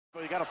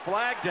Well, you got a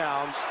flag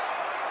down.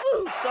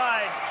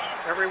 Oofside.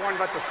 Everyone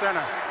but the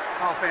center.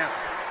 Offense.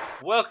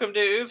 Welcome to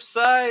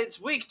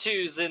Oofsides. Week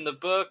 2's in the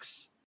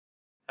books.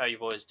 How you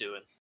boys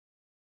doing?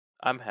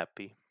 I'm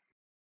happy.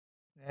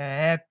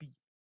 Happy.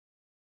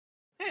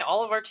 Hey,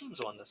 all of our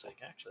teams won this week,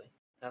 actually.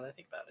 Now that I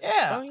think about it.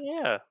 Yeah. Oh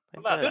yeah.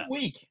 About Good that?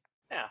 week.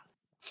 Yeah.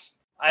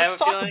 Let's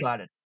talk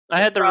about it. I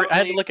had to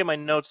probably- look at my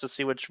notes to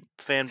see which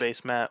fan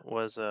base Matt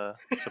was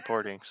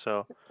supporting.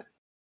 So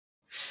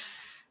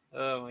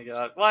Oh my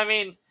god. Well, I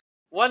mean,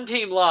 one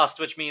team lost,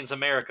 which means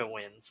America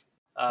wins.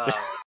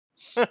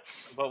 But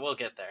we'll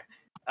get there.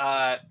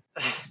 But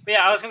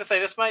yeah, I was going to say,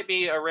 this might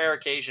be a rare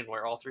occasion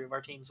where all three of our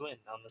teams win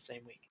on the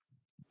same week.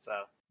 So,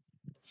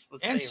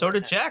 let's And say so right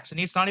did now. Jackson.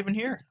 He's not even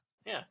here.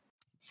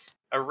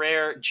 A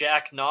rare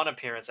Jack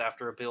non-appearance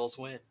after a Bills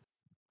win.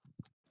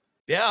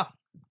 Yeah.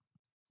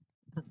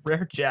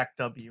 Rare Jack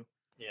W.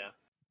 Yeah.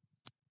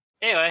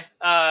 Anyway,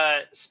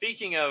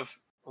 speaking of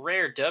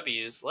rare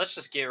W's, let's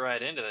just get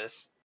right into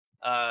this.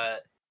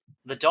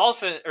 The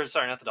Dolphins, or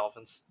sorry, not the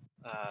Dolphins.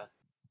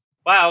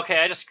 Wow, okay,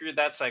 I just screwed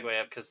that segue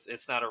up because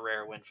it's not a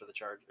rare win for the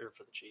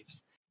for the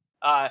Chiefs.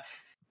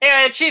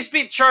 Anyway, Chiefs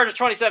beat the Chargers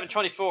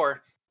 27-24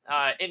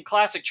 in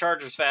classic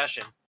Chargers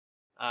fashion.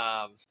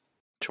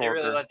 They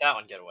really Chorker. let that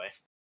one get away.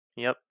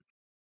 Yep.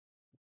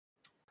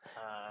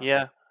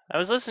 Yeah. I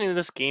was listening to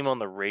this game on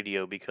the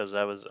radio because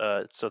I was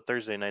so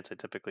Thursday nights I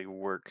typically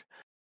work,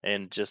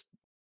 and just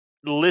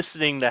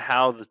listening to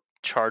how the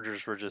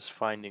Chargers were just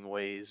finding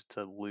ways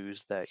to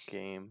lose that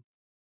game.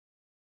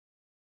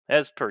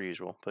 As per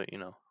usual, but you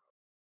know.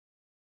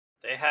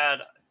 They had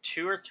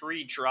 2 or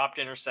 3 dropped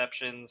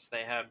interceptions.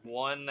 They had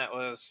one that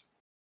was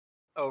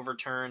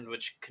overturned,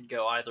 which could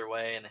go either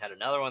way, and they had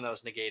another one that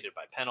was negated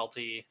by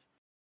penalty.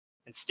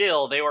 And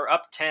still, they were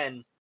up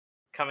 10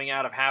 coming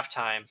out of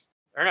halftime.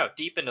 Or no,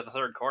 deep into the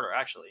third quarter,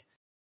 actually.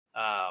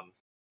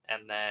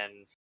 And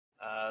then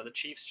the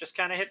Chiefs just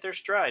kind of hit their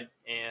stride,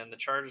 and the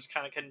Chargers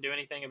kind of couldn't do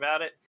anything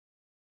about it.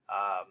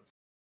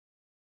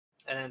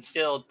 And then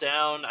still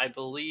down, I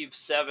believe,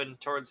 7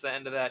 towards the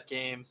end of that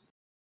game.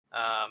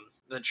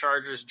 The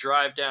Chargers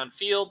drive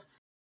downfield,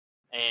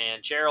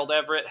 and Gerald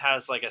Everett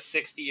has like a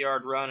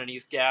 60-yard run, and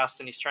he's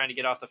gassed, and he's trying to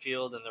get off the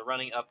field, and they're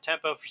running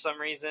up-tempo for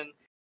some reason.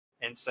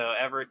 And so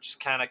Everett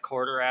just kind of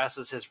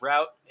quarter-asses his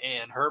route,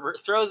 and Herbert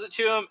throws it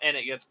to him, and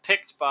it gets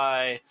picked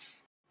by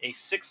a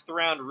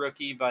 6th-round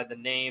rookie by the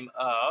name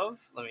of,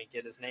 let me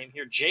get his name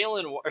here,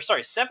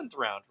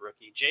 7th-round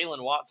rookie,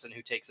 Jalen Watson,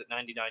 who takes it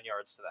 99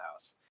 yards to the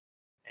house.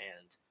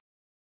 And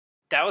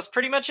that was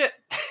pretty much it.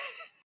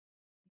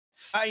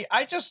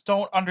 I just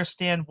don't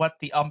understand what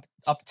the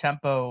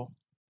up-tempo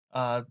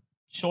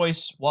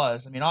choice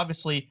was. I mean,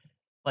 obviously,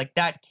 like,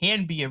 that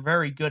can be a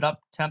very good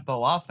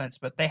up-tempo offense,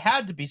 but they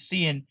had to be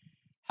seeing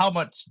how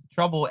much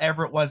trouble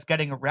Everett was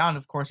getting around.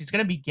 Of course, he's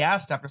going to be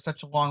gassed after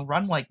such a long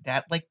run like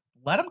that. Like,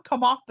 let him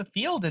come off the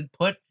field and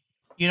put,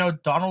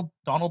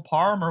 Donald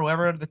Parham or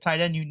whoever the tight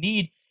end you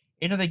need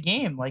into the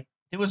game. Like,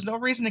 there was no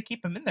reason to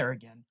keep him in there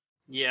again.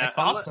 Yeah, It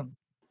cost him.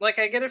 Like,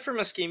 I get it from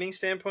a scheming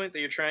standpoint that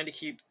you're trying to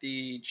keep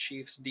the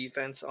Chiefs'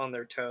 defense on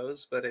their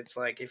toes, but it's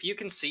like, if you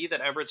can see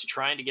that Everett's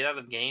trying to get out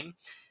of the game,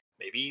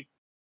 maybe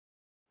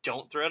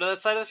don't throw to that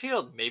side of the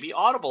field. Maybe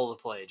audible the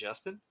play,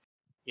 Justin.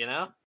 You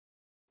know?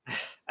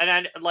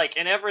 And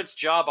Everett's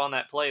job on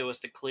that play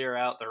was to clear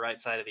out the right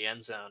side of the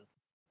end zone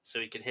so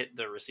he could hit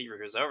the receiver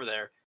who's over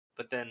there,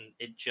 but then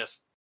it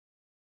just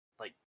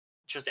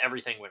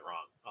everything went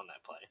wrong on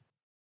that play.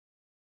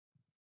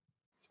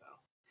 So,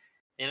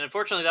 and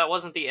unfortunately, that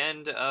wasn't the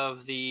end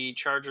of the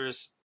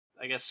Chargers,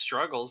 I guess,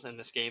 struggles in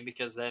this game,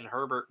 because then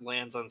Herbert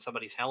lands on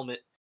somebody's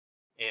helmet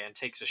and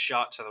takes a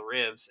shot to the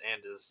ribs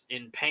and is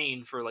in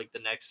pain for like the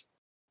next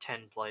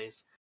 10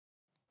 plays.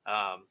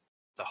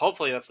 So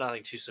hopefully that's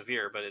nothing too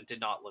severe, but it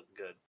did not look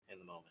good in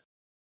the moment.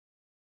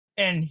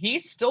 And he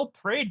still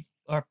played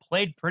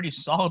pretty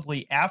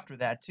solidly after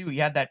that, too. He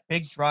had that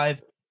big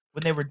drive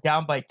when they were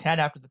down by 10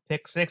 after the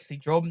pick 6. He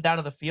drove him down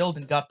to the field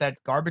and got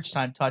that garbage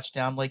time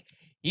touchdown. Like,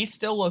 he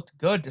still looked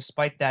good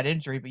despite that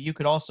injury, but you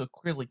could also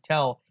clearly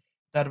tell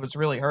that it was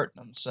really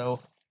hurting him. So,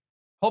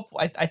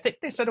 hopefully, I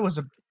think they said it was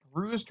a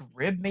bruised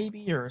rib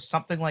maybe or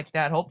something like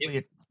that. Hopefully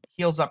it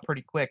heals up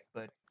pretty quick,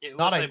 but it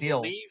not was, ideal.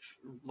 I believe,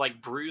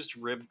 like bruised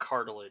rib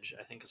cartilage,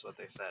 I think is what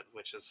they said,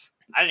 which is,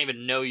 I didn't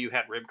even know you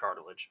had rib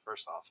cartilage,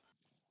 first off.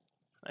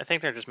 I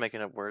think they're just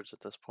making up words at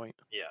this point.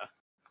 Yeah.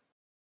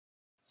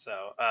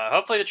 So,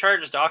 hopefully the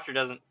Chargers doctor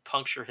doesn't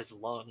puncture his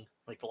lung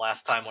like the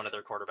last time one of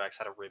their quarterbacks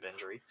had a rib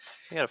injury.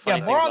 Yeah,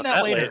 more on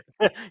that later.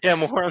 Yeah,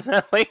 more on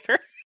that later.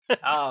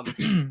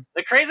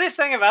 The craziest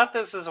thing about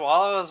this is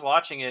while I was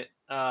watching it,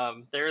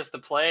 there's the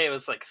play, it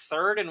was like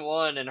 3rd and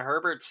 1, and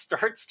Herbert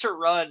starts to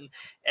run,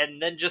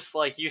 and then just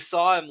like you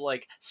saw him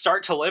like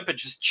start to limp and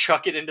just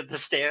chuck it into the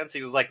stands.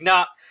 He was like,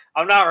 nah,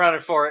 I'm not running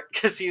for it,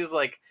 because he was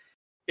like,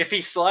 if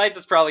he slides,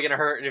 it's probably going to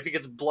hurt, and if he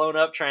gets blown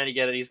up trying to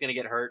get it, he's going to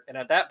get hurt. And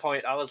at that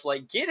point, I was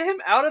like, get him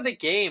out of the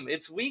game.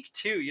 It's week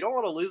 2. You don't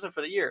want to lose him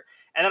for the year.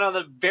 And then on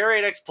the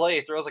very next play,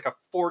 he throws like a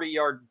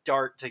 40-yard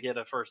dart to get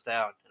a first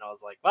down. And I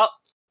was like, well,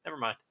 never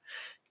mind.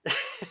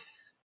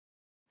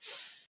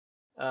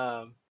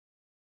 Um,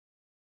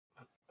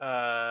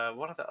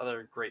 one of the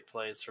other great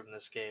plays from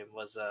this game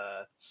was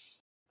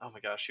oh my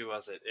gosh, who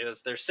was it? It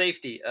was their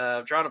safety,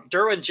 drawn up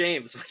Derwin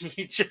James when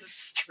he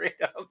just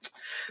straight up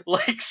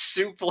like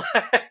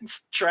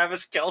suplex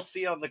Travis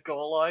Kelce on the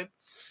goal line.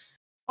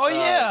 Oh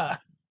yeah,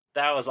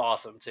 that was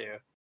awesome too.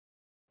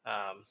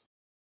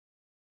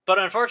 But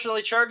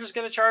unfortunately, Chargers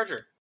gonna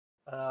Charger.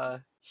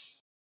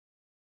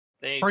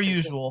 They per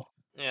usual.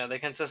 Yeah, they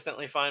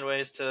consistently find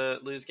ways to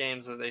lose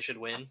games that they should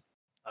win,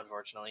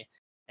 unfortunately.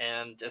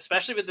 And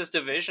especially with this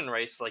division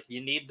race, like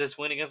you need this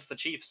win against the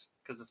Chiefs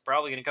because it's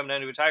probably going to come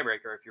down to a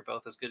tiebreaker if you're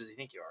both as good as you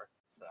think you are.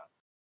 So,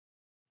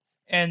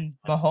 And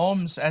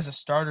Mahomes as a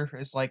starter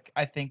is like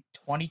I think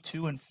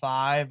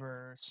 22-5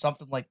 or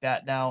something like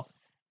that now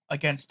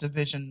against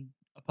division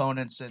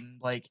opponents,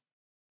 and like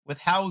with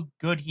how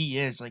good he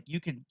is, like you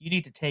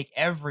need to take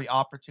every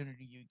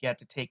opportunity you get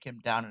to take him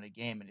down in a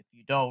game, and if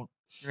you don't,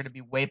 you're going to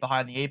be way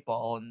behind the eight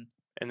ball, and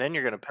then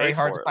you're going to pay very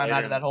hard for to it climb later out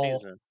of in that the hole.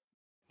 season.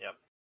 yep.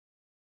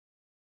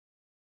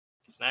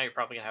 Because now you're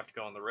probably going to have to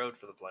go on the road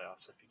for the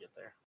playoffs if you get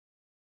there.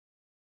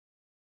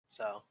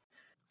 So,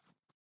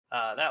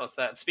 that was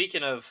that.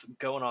 Speaking of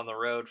going on the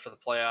road for the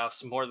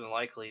playoffs, more than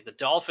likely, the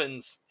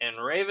Dolphins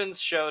and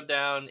Ravens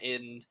showdown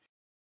in...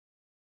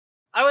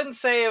 I wouldn't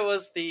say it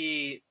was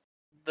the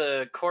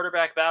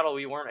quarterback battle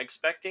we weren't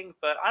expecting,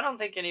 but I don't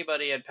think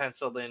anybody had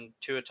penciled in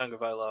Tua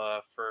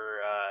Tagovailoa for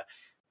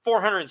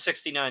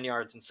 469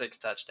 yards and 6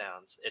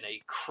 touchdowns in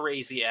a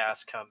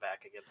crazy-ass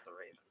comeback against the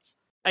Ravens.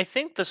 I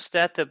think the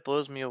stat that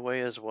blows me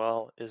away as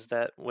well is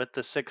that with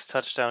the 6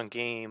 touchdown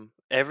game,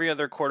 every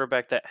other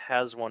quarterback that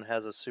has one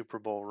has a Super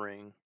Bowl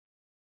ring.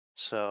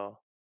 So,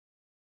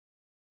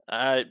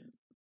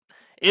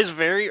 it's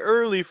very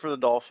early for the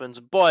Dolphins,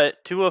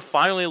 but Tua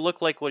finally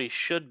looked like what he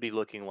should be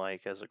looking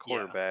like as a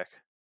quarterback. Yeah.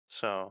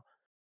 So,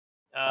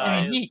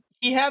 I mean,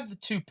 he had the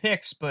 2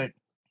 picks, but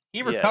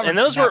he recovered. And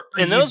those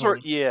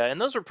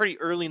were pretty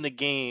early in the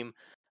game,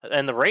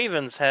 and the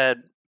Ravens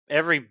had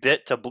every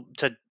bit to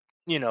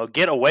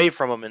get away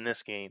from them in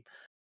this game.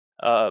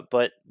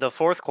 But the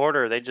fourth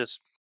quarter, they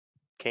just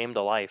came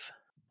to life,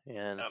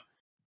 and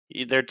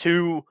they're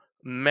 2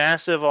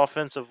 massive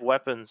offensive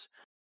weapons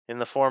in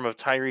the form of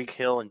Tyreek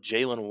Hill and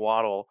Jalen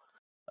Waddle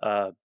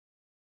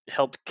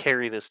helped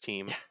carry this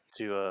team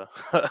to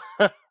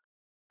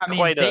I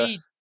mean,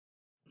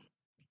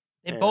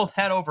 they both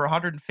had over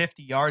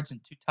 150 yards and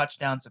 2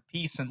 touchdowns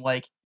apiece, and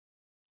like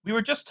we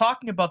were just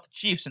talking about the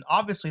Chiefs, and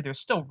obviously they're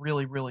still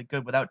really, really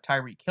good without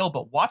Tyreek Hill,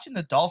 but watching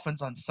the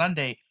Dolphins on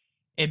Sunday,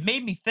 it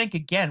made me think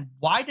again,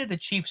 why did the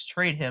Chiefs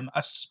trade him,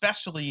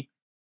 especially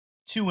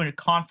to a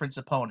conference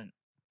opponent?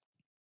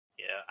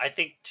 Yeah, I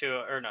think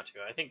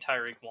I think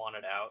Tyreek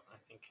wanted out.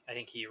 I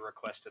think he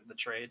requested the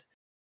trade.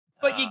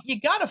 But you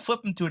got to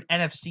flip him to an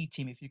NFC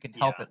team if you can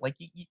help it. Like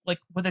like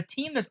with a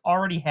team that's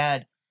already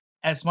had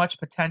as much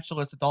potential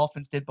as the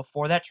Dolphins did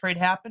before that trade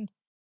happened,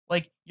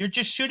 like you're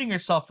just shooting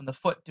yourself in the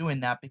foot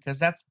doing that, because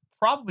that's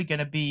probably going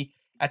to be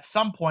at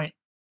some point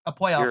a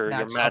playoff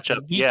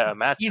matchup.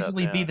 Matchup,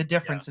 easily be the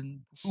difference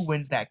in who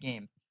wins that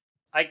game.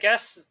 I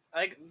guess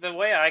the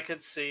way I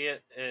could see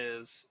it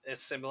is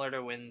similar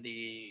to when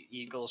the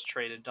Eagles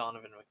traded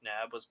Donovan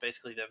McNabb, was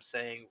basically them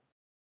saying,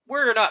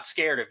 we're not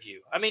scared of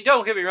you. I mean,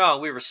 don't get me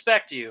wrong, we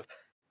respect you,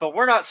 but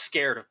we're not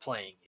scared of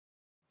playing you.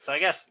 So I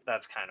guess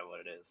that's kind of what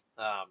it is.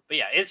 But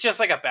yeah, it's just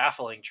like a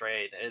baffling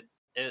trade.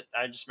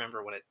 I just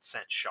remember when it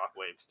sent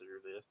shockwaves through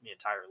the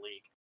entire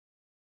league.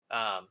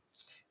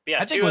 Yeah,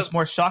 I think it was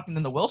more shocking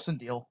than the Wilson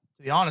deal,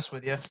 to be honest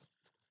with you.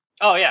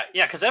 Oh yeah,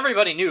 because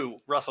everybody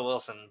knew Russell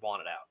Wilson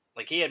wanted out.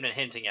 Like he had been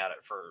hinting at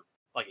it for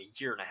like a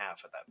year and a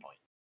half at that point.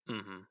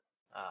 Mm-hmm.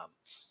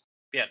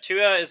 Yeah,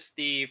 Tua is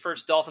the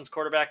first Dolphins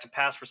quarterback to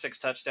pass for 6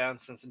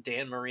 touchdowns since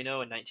Dan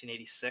Marino in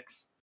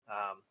 1986.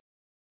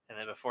 And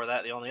then before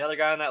that, the only other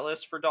guy on that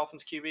list for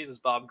Dolphins QBs is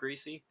Bob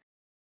Greasy.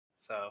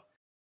 So,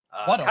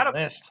 what a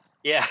list!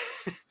 Yeah,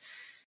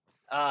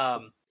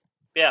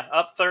 yeah,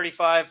 up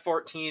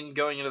 35-14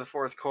 going into the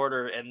fourth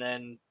quarter, and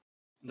then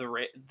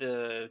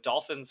the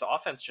Dolphins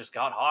offense just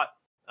got hot.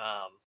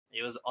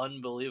 It was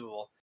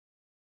unbelievable.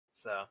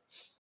 So.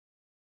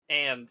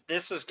 And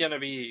this is going to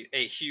be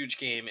a huge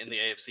game in the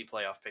AFC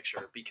playoff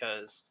picture,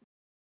 because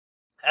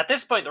at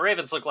this point, the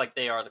Ravens look like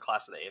they are the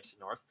class of the AFC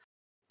North.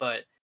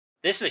 But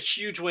this is a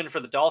huge win for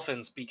the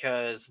Dolphins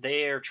because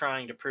they are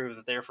trying to prove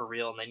that they're for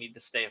real and they need to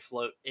stay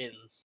afloat in,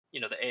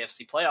 the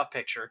AFC playoff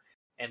picture.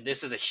 And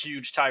this is a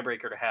huge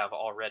tiebreaker to have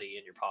already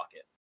in your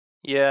pocket.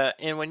 Yeah,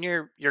 and when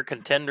your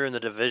contender in the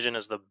division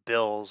is the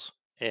Bills,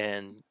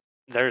 and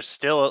there's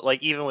still,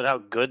 like, even with how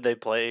good they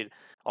played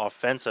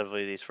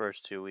offensively these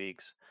first 2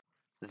 weeks,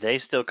 they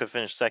still could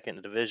finish second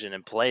in the division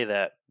and play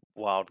that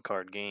wild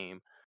card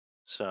game.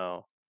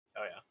 So,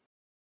 oh yeah,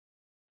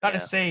 gotta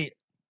say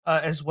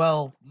as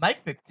well,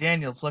 Mike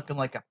McDaniel's looking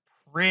like a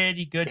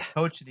pretty good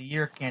Coach of the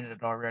Year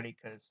candidate already,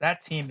 because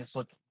that team has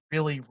looked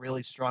really,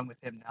 really strong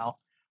with him now.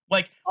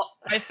 Like,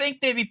 I think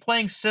they'd be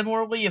playing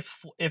similarly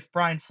if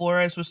Brian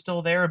Flores was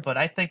still there, but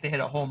I think they hit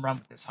a home run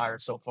with this hire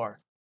so far.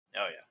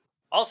 Oh yeah.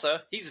 Also,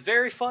 he's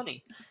very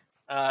funny.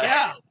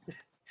 Yeah.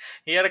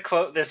 He had a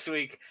quote this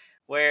week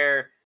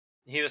where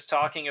he was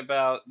talking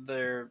about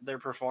their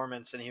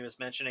performance, and he was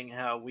mentioning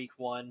how week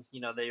 1,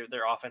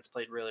 their offense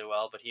played really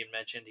well, but he had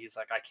mentioned, he's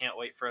like, I can't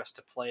wait for us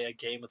to play a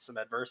game with some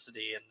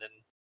adversity, and then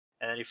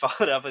he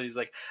followed up and he's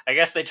like, I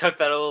guess they took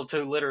that a little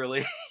too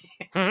literally.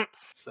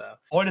 So,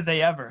 Or did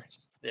they ever?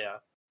 yeah.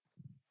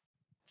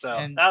 So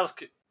And- that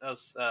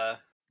was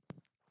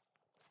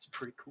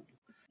pretty cool.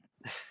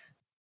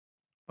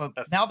 But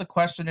now the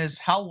question is,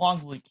 how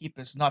long will he keep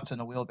his nuts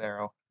in a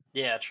wheelbarrow?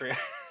 Yeah, true.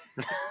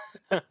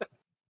 It's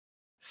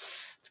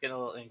getting a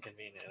little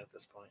inconvenient at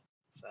this point.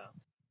 So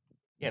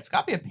Yeah, it's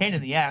got to be a pain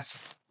in the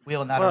ass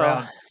wheeling that Well,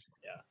 around.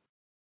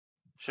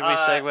 Should we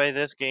segue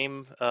this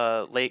game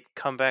late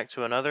comeback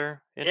to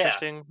another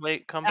interesting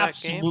late comeback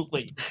game?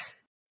 Absolutely.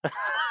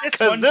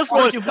 Because this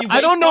one,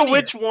 I don't know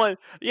which one.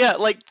 Yeah,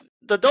 like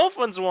the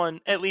Dolphins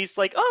one, at least,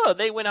 like, oh,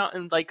 they went out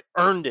and like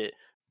earned it.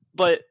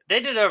 But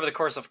they did it over the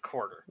course of a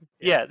quarter.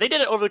 Yeah, they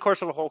did it over the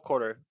course of a whole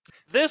quarter.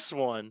 This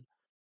one,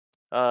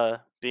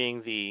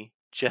 being the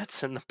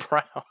Jets and the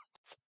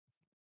Browns,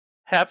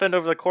 happened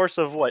over the course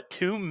of what,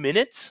 2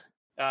 minutes?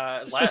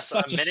 This was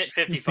such a minute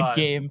stupid 55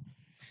 game.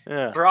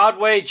 Yeah.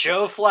 Broadway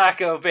Joe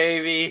Flacco,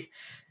 baby.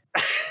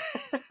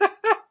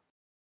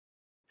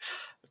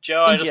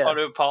 Joe, I just want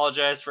to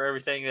apologize for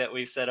everything that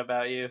we've said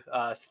about you.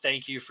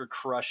 Thank you for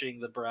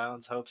crushing the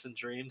Browns' hopes and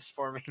dreams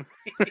for me.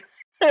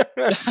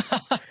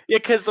 Yeah,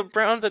 because the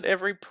Browns had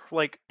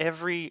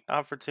every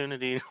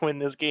opportunity to win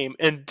this game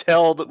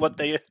until what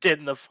they did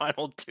in the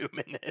final 2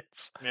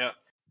 minutes. Yeah,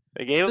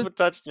 they gave up a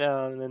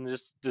touchdown and then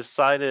just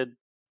decided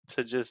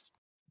to just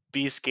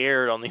be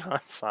scared on the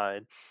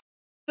onside.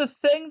 The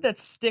thing that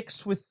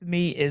sticks with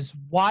me is,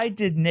 why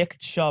did Nick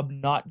Chubb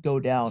not go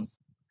down?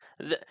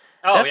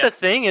 That's the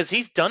thing, is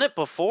he's done it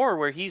before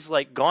where he's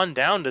like gone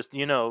down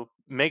to,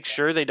 make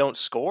sure they don't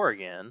score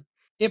again.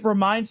 It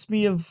reminds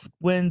me of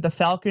when the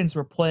Falcons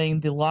were playing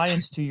the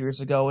Lions 2 years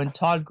ago, and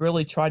Todd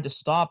Gurley tried to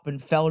stop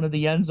and fell into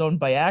the end zone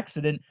by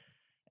accident.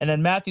 And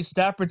then Matthew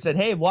Stafford said,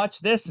 hey, watch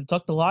this, and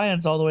took the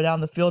Lions all the way down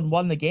the field and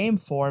won the game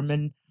for him.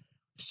 And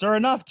sure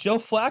enough, Joe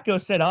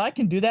Flacco said, I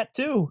can do that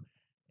too.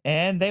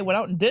 And they went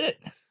out and did it.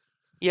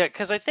 Yeah,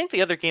 because I think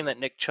the other game that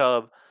Nick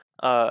Chubb,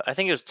 I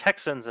think it was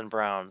Texans and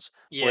Browns,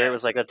 where it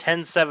was like a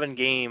 10-7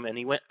 game, and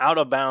he went out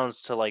of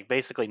bounds to like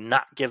basically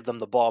not give them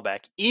the ball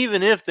back,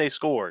 even if they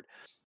scored.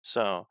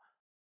 So,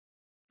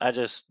 I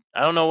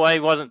don't know why he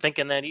wasn't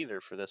thinking that either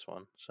for this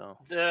one. So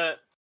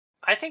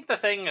I think the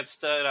thing that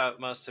stood out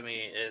most to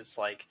me is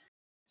like,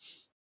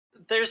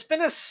 there's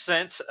been a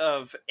sense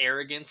of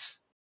arrogance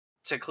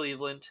to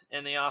Cleveland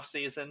in the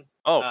offseason.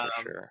 Oh,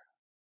 for sure.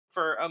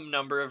 For a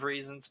number of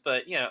reasons,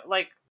 but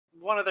like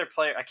one of their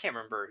players, I can't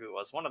remember who it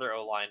was, one of their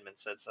O-linemen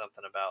said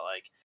something about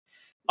like,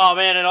 oh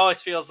man, it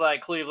always feels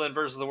like Cleveland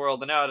versus the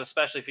world, and now it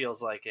especially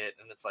feels like it.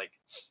 And it's like,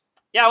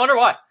 yeah, I wonder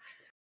why.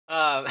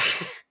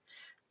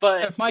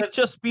 But it might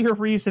just be a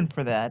reason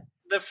for that.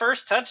 The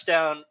first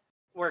touchdown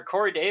where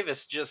Corey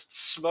Davis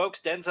just smokes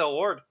Denzel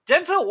Ward.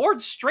 Denzel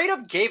Ward straight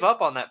up gave up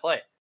on that play.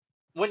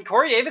 When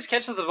Corey Davis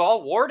catches the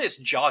ball, Ward is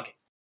jogging.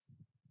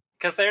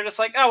 Because they're just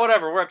like, oh,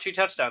 whatever, we're up 2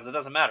 touchdowns, it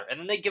doesn't matter. And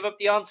then they give up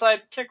the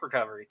onside kick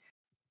recovery.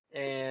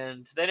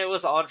 And then it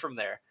was on from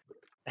there.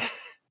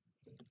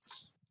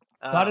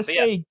 Gotta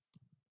say,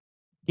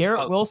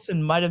 Garrett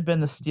Wilson might have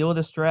been the steal of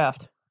this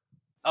draft.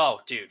 Oh,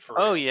 dude, for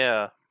real. Oh,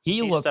 yeah.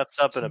 He looked stepped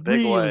up in a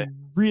big way.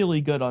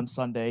 Really good on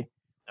Sunday.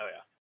 Oh,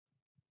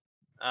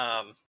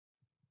 yeah.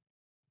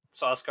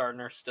 Sauce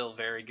Gardner, still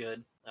very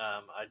good.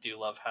 I do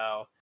love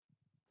how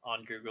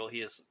on Google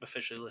he is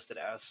officially listed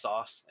as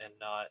Sauce and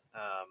not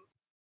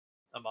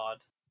Ahmad.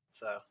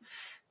 So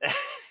I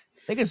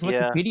think his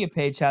Wikipedia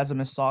page has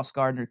him as Sauce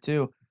Gardner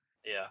too.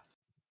 Yeah.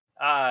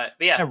 But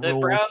yeah, the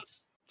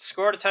Browns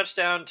scored a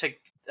touchdown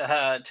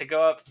to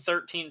go up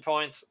 13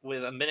 points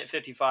with a minute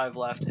 55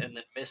 left, and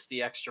then missed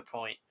the extra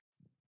point.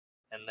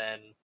 And then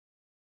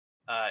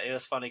it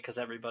was funny because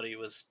everybody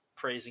was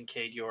praising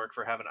Cade York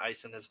for having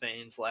ice in his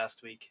veins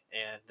last week,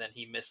 and then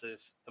he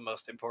misses the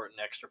most important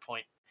extra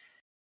point.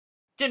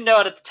 Didn't know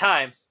it at the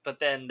time, but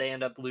then they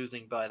end up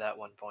losing by that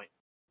 1 point.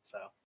 So,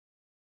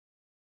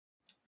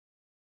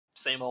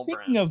 same old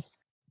Browns. Speaking of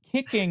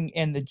kicking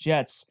and the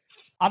Jets,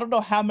 I don't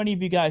know how many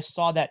of you guys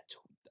saw that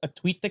a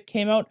tweet that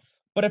came out,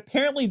 but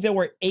apparently there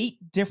were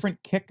 8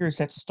 different kickers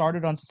that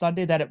started on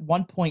Sunday that at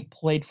one point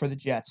played for the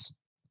Jets.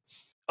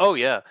 Oh,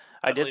 yeah.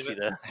 I did see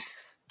that.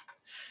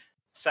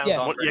 Sounds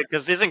on yeah,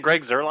 because isn't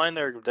Greg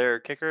Zuerlein their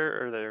kicker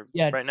or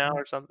right now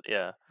or something?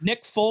 Yeah.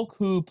 Nick Folk,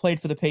 who played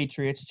for the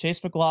Patriots,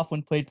 Chase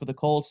McLaughlin played for the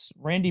Colts,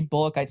 Randy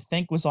Bullock, I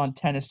think, was on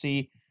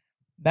Tennessee,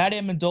 Matt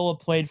Amendola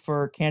played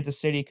for Kansas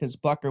City because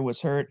Bucker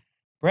was hurt,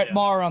 Brett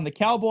Maher on the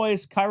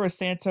Cowboys, Kyra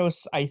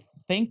Santos, I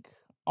think,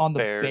 on the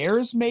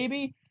Bears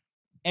maybe,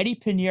 Eddie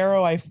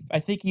Pinheiro, I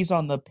think he's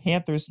on the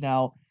Panthers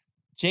now,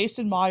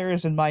 Jason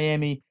Myers in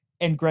Miami,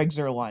 and Greg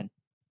Zuerlein.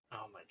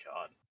 Oh my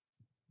god.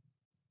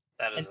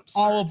 That is and absurd.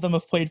 All of them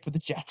have played for the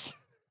Jets.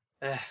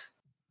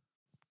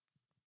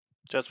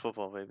 Jets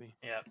football, baby.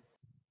 Yeah.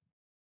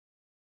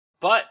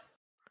 But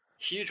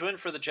huge win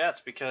for the Jets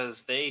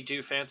because they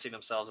do fancy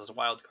themselves as a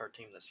wild card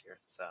team this year.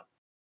 So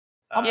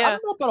I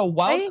don't know about a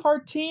wild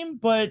card team,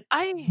 but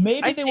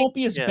maybe they won't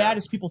be as bad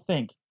as people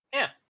think.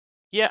 Yeah.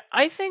 Yeah,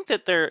 I think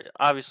that they're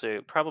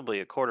obviously probably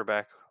a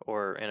quarterback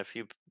and a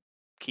few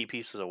key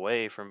pieces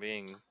away from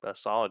being a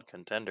solid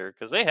contender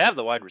because they have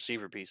the wide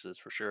receiver pieces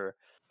for sure.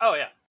 Oh,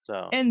 yeah.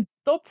 So And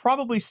they'll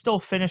probably still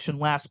finish in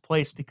last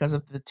place because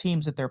of the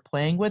teams that they're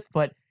playing with,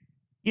 but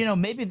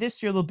maybe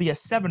this year there'll be a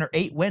 7 or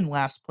 8 win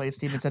last place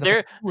team instead of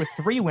a 2 or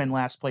 3 win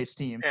last place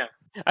team. Yeah.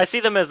 I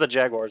see them as the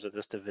Jaguars of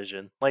this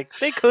division. Like,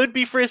 they could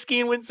be frisky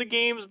and win some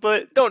games,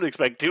 but don't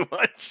expect too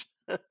much.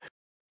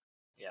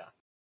 Yeah.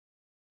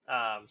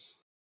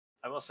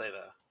 I will say,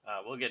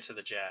 though, we'll get to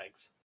the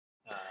Jags.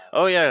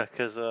 Oh, yeah,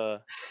 because...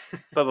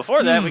 but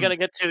before that, we got to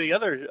get to the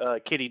other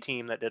kitty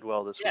team that did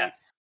well this week.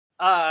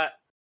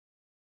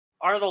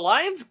 Are the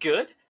Lions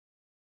good?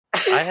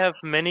 I have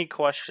many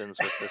questions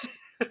with this.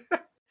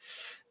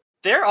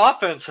 Their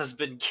offense has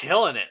been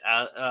killing it.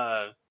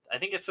 I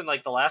think it's in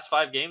like the last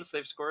 5 games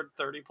they've scored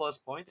 30-plus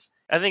points.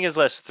 I think it's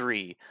less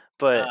 3,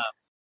 but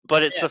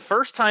it's the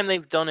first time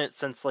they've done it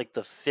since like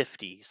the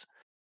 50s,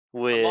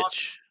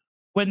 which...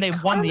 When they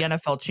won the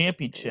NFL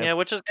championship. Yeah,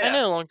 which is kind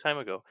of a long time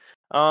ago.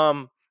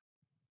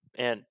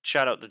 And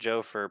shout out to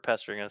Joe for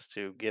pestering us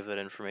to give that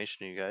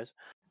information to you guys.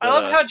 I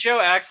love how Joe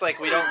acts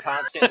like we don't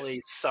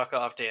constantly suck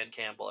off Dan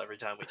Campbell every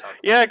time we talk about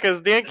Yeah,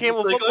 because Dan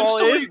Campbell football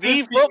is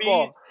the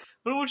football.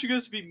 I don't want you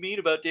guys to be mean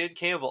about Dan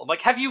Campbell. I'm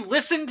like, have you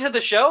listened to the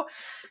show?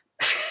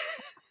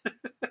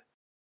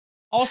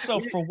 Also,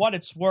 for what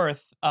it's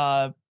worth,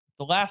 the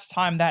last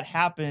time that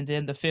happened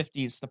in the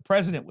 50s, the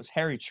president was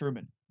Harry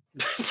Truman.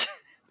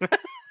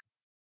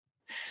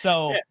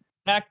 So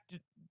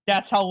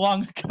that's how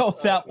long ago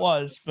that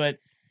was. But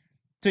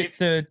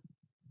to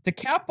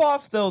cap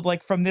off, though,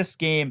 like from this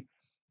game,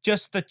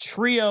 just the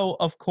trio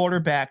of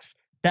quarterbacks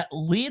that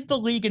lead the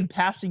league in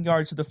passing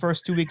yards for the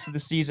first 2 weeks of the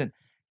season.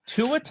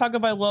 Tua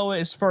Tagovailoa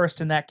is first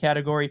in that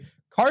category.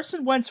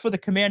 Carson Wentz for the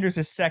Commanders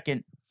is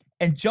second.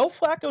 And Joe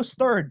Flacco's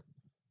third.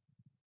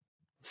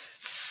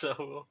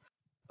 So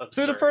absurd.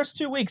 Through the first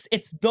 2 weeks,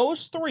 it's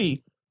those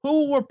three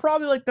who were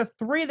probably like the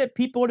 3 that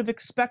people would have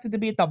expected to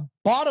be at the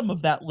bottom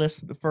of that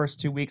list in the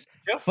first 2 weeks.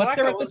 Joe but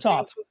they're at the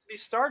top. Supposed to be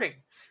starting.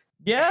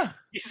 Yeah.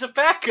 He's a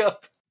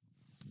backup.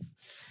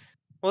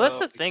 Well, that's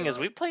the thing is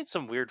we played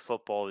some weird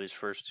football these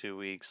first 2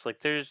 weeks. Like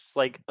there's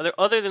like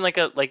other than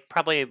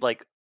probably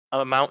like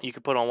an amount you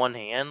could put on one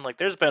hand. Like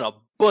there's been a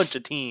bunch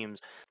of teams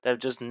that have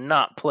just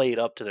not played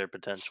up to their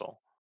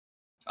potential.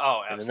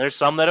 Oh, absolutely. And then there's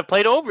some that have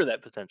played over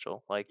that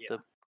potential. Like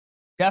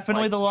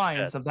definitely the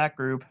Lions of that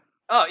group.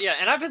 Oh yeah,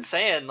 and I've been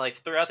saying like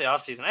throughout the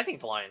offseason, I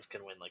think the Lions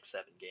can win like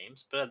 7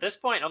 games. But at this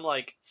point, I'm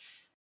like,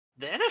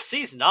 the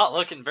NFC's not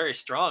looking very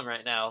strong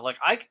right now. Like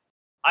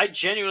I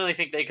genuinely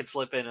think they could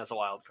slip in as a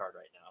wild card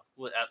right now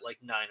at like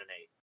 9 and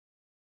 8.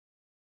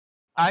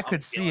 I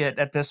could see it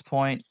at this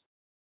point.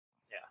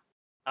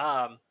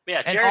 Yeah.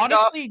 Yeah. And Jared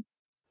honestly,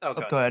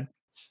 Goff... go ahead.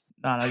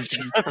 No, you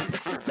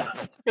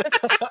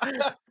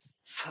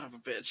Son of a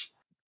bitch.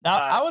 Now,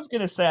 I was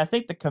gonna say I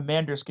think the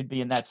Commanders could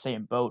be in that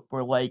same boat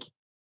where like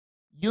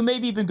you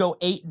maybe even go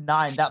 8 and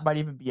 9. That might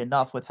even be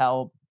enough with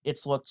how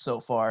it's looked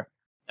so far.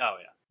 Oh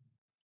yeah.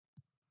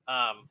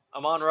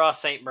 Amon-Ra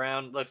St.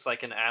 Brown looks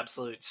like an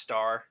absolute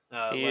star.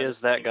 He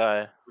is that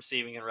guy.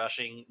 Receiving and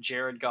rushing.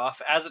 Jared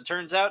Goff, as it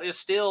turns out, is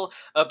still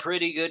a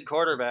pretty good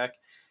quarterback.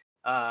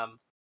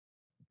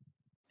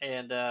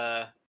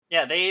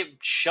 They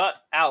shut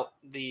out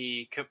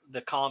the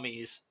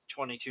Commies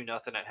 22-0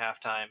 at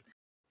halftime,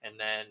 and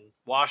then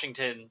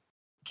Washington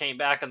came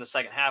back in the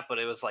second half, but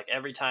it was like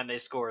every time they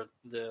score,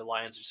 the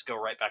Lions just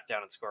go right back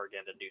down and score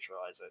again to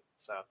neutralize it.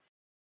 So,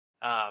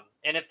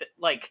 and if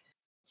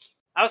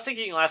I was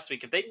thinking last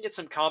week, if they can get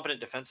some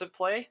competent defensive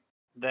play,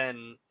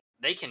 then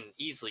they can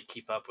easily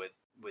keep up with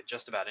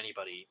just about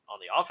anybody on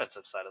the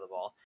offensive side of the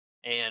ball.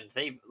 And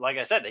they, like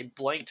I said, they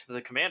blanked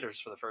the Commanders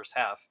for the first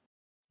half.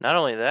 Not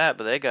only that,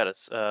 but they got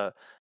a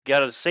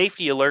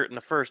safety alert in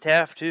the first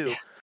half too.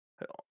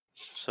 Yeah.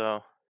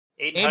 So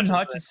Aiden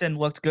Hutchinson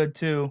looked good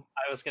too.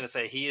 I was going to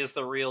say he is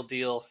the real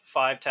deal.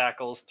 5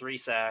 tackles, 3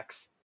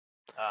 sacks.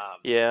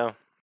 Yeah,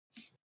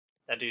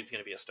 that dude's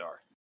going to be a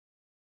star.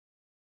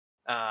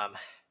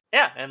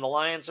 Yeah, and the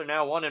Lions are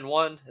now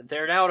 1-1.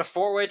 They're now in a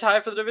 4-way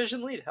tie for the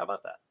division lead. How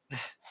about that?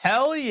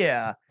 Hell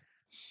yeah!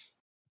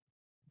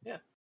 Yeah.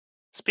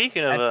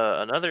 Speaking of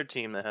another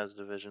team that has a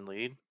division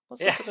lead,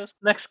 let's look at this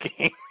next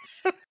game.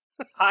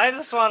 I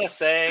just want to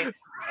say,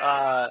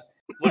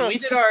 when we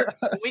did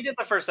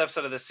the first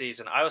episode of this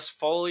season, I was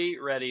fully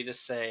ready to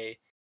say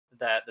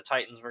that the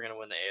Titans were going to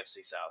win the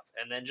AFC South.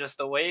 And then just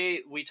the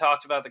way we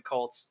talked about the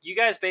Colts, you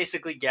guys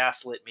basically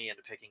gaslit me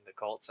into picking the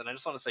Colts, and I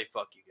just want to say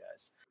fuck you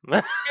guys.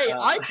 Hey,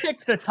 I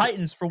picked the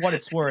Titans for what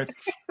it's worth.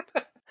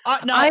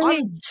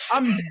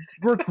 I'm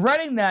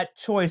regretting that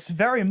choice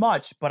very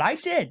much, but I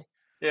did.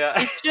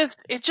 Yeah.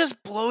 It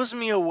just blows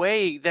me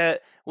away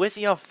that with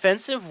the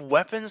offensive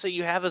weapons that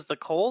you have as the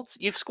Colts,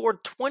 you've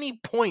scored 20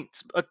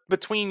 points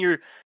between your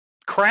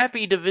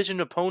crappy division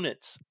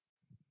opponents.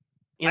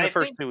 in the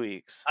first 2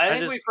 weeks. I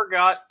think we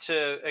forgot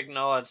to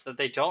acknowledge that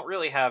they don't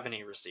really have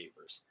any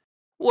receivers.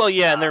 Well,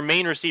 yeah, and their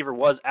main receiver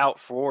was out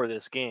for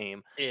this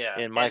game. Yeah,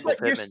 in Michael But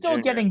Pittman you're still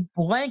Jr. getting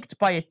blanked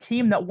by a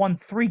team that won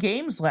 3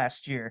 games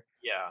last year.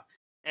 Yeah,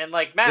 and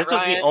like Matt This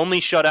was Ryan, the only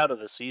shutout of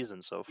the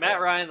season so far.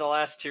 Matt Ryan, the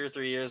last 2 or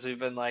 3 years, we've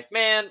been like,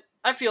 man,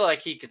 I feel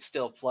like he could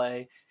still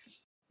play.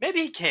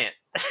 Maybe he can't,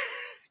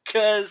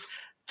 because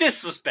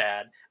this was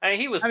bad. I mean,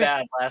 he was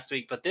bad last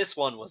week, but this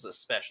one was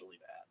especially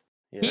bad.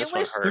 Yeah, he at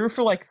least threw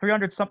for like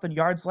 300 something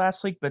yards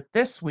last week, but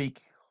this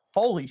week,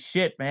 holy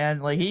shit, man!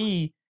 Like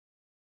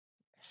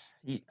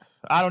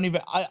I don't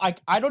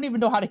even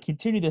know how to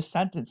continue this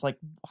sentence. Like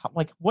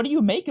what do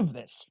you make of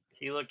this?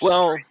 He looked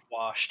straight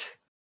washed.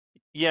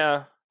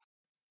 Yeah,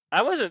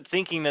 I wasn't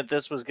thinking that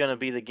this was going to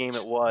be the game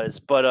it was,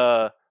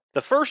 but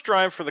the first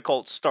drive for the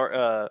Colts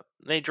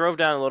they drove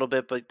down a little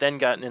bit, but then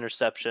got an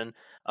interception.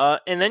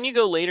 And then you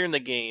go later in the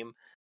game,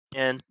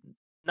 and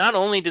not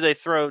only do they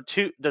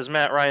does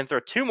Matt Ryan throw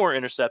 2 more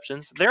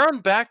interceptions, they're on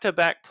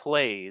back-to-back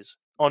plays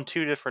on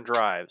 2 different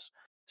drives.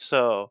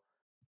 So,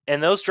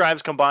 and those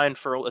drives combined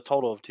for a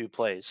total of 2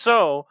 plays.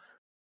 So,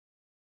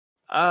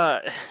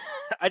 and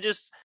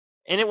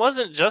it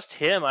wasn't just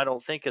him, I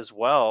don't think, as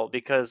well,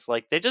 because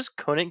like they just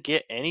couldn't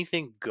get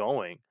anything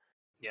going.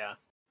 Yeah.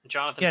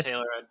 Jonathan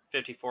Taylor had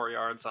 54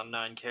 yards on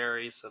 9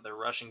 carries, so their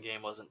rushing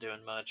game wasn't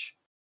doing much.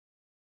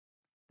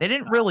 They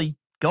didn't really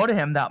go to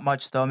him that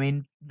much, though. I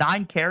mean,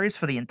 9 carries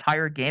for the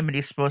entire game, and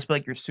he's supposed to be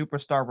like your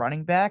superstar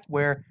running back,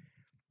 where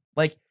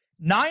like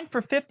 9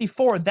 for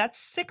 54, that's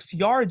 6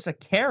 yards a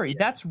carry.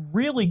 That's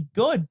really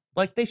good.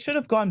 Like, they should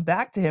have gone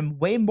back to him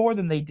way more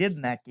than they did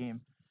in that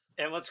game.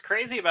 And what's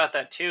crazy about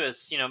that, too,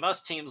 is,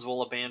 most teams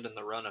will abandon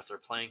the run if they're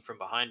playing from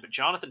behind, but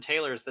Jonathan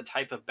Taylor is the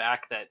type of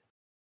back that,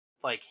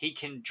 like, he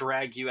can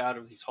drag you out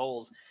of these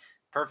holes.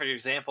 Perfect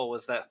example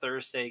was that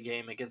Thursday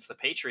game against the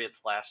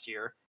Patriots last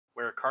year,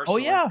 where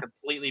Carson Wentz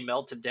completely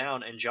melted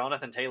down, and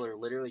Jonathan Taylor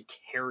literally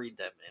carried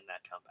them in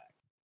that comeback.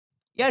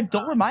 Yeah,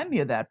 don't remind me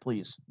of that,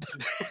 please.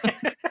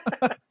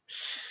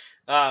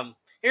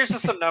 Here's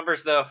just some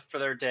numbers, though, for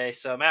their day.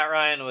 So Matt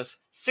Ryan was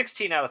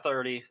 16 out of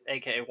 30,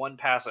 a.k.a. 1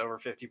 pass over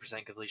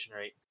 50% completion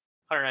rate,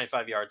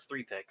 195 yards,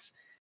 3 picks.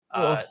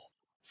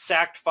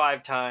 Sacked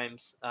 5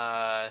 times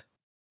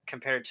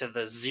compared to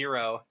the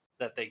 0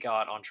 that they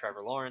got on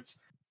Trevor Lawrence,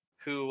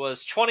 who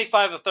was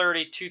 25 of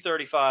 30,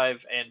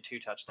 235, and 2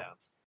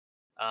 touchdowns.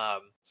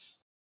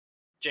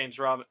 James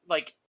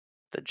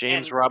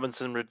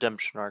Robinson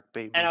redemption arc,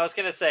 baby. And I was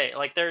going to say,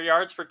 like, their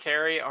yards per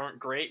carry aren't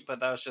great, but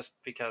that was just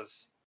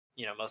because,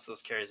 most of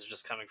those carries are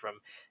just coming from,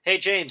 hey,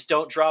 James,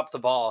 don't drop the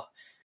ball.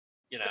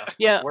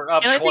 Yeah, we're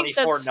up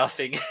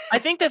 24-0. I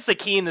think that's the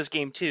key in this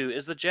game, too,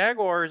 is the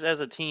Jaguars as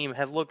a team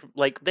have looked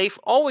like they've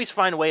always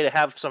find a way to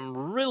have some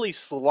really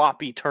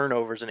sloppy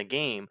turnovers in a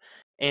game,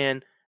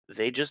 and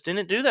they just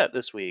didn't do that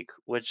this week,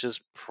 which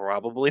is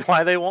probably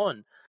why they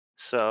won.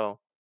 So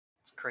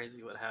it's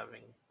crazy what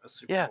having a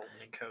Super Bowl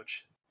winning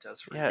coach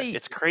does for you.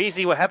 It's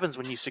crazy what happens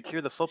when you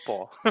secure the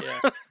football. Yeah.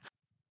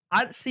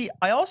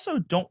 I also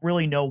don't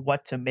really know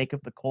what to make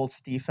of the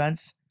Colts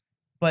defense,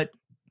 but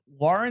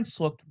Lawrence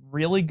looked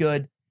really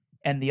good,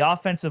 and the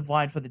offensive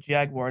line for the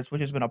Jaguars,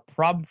 which has been a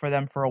problem for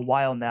them for a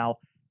while now,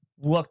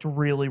 looked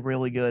really,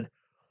 really good.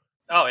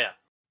 Oh, yeah.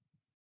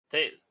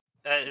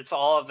 It's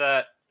all of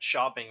that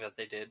shopping that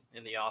they did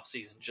in the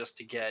offseason just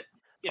to get,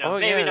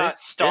 maybe not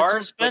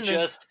stars, but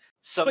just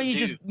some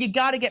dudes. You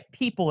got to get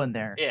people in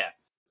there. Yeah.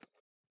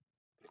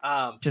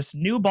 Just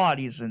new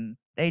bodies, and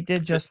they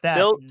did just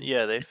that.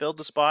 They filled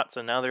the spots,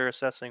 and now they're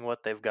assessing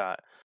what they've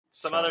got.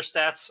 Some other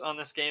stats on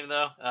this game,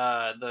 though.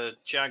 The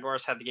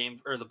Jaguars had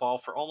the ball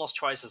for almost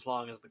twice as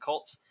long as the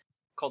Colts.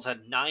 Colts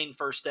had 9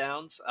 first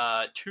downs,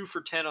 2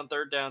 for 10 on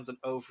third downs, and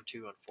 0 for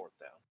 2 on fourth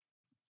down.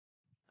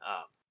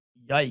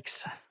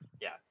 Yikes.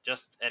 Yeah,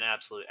 just an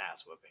absolute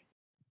ass whooping.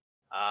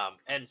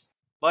 And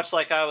much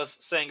like I was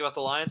saying about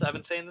the Lions, I've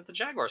been saying that the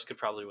Jaguars could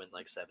probably win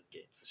like 7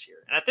 games this year.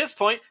 And at this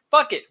point,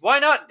 fuck it. Why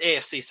not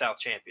AFC South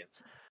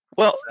champions?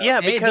 Well,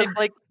 because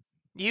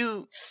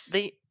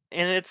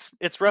and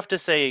it's rough to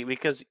say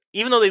because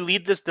even though they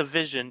lead this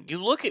division,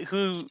 you look at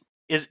who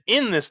is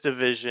in this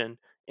division,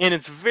 and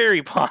it's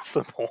very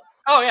possible.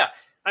 Oh, yeah.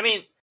 I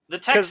mean, the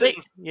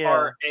Texans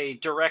are a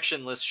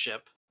directionless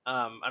ship.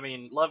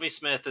 Lovie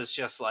Smith is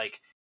just like,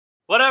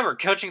 whatever,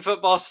 coaching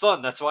football is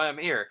fun. That's why I'm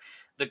here.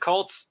 The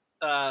Colts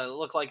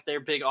look like their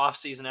big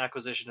offseason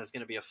acquisition is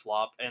going to be a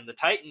flop, and the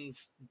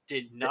Titans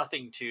did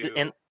nothing to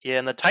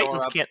and the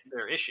Titans can't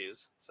their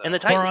issues. So. And the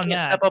Titans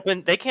can't step up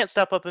they can't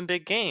step up in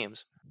big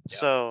games. Yeah.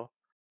 So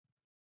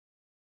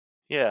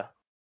yeah.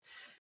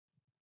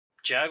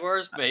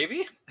 Jaguars,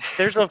 maybe?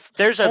 There's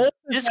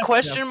this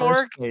question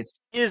mark is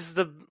there's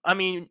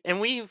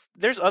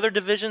other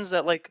divisions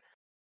that like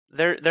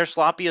they're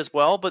sloppy as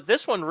well, but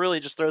this one really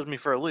just throws me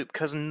for a loop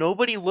because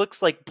nobody looks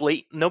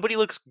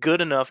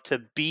good enough to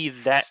be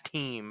that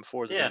team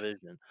for the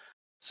division.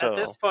 So at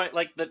this point,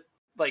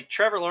 like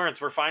Trevor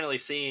Lawrence, we're finally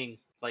seeing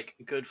like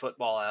good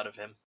football out of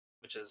him,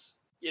 which is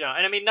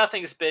and I mean,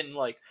 nothing's been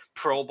like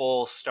Pro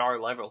Bowl star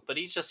level, but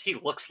he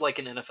looks like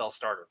an NFL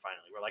starter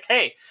finally. We're like,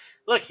 hey,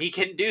 look, he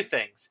can do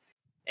things.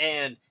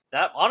 And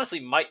that honestly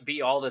might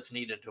be all that's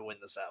needed to win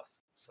the South.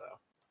 So,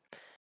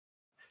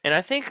 And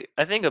I think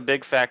a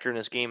big factor in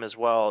this game as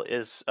well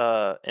is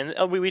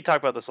and we talk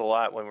about this a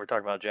lot when we're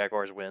talking about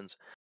Jaguars wins,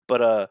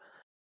 but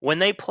when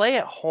they play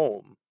at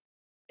home,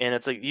 and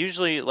it's like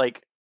usually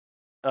like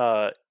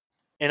and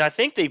I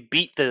think they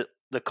beat the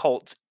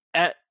Colts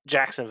at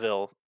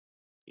Jacksonville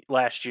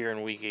last year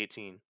in Week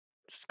 18.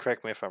 Just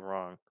correct me if I'm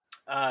wrong.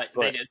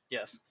 they did,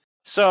 yes.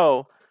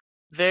 So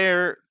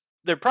their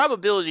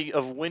probability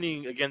of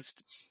winning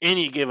against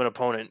any given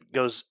opponent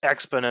goes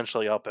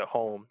exponentially up at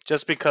home,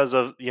 just because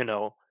of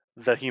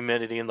the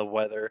humidity and the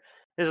weather.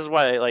 This is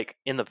why, like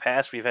in the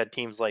past, we've had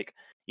teams like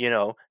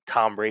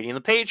Tom Brady and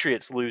the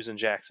Patriots lose in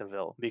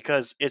Jacksonville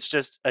because it's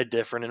just a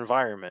different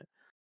environment.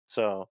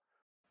 So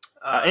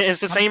and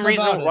it's the same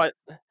reason why.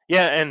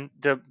 Yeah, and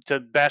to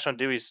bash on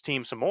Dewey's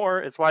team some more,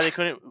 it's why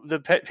the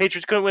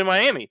Patriots couldn't win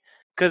Miami,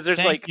 because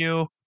there's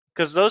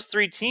because those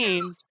three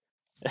teams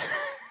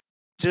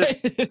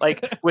just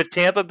like with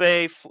Tampa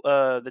Bay,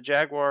 the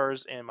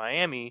Jaguars, and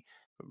Miami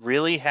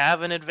really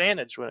have an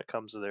advantage when it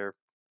comes to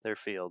their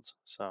fields.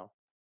 So,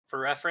 for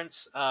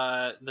reference,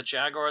 the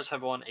Jaguars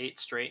have won 8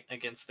 straight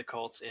against the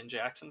Colts in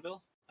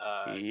Jacksonville.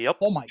 Yep.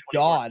 Oh my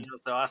God.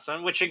 Was the last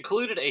one, which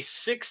included a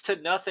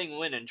 6-0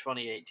 win in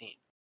 2018.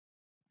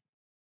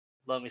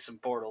 Love me some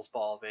Bortles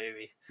ball,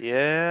 baby.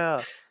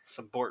 Yeah.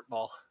 Some Bort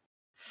ball.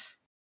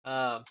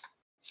 Yeah,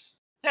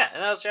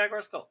 and that was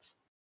Jaguars Colts.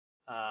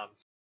 Let's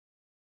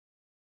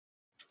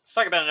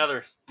talk about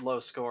another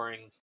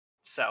low-scoring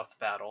South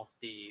battle.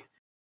 The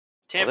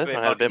Tampa Bay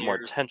Buccaneers had a bit more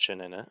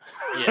tension in it.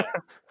 Yeah,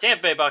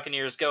 Tampa Bay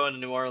Buccaneers go into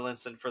New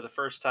Orleans, and for the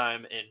first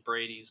time in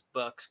Brady's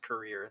Bucs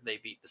career, they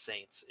beat the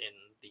Saints in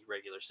the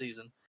regular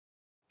season,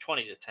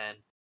 20-10.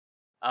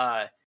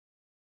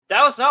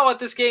 That was not what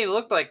this game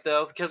looked like,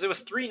 though, because it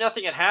was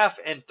 3-0 at half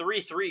and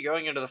 3-3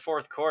 going into the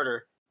fourth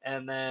quarter,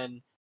 and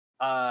then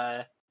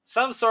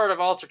some sort of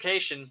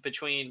altercation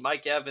between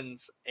Mike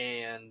Evans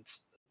and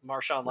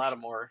Marshawn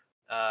Lattimore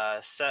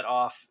set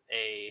off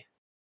a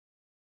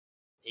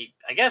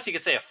I guess you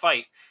could say a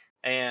fight,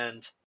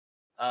 and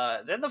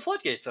then the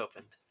floodgates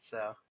opened.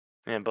 So,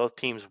 and both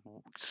teams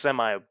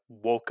semi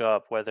woke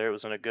up, whether it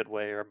was in a good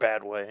way or a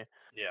bad way.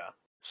 Yeah.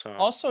 So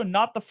also,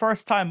 not the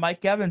first time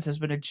Mike Evans has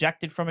been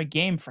ejected from a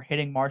game for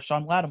hitting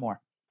Marshawn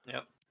Lattimore.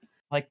 Yep.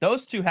 Like,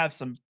 those two have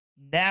some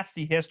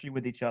nasty history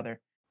with each other.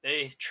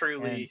 They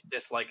truly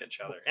dislike each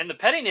other, and the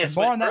pettiness.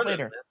 More on that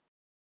later.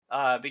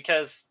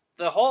 Because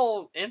the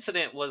whole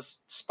incident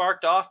was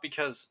sparked off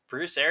because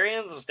Bruce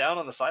Arians was down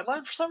on the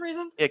sideline for some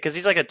reason. Yeah, because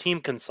he's like a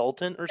team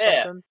consultant or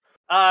something.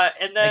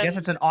 And then I guess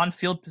it's an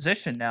on-field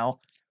position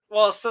now.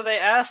 Well, so they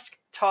asked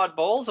Todd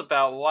Bowles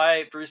about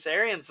why Bruce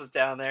Arians was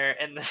down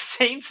there, and the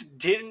Saints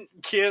didn't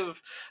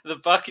give the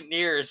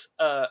Buccaneers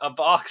a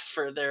box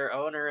for their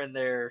owner and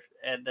their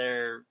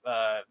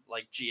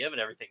like GM and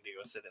everything to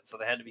go sit in, so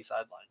they had to be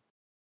sidelined.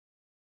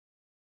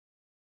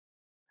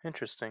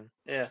 Interesting.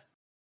 Yeah.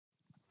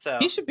 So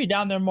he should be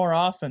down there more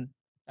often.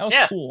 That was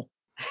cool.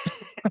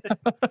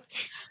 I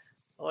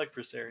like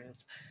Bruce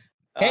Arians.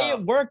 Hey,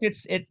 it worked.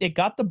 It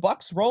got the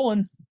Bucs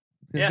rolling.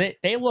 Because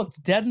they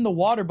looked dead in the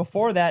water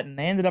before that, and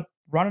they ended up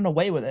running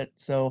away with it.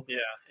 So yeah,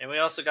 and we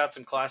also got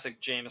some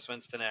classic Jameis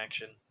Winston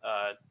action,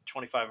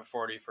 25 of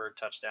 40 for a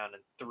touchdown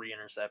and 3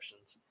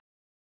 interceptions.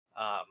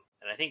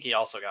 And I think he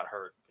also got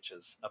hurt, which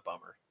is a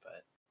bummer.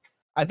 But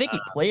I think he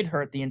played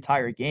hurt the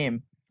entire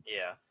game.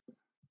 Yeah.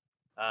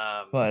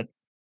 But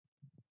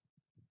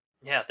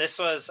yeah, this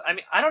was. I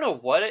mean, I don't know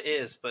what it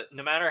is, but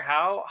no matter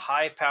how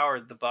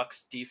high-powered the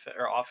Bucs defense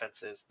or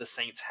offense is, the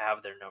Saints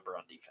have their number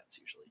on defense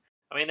usually.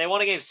 I mean, they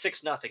won a game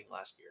 6-0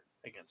 last year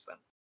against them.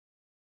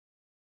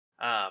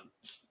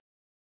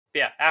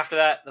 Yeah, after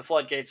that, the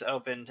floodgates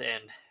opened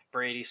and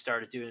Brady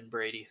started doing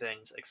Brady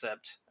things,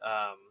 except,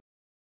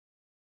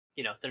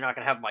 they're not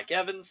going to have Mike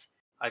Evans.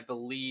 I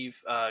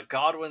believe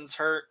Godwin's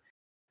hurt.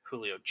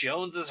 Julio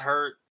Jones is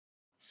hurt.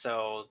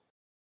 So,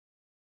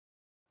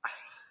 a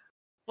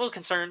little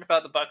concerned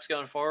about the Bucs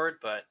going forward,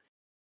 but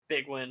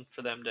big win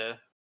for them to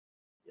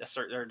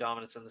assert their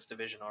dominance in this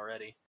division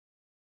already.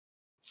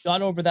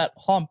 Got over that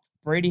hump.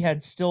 Brady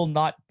had still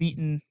not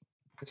beaten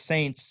the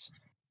Saints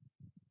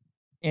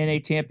in a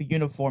Tampa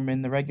uniform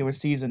in the regular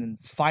season and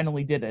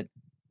finally did it.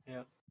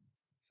 Yeah.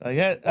 So,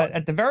 yeah,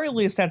 at the very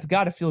least, that's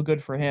got to feel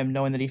good for him,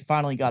 knowing that he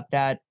finally got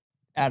that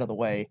out of the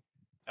way.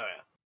 Oh,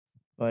 yeah.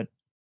 But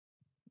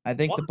I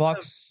think the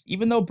Bucs,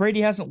 even though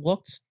Brady hasn't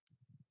looked,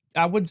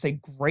 I wouldn't say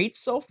great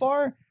so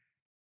far,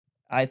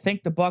 I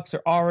think the Bucs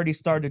are already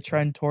starting to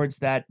trend towards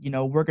that,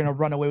 we're going to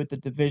run away with the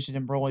division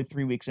and we're only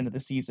 3 weeks into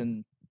the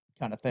season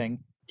kind of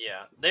thing.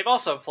 Yeah, they've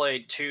also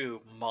played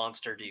 2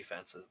 monster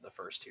defenses the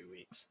first 2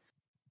 weeks.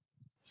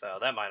 So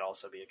that might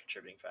also be a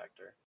contributing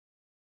factor.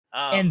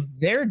 And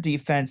their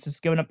defense has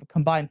given up a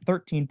combined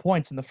 13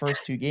 points in the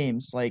first 2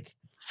 games. Like,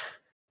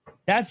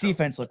 that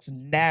defense looks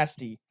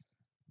nasty.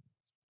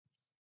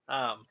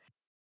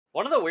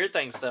 One of the weird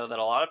things, though, that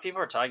a lot of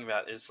people are talking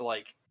about is,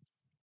 like,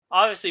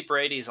 obviously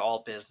Brady's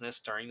all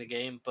business during the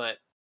game, but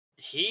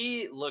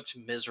he looked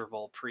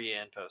miserable pre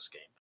and post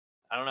game.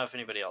 I don't know if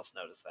anybody else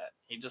noticed that.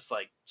 He just,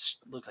 like,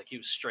 looked like he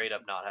was straight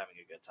up not having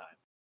a good time.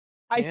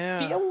 I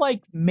feel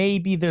like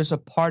maybe there's a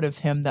part of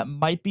him that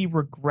might be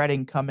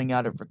regretting coming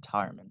out of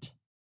retirement.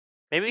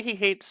 Maybe he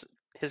hates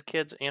his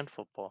kids and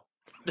football.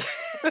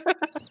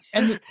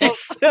 And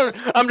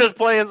I'm just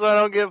playing so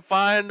I don't get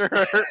fined or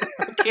hurt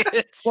my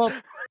kids. Well,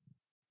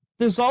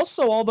 there's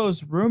also all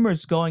those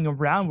rumors going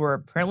around where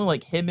apparently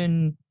like him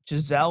and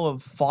Giselle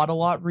have fought a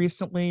lot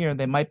recently, or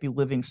they might be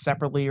living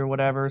separately or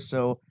whatever.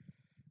 So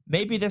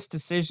maybe this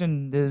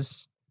decision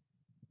is,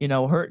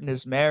 hurting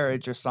his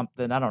marriage or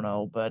something. I don't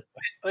know, but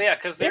yeah,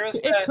 because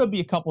it could be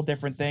a couple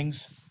different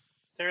things.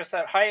 There's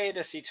that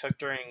hiatus he took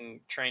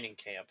during training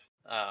camp.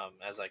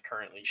 As I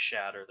currently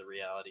shatter the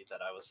reality that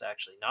I was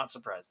actually not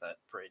surprised that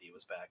Brady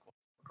was back when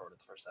we recorded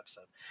the first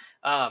episode.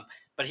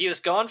 But he was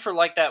gone for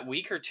like that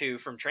week or two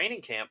from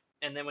training camp,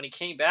 and then when he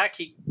came back,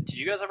 did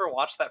you guys ever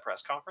watch that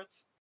press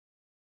conference?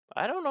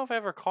 I don't know if I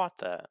ever caught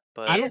that,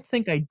 but I don't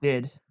think I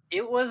did.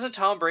 It was a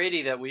Tom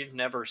Brady that we've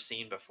never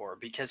seen before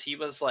because he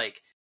was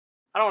like,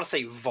 I don't want to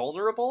say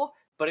vulnerable,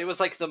 but it was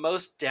like the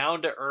most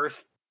down to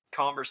earth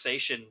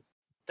conversation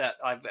that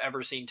I've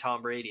ever seen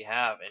Tom Brady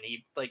have, and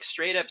he like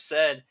straight up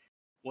said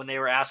when they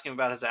were asking him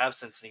about his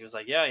absence, and he was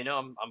like, "Yeah,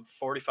 I'm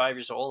 45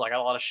 years old. I got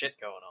a lot of shit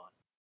going on."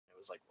 It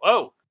was like,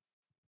 "Whoa,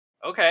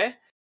 okay."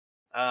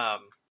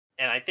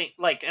 And I think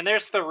and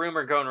there's the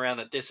rumor going around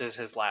that this is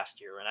his last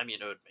year, and I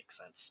mean it would make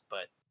sense,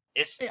 but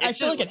I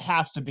feel like it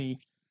has to be.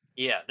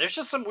 Yeah, there's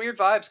just some weird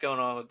vibes going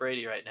on with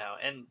Brady right now,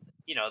 and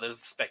there's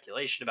the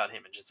speculation about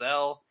him and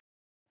Giselle.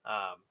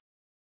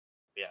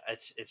 Yeah,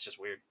 it's just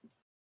weird.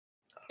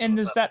 And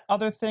there's that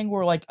other thing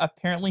where, like,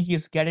 apparently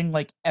he's getting,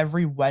 like,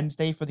 every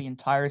Wednesday for the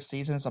entire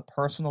season as a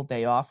personal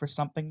day off or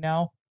something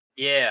now.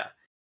 Yeah.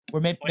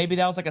 Where maybe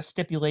that was, like, a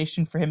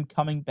stipulation for him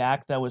coming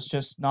back that was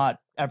just not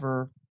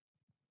ever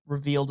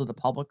revealed to the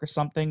public or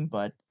something,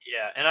 but...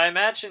 Yeah, and I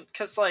imagine,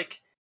 because,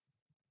 like,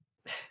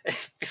 it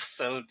feels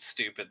so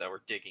stupid that we're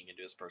digging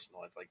into his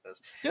personal life like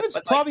this. Dude's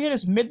probably hit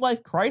his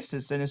midlife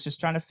crisis and is just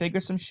trying to figure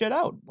some shit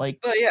out.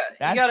 Like,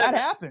 that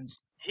happens.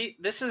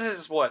 This is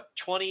his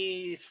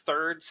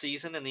 23rd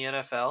season in the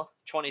NFL,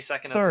 22nd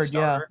as a Third,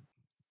 starter,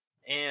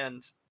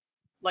 and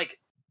like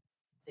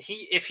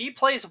if he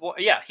plays,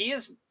 he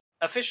is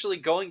officially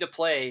going to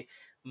play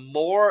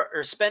more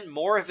or spend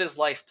more of his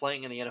life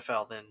playing in the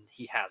NFL than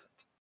he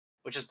hasn't,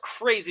 which is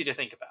crazy to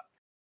think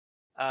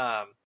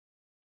about.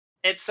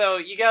 And so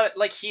you got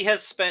he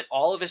has spent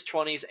all of his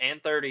 20s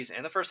and 30s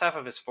and the first half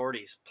of his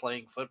 40s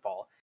playing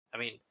football. I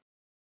mean,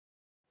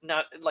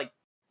 not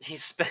he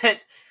spent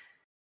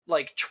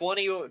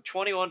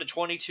 21 to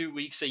 22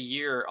 weeks a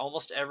year,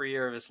 almost every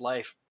year of his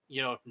life,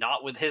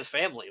 not with his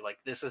family.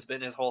 This has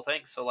been his whole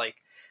thing. So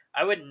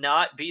I would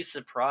not be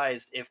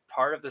surprised if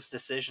part of this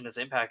decision has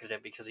impacted him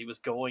because he was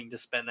going to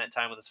spend that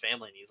time with his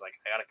family and he's like,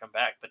 I gotta come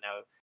back. But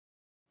now,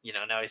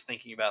 now he's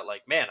thinking about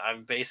man,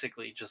 I'm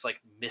basically just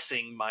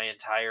missing my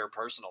entire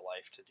personal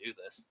life to do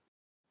this.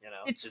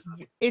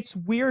 It's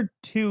weird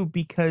too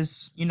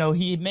because,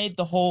 he made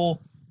the whole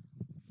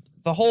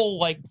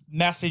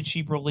message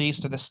he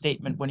released or the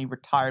statement when he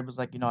retired was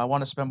I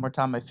want to spend more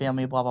time with my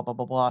family, blah, blah, blah,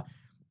 blah, blah.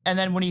 And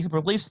then when he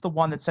released the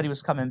one that said he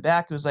was coming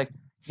back, it was I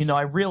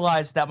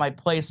realized that my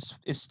place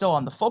is still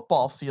on the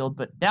football field,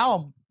 but now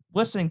I'm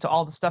listening to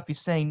all the stuff he's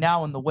saying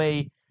now and the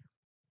way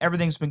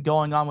everything's been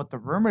going on with the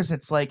rumors.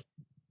 It's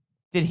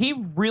did he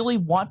really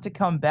want to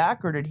come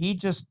back or did he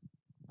just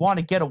want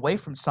to get away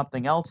from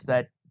something else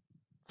that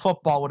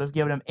football would have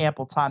given him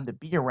ample time to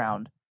be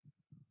around?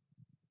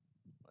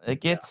 I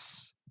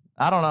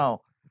don't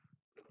know.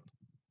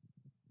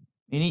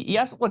 I mean, he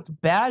hasn't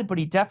looked bad, but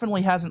he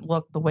definitely hasn't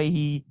looked the way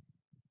he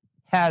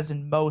has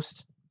in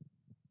most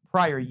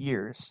prior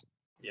years.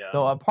 Yeah.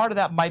 So a part of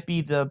that might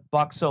be the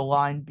Bucs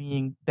O-line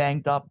being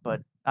banged up,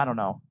 but I don't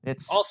know.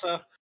 It's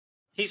also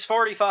he's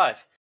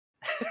 45.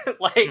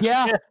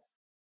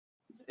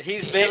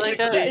 He's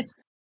basically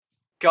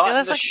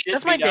gotten the shit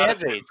that's my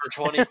dad's age for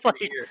 23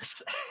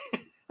 years.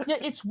 Yeah,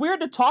 it's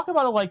weird to talk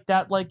about it like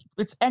that. Like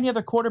it's any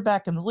other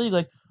quarterback in the league.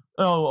 Matt.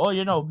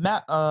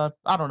 I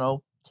don't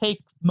know.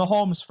 Take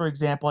Mahomes for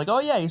example.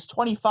 He's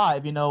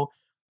 25.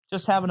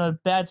 Just having a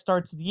bad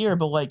start to the year,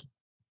 but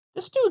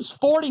this dude's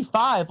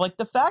 45.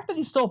 The fact that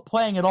he's still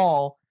playing at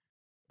all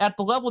at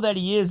the level that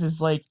he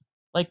is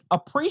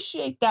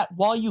appreciate that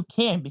while you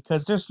can,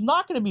 because there's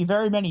not going to be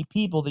very many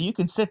people that you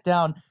can sit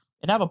down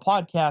and have a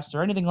podcast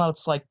or anything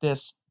else like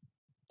this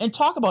and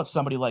talk about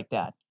somebody like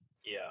that.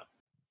 Yeah.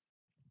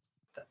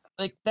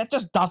 That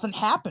just doesn't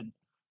happen.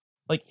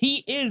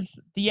 He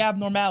is the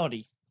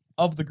abnormality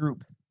of the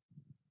group.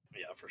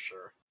 Yeah, for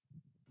sure.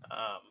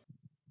 God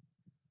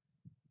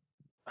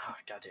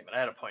damn it. I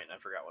had a point and I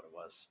forgot what it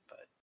was,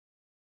 but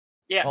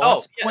yeah. Well,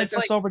 let's point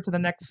this over to the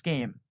next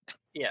game.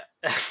 Yeah.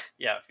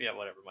 yeah,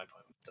 whatever. My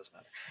point doesn't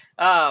matter.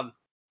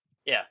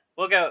 Yeah,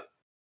 we'll go.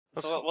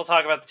 So we'll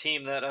talk about the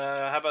team that.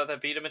 How about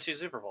that beat them in 2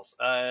 Super Bowls?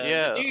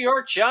 Yeah. The New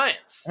York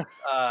Giants.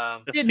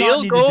 Did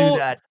not need to do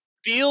that.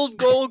 Field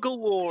goal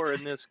galore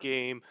in this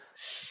game.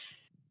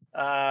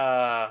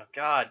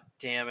 God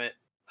damn it.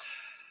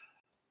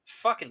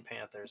 Fucking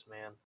Panthers,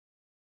 man.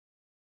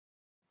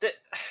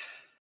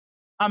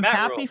 I'm Matt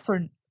happy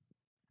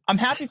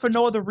Rule. for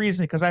no other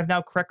reason because I've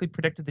now correctly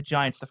predicted the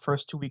Giants the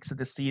first 2 weeks of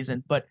the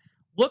season. But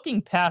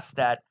looking past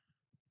that,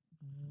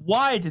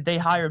 why did they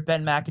hire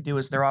Ben McAdoo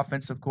as their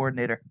offensive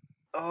coordinator?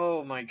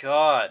 Oh my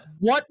god.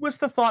 What was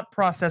the thought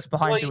process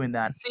behind doing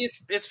that? See,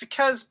 it's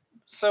because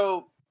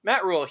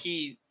Matt Rule,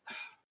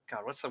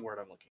 God, what's the word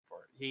I'm looking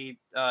for? He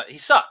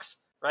sucks,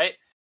 right?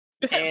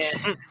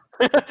 And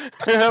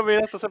I mean,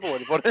 that's a simple way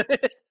to put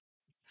it.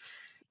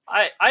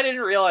 I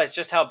didn't realize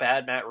just how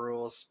bad Matt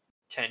Rule's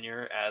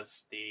tenure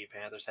as the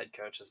Panthers head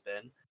coach has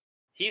been.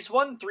 He's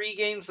won 3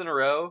 games in a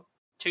row,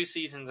 2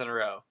 seasons in a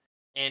row,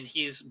 and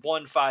he's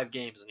won 5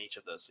 games in each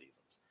of those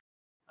seasons.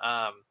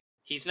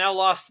 He's now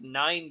lost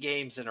 9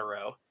 games in a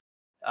row.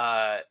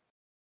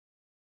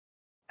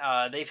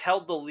 They've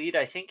held the lead,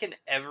 I think, in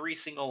every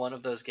single one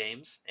of those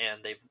games,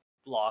 and they've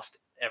lost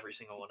every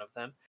single one of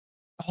them.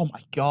 Oh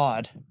my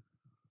god.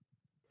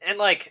 And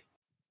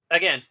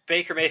again,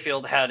 Baker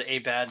Mayfield had a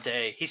bad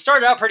day. He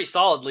started out pretty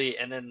solidly,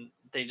 and then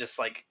they just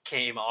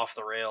came off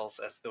the rails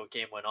as the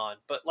game went on.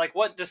 But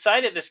what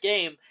decided this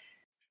game?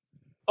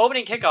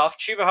 Opening kickoff,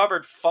 Chuba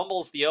Hubbard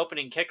fumbles the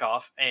opening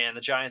kickoff, and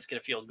the Giants get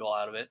a field goal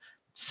out of it.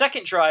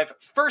 Second drive,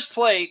 first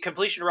play,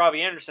 completion to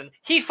Robbie Anderson.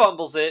 He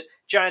fumbles it.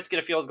 Giants get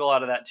a field goal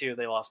out of that too.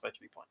 They lost by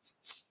 3 points.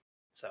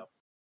 So.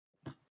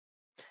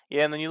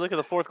 Yeah, and then you look at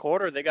the fourth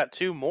quarter, they got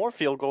 2 more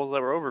field goals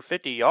that were over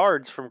 50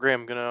 yards from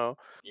Graham Gano.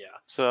 Yeah.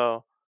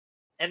 So.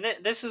 And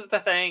this is the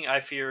thing I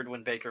feared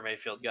when Baker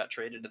Mayfield got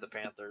traded to the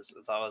Panthers,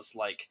 is I was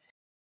like,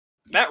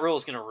 Matt Rule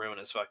is going to ruin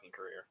his fucking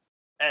career.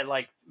 And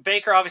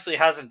Baker obviously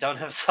hasn't done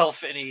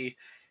himself any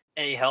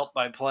help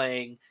by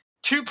playing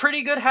 2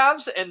 pretty good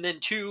halves and then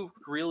 2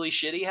 really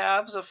shitty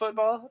halves of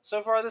football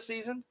so far this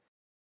season.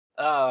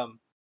 But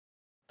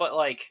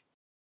I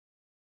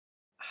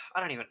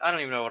don't even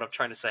know what I'm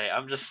trying to say.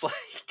 I'm just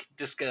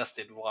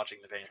disgusted watching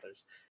the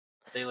Panthers.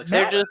 They look.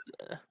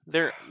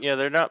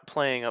 They're not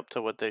playing up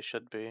to what they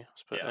should be,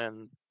 Yeah.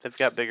 and they've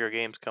got bigger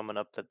games coming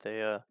up that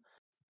they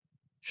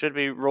should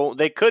be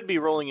They could be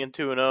rolling in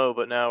 2-0,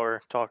 but now we're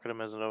talking them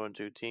as an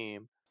 0-2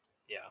 team.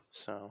 Yeah.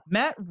 So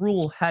Matt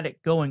Rule had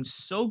it going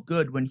so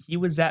good when he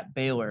was at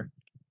Baylor,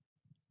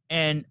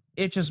 and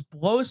it just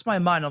blows my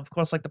mind. Of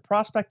course, the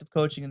prospect of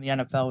coaching in the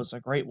NFL is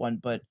a great one,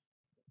 but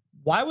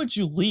why would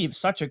you leave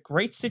such a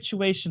great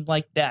situation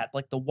like that,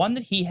 like the one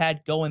that he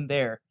had going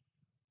there,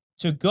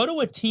 to go to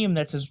a team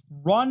that's as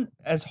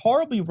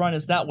horribly run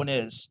as that one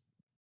is,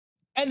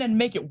 and then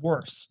make it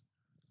worse?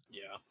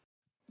 Yeah.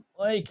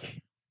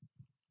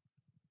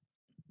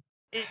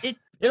 It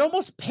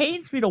almost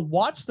pains me to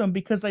watch them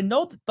because I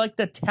know that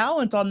the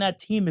talent on that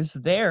team is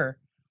there,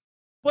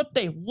 but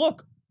they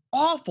look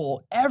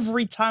awful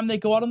every time they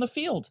go out on the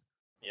field.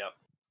 Yep.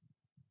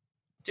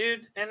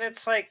 Dude, and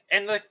it's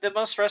and the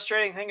most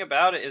frustrating thing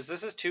about it is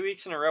this is 2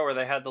 weeks in a row where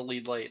they had the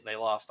lead late and they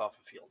lost off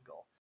a field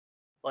goal.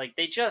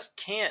 They just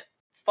can't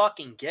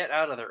fucking get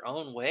out of their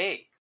own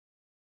way.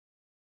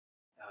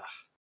 Ugh.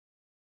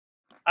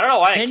 I don't know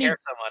why I care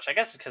so much. I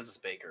guess it's because it's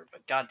Baker,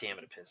 but god damn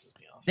it pisses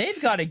me off.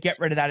 They've got to get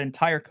rid of that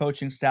entire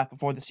coaching staff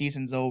before the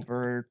season's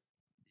over.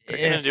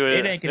 They're gonna do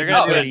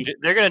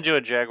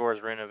a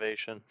Jaguars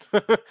renovation.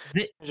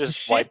 They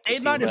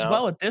might as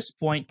well at this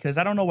point because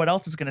I don't know what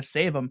else is gonna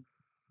save them.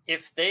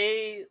 If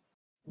they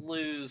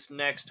lose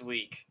next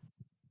week,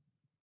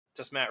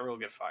 does Matt Rule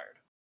get fired?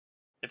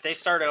 If they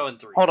start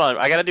 0-3, hold on,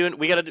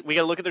 we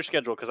gotta look at their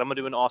schedule because I'm gonna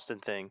do an Austin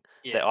thing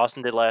that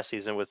Austin did last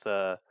season with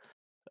Urban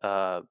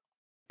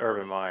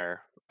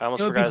Meyer. I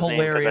almost forgot his name. It would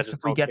be hilarious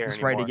if we get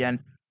this right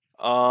again.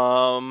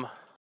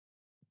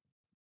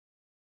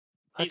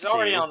 He's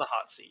already on the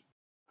hot seat.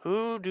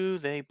 Who do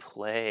they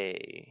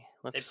play?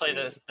 They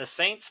play the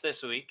Saints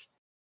this week,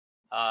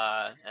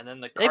 and then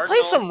the Cardinals. They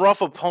play some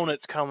rough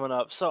opponents coming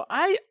up. So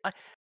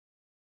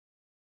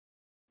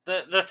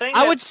the thing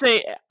I would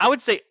say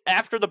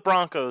after the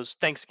Broncos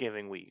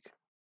Thanksgiving week.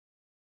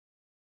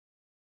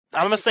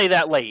 I'm gonna say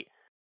that late.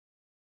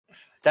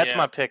 That's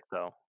my pick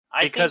though,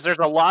 because there's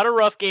a lot of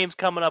rough games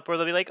coming up where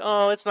they'll be like,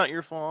 "Oh, it's not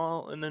your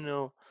fault," and then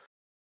they'll.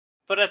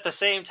 But at the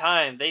same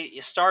time, they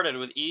started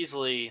with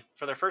easily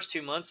for their first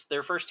 2 months.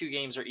 Their first 2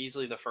 games are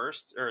easily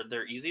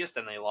their easiest,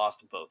 and they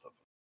lost both of them.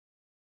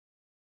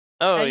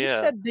 Oh, and you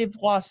said they've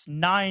lost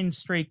 9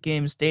 straight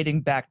games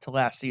dating back to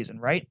last season,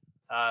 right?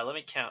 Let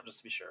me count just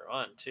to be sure.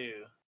 1,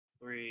 2,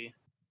 3.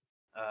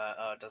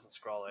 It doesn't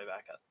scroll all the way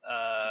back up.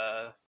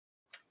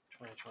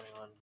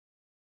 2021.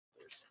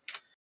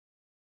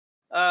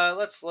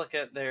 Let's look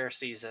at their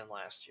season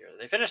last year.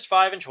 They finished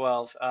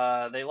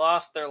 5-12. They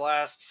lost their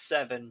last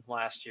 7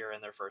 last year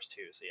in their first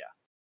 2. So yeah.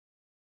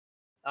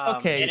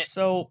 Okay,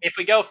 so if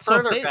we go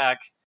further back,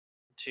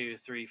 2,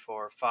 3,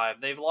 4, 5,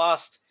 they've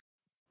lost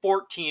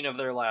 14 of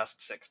their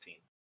last 16.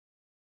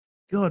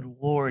 Good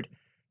Lord.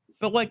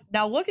 But, like,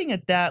 now looking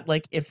at that,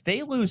 like, if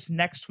they lose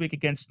next week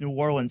against New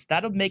Orleans,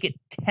 that'll make it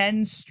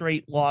 10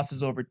 straight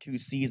losses over 2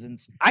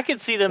 seasons. I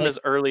could see them Like- as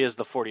early as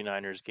the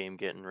 49ers game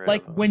getting rid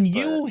Like, of them. when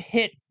you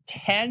hit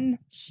 10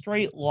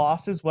 straight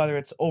losses, whether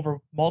it's over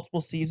multiple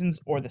seasons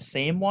or the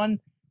same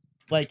one,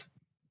 like,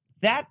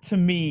 that to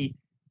me,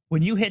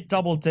 when you hit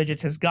double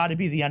digits, has got to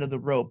be the end of the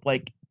rope.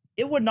 Like,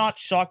 it would not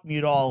shock me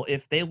at all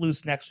if they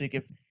lose next week,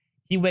 if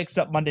he wakes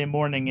up Monday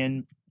morning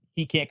and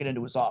he can't get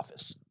into his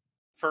office.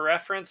 For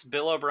reference,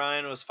 Bill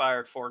O'Brien was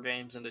fired 4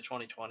 games into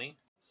 2020.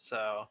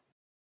 So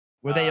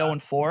Were they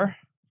 0-4?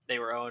 they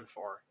were 0-4.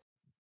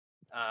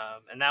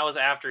 And that was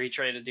after he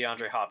traded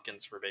DeAndre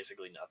Hopkins for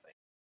basically nothing.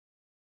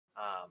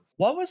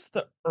 What was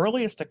the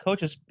earliest a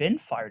coach has been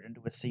fired into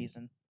a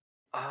season?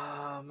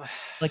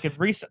 Like in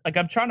recent, like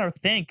I'm trying to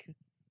think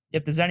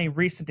if there's any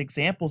recent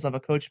examples of a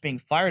coach being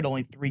fired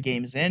only 3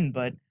 games in,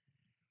 but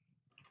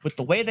with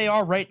the way they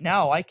are right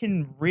now, I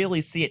can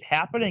really see it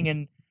happening.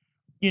 And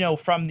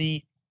from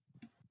the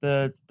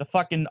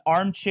fucking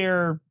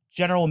armchair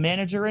general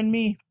manager in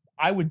me,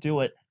 I would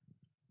do it.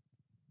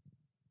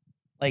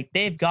 Like,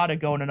 they've got to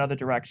go in another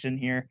direction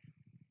here.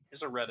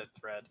 Here's a Reddit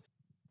thread.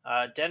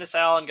 Dennis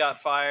Allen got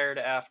fired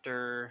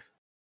after...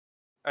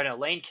 Or no,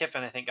 Lane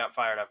Kiffin, I think, got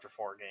fired after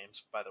 4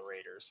 games by the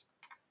Raiders.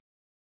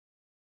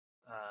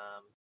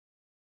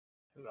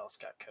 Who else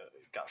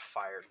got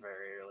fired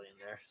very early in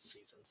their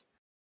seasons?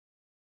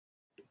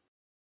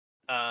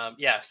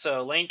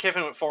 So Lane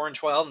Kiffin went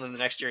 4-12, and then the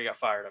next year he got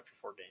fired after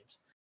 4 games.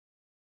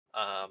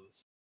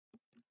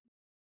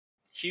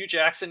 Hugh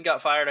Jackson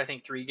got fired, I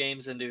think, 3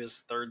 games into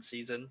his 3rd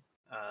season.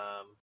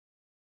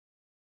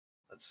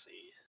 Let's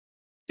see.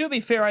 To be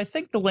fair, I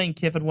think the Lane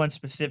Kiffin one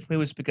specifically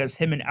was because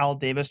him and Al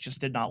Davis just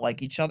did not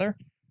like each other.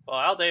 Well,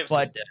 Al Davis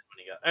was dead when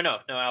he got... Oh,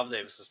 no, Al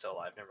Davis is still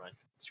alive. Never mind.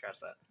 Scratch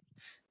that.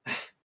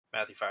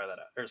 Matthew, fire that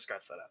out. Or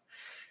scratch that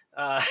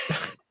out.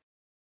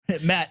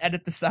 Matt,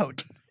 edit this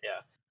out.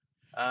 Yeah.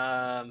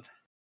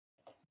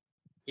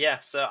 Yeah,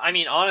 so, I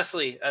mean,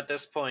 honestly, at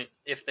this point,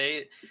 if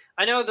they...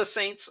 I know the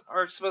Saints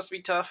are supposed to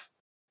be tough,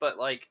 but,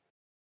 like,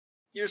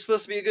 you're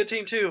supposed to be a good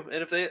team, too.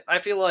 And I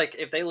feel like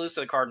if they lose to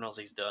the Cardinals,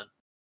 he's done.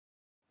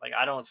 Like,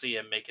 I don't see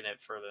him making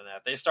it further than that.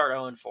 If they start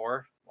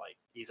 0-4, like,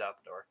 he's out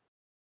the door,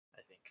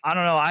 I think. I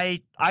don't know.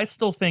 I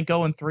still think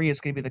 0-3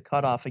 is going to be the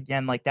cutoff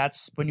again. Like,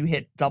 that's when you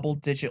hit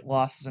double-digit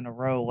losses in a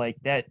row. Like,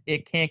 that,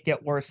 it can't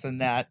get worse than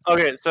that.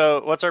 Okay,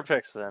 so what's our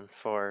picks then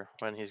for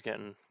when he's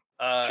getting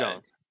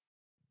junked?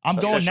 I'm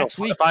going next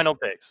week. Final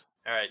picks.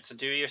 All right, so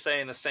Dewey, you're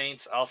saying the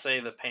Saints. I'll say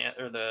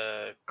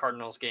the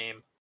Cardinals game.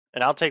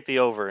 And I'll take the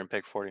over and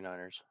pick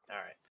 49ers. All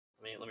right.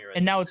 Let me write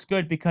And this now down. it's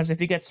good because if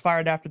he gets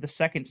fired after the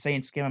second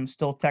Saints game, I'm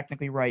still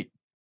technically right.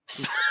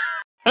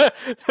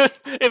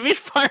 If he's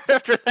fired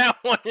after that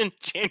one in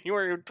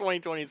January of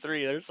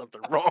 2023, there's something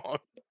wrong.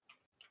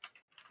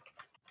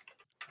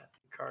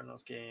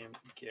 Cardinals game,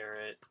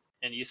 Garrett.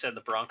 And you said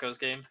the Broncos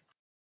game?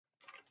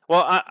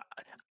 Well,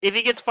 if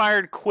he gets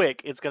fired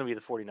quick, it's going to be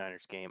the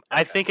 49ers game.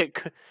 Okay. I think it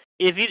could,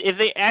 if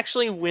they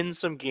actually win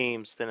some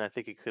games, then I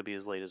think it could be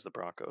as late as the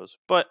Broncos.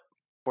 But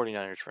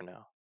 49ers for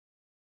now.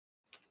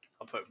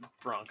 I'll put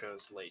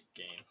Broncos late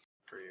game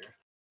for an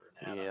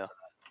add-on to that.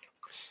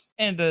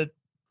 And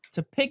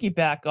to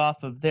piggyback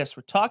off of this,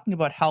 we're talking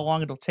about how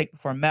long it'll take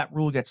before Matt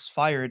Rule gets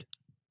fired.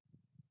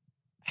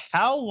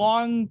 How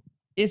long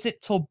is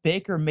it till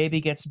Baker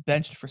maybe gets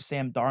benched for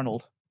Sam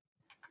Darnold?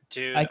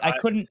 Dude, I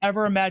couldn't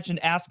ever imagine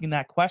asking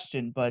that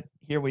question, but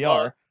here we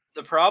are.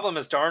 The problem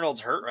is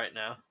Darnold's hurt right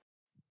now.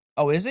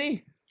 Oh, is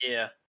he?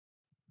 Yeah.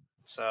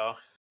 So,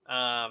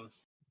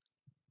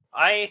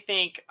 I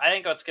think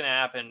what's going to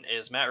happen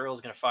is Matt Rule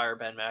is going to fire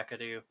Ben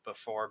McAdoo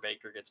before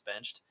Baker gets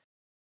benched.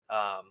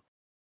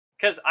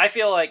 Because I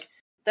feel like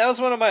that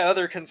was one of my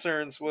other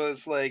concerns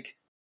was, like,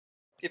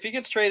 if he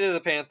gets traded to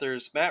the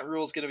Panthers, Matt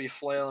Rule's going to be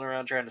flailing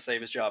around trying to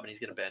save his job, and he's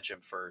going to bench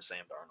him for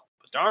Sam Darnold.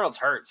 But Darnold's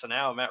hurt, so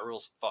now Matt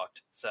Rule's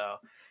fucked. So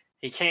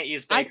he can't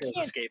use Baker as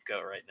a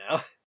scapegoat right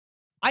now.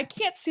 I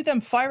can't see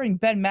them firing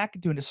Ben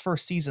McAdoo in his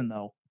first season,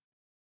 though.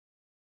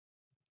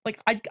 Like,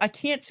 I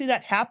can't see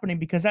that happening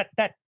because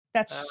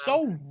that's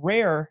so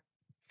rare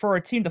for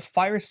a team to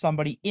fire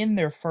somebody in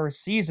their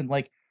first season.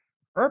 Like,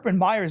 Urban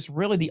Meyer is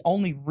really the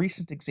only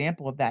recent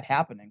example of that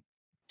happening.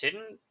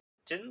 Didn't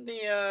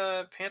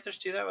the Panthers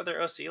do that with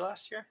their OC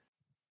last year?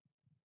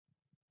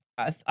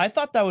 I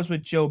thought that was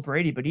with Joe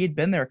Brady, but he had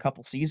been there a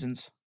couple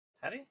seasons.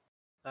 Had he?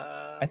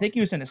 I think he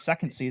was in his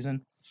second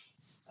season.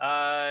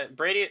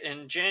 Brady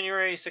in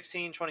January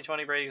 16,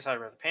 2020, Brady was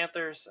hired by the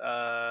Panthers.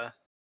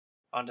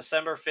 On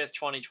December 5th,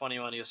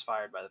 2021, he was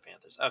fired by the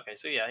Panthers. Okay,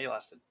 so yeah, he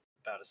lasted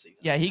about a season.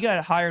 Yeah, he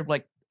got hired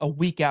like a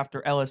week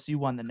after LSU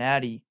won the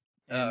Natty.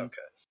 And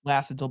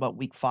lasted until about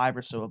week 5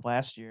 or so of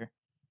last year.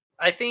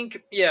 I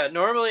think, yeah,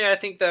 normally I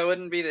think that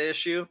wouldn't be the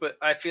issue, but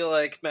I feel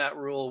like Matt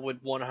Rule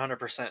would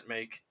 100%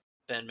 make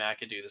Ben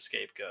McAdoo the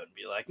scapegoat and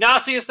be like, nah,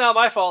 see, it's not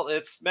my fault,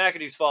 it's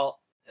McAdoo's fault.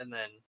 And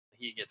then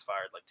he gets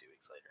fired like 2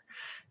 weeks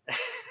later.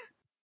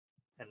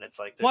 And it's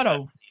like the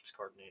team's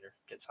coordinator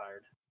gets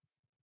hired.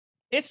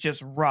 It's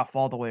just rough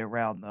all the way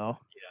around, though.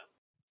 Yeah.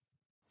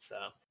 So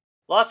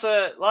lots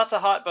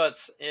of hot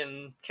butts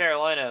in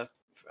Carolina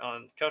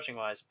on coaching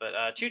wise,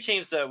 but two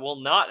teams that will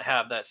not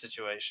have that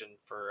situation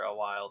for a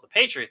while. The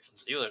Patriots and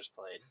Steelers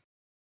played.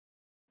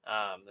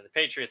 The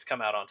Patriots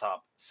come out on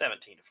top,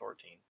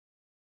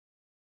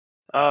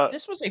 17-14.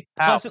 This was a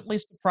pleasantly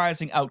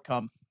surprising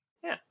outcome.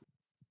 Yeah.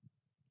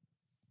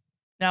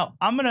 Now,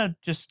 I'm going to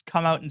just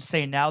come out and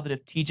say now that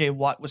if TJ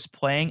Watt was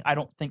playing, I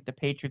don't think the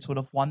Patriots would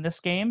have won this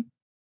game.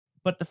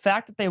 But the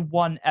fact that they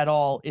won at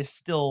all is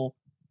still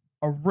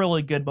a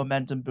really good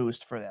momentum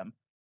boost for them.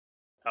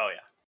 Oh,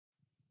 yeah.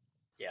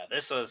 Yeah,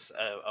 this was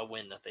a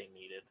win that they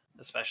needed,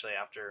 especially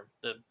after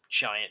the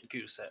giant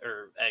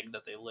egg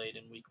that they laid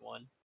in week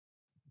 1.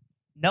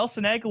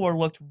 Nelson Aguilar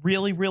looked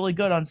really, really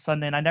good on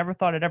Sunday, and I never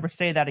thought I'd ever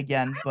say that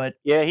again, but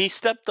Yeah, he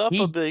stepped up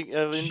he a big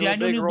into a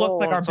genuinely big role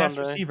looked like on our best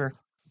Sunday. receiver.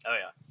 Oh,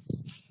 yeah.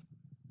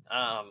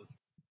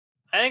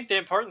 I think the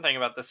important thing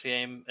about this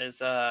game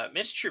is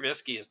Mitch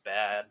Trubisky is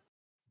bad.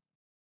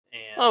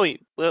 And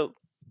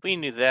We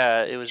knew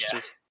that. It was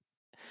just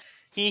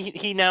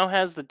he now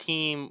has the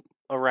team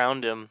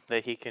around him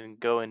that he can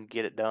go and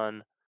get it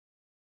done.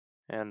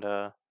 And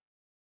I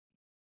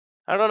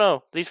don't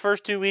know. These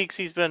first 2 weeks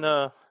he's been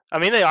I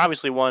mean, they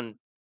obviously won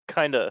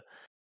kind of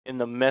in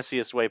the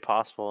messiest way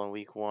possible in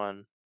week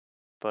 1.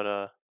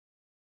 But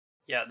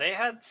yeah, they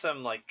had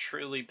some like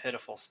truly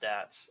pitiful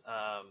stats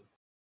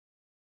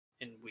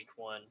in week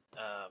 1.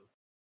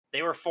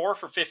 They were 4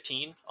 for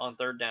 15 on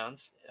third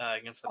downs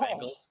against the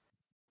Bengals,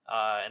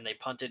 and they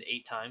punted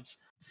 8 times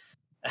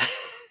and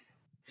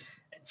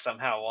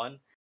somehow won.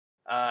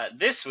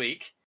 This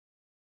week,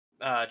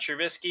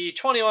 Trubisky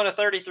 21 of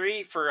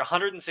 33 for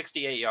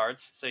 168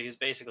 yards, so he's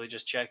basically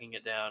just checking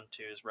it down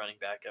to his running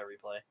back every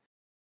play.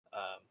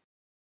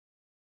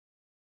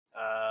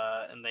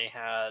 And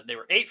they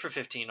were 8 for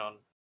 15 on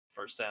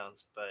first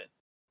downs, but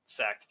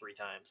sacked 3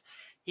 times.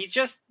 He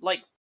just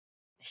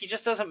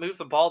doesn't move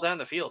the ball down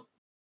the field.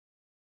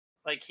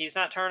 Like, he's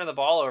not turning the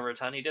ball over a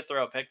ton. He did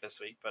throw a pick this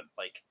week, but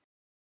like,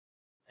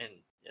 and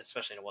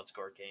especially in a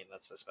 1-score game,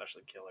 that's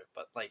especially killer.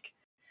 But like,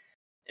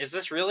 is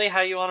this really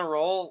how you want to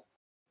roll?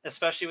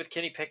 Especially with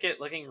Kenny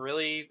Pickett looking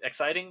really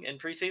exciting in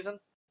preseason.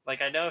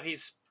 Like, I know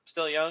he's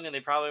still young and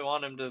they probably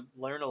want him to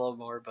learn a little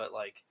more, but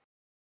like,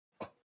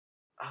 oh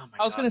my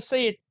God. I was going to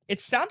say, it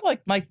sounded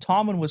like Mike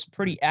Tomlin was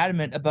pretty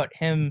adamant about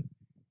him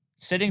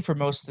sitting for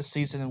most of the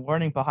season and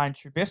learning behind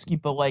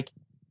Trubisky, but like,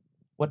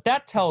 what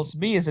that tells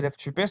me is that if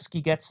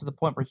Trubisky gets to the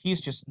point where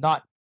he's just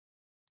not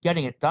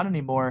getting it done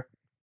anymore,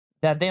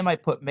 that they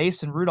might put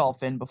Mason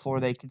Rudolph in before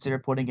they consider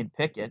putting in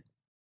Pickett.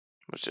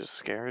 which is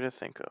scary to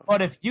think of.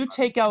 But if you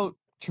take out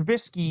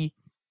Trubisky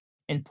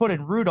and put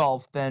in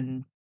Rudolph,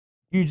 then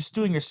you're just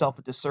doing yourself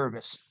a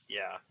disservice.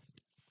 Yeah.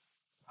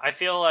 I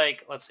feel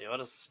like, let's see, what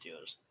does the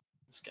Steelers'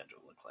 schedule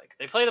look like?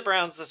 They play the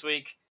Browns this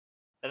week,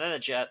 and then the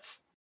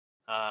Jets.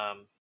 I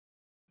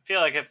feel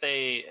like if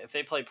they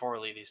play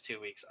poorly these 2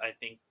 weeks, I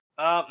think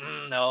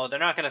no, they're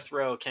not going to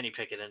throw Kenny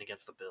Pickett in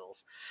against the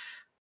Bills.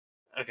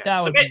 Okay,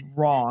 That would be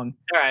wrong.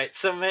 All right,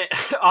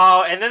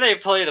 and then they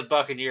play the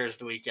Buccaneers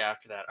the week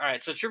after that. All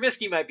right, so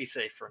Trubisky might be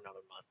safe for another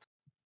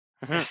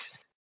month,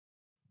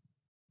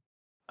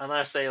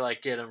 unless they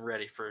like get him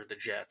ready for the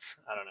Jets.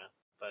 I don't know,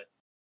 but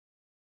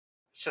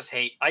it's just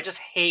hate. I just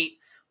hate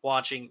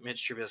watching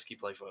Mitch Trubisky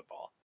play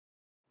football.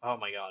 Oh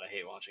my God, I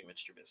hate watching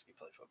Mitch Trubisky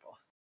play football.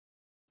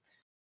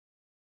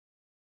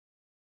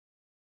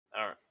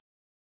 All right.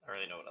 I don't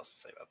really know what else to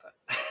say about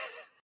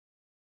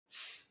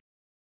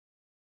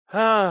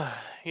that.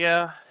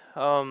 Yeah.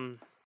 I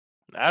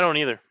don't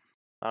either,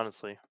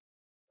 honestly.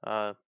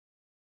 I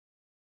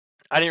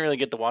didn't really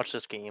get to watch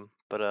this game,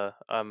 but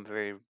I'm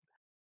very,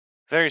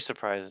 very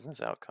surprised in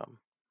this outcome.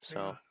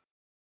 So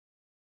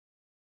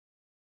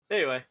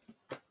anyway,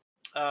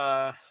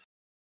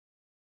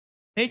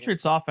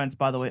 Patriots offense,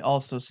 by the way,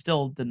 also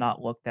still did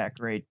not look that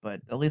great,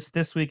 but at least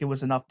this week it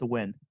was enough to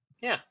win.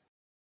 Yeah.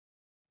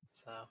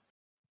 So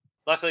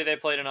luckily they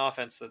played an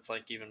offense that's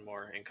like even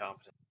more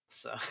incompetent.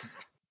 So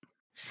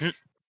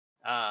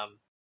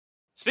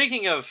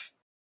speaking of,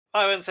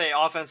 I wouldn't say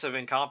offensive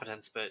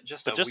incompetence, but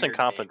just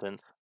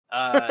incompetence.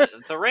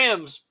 The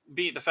Rams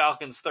beat the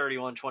Falcons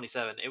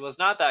 31-27. It was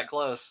not that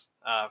close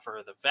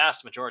for the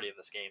vast majority of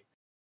this game.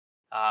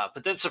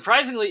 But then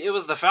surprisingly, it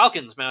was the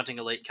Falcons mounting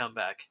a late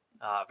comeback.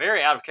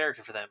 Very out of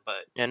character for them,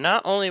 but and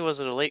not only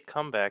was it a late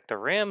comeback, the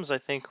Rams I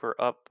think were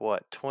up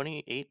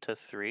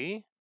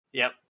 28-3.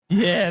 Yep.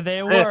 Yeah,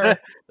 they were.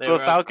 So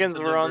the Falcons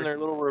were on their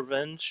little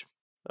revenge.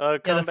 Yeah,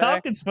 the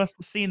Falcons must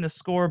have seen the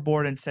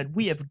scoreboard and said,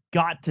 "We have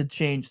got to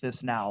change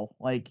this now."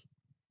 Like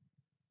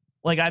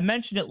I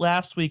mentioned it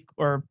last week,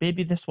 or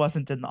maybe this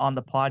wasn't on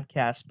the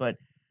podcast, but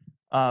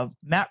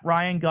Matt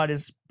Ryan got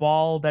his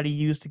ball that he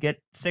used to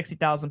get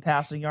 60,000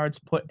 passing yards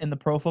put in the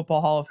Pro Football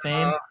Hall of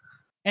Fame,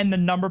 and the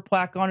number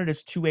plaque on it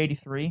is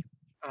 283.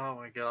 Oh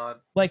my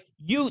God! Like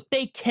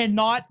they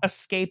cannot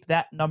escape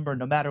that number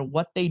no matter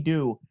what they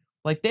do.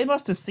 Like, they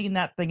must have seen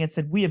that thing and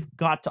said, "We have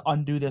got to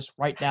undo this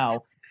right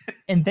now."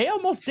 And they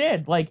almost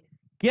did. Like,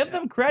 give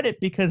them credit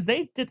because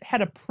they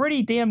had a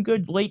pretty damn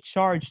good late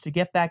charge to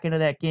get back into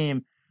that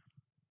game.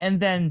 And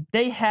then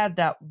they had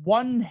that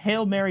one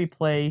Hail Mary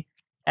play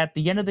at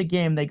the end of the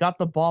game. They got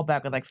the ball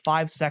back with like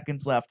 5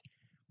 seconds left.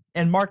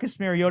 And Marcus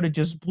Mariota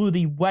just blew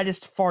the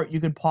wettest fart you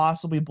could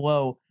possibly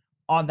blow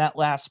on that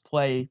last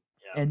play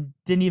and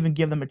didn't even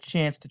give them a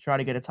chance to try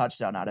to get a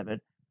touchdown out of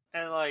it.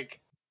 And,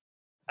 like,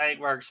 I think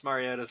Marcus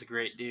Mariota's a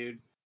great dude.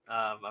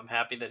 I'm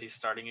happy that he's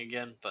starting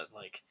again, but,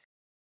 like,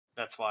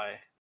 that's why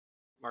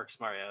Marcus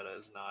Mariota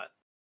is not,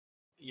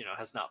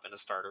 has not been a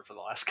starter for the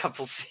last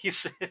couple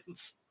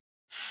seasons.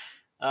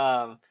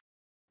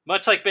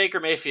 Much like Baker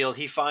Mayfield,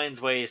 he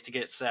finds ways to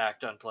get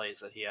sacked on plays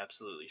that he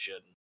absolutely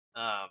shouldn't.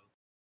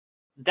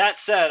 That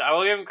said, I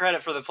will give him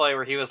credit for the play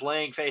where he was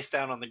laying face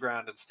down on the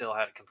ground and still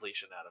had a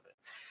completion out of it.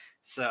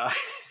 So,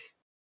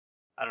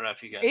 I don't know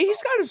if you guys He's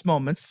saw got his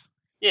moments.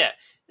 Yeah.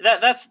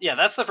 That's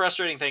the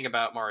frustrating thing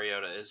about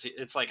Mariota is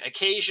it's like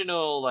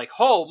occasional like,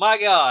 oh my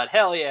god,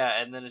 hell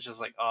yeah, and then it's just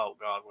like, oh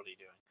god, what are you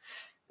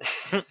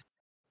doing?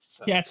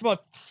 So, Yeah, it's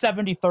about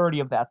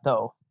 70-30 of that,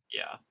 though.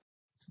 yeah.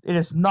 It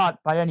is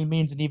not by any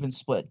means an even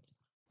split.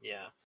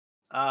 Yeah.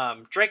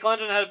 Drake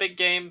London had a big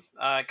game.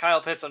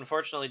 Kyle Pitts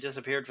unfortunately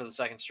disappeared for the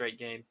second straight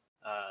game.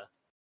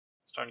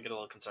 Starting to get a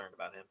little concerned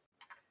about him.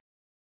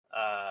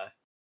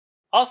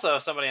 Also,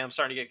 somebody I'm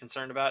starting to get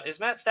concerned about is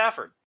Matt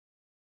Stafford.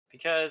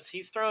 Because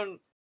he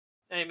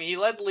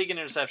led the league in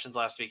interceptions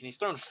last week, and he's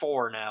thrown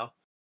 4 now.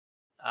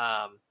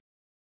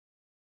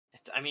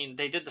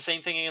 They did the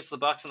same thing against the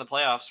Bucs in the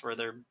playoffs, where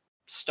they're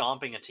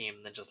stomping a team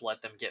and then just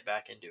let them get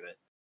back into it.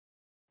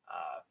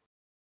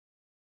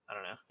 I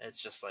don't know. It's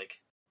just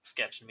like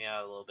sketching me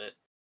out a little bit.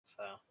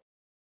 So,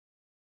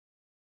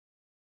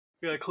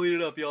 gotta clean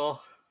it up,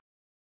 y'all.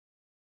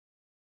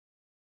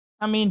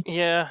 I mean,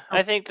 Yeah,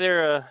 I think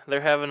they're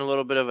having a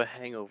little bit of a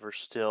hangover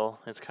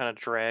still. It's kind of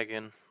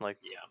dragging. Like,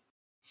 Yeah.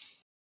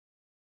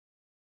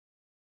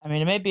 I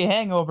mean, it may be a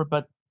hangover,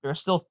 but they're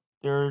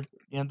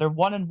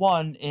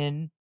 1-1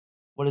 in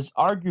what is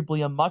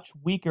arguably a much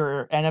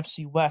weaker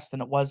NFC West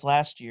than it was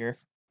last year.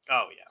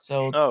 Oh yeah.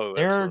 So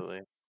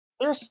absolutely.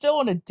 they're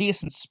still in a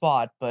decent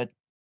spot, but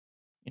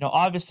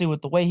obviously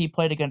with the way he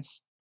played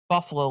against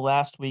Buffalo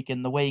last week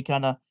and the way he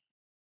kind of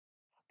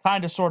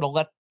sort of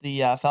let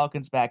the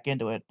Falcons back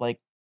into it, like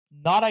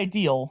not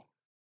ideal,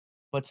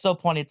 but still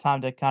plenty of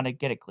time to kind of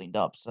get it cleaned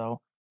up.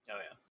 So. Oh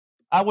yeah.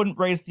 I wouldn't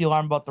raise the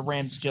alarm about the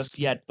Rams just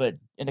yet, but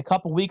in a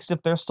couple weeks,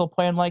 if they're still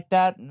playing like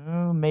that,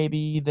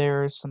 maybe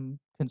there's some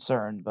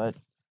concern, but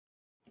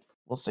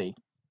we'll see.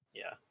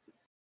 Yeah.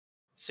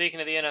 Speaking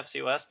of the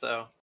NFC West,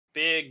 though,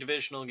 big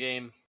divisional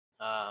game.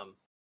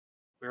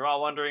 We were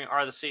all wondering,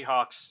 are the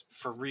Seahawks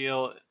for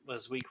real?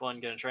 Was Week 1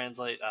 going to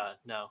translate?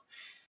 No.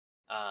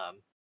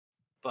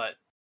 But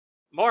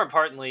more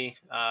importantly,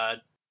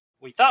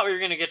 we thought we were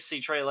going to get to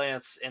see Trey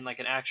Lance in like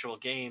an actual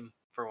game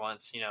for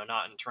once,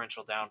 not in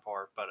torrential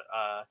downpour, but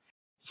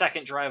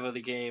second drive of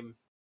the game,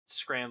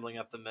 scrambling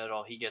up the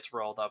middle, he gets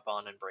rolled up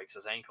on and breaks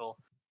his ankle,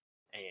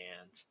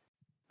 and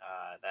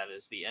that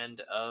is the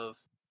end of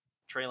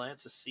Trey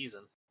Lance's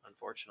season,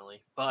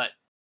 unfortunately. But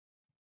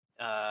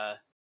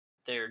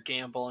their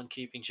gamble in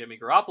keeping Jimmy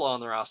Garoppolo on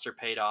the roster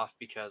paid off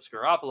because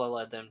Garoppolo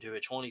led them to a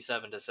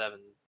 27-7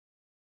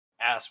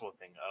 ass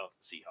whooping of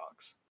the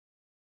Seahawks.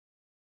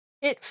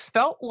 It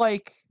felt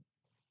like,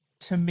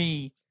 to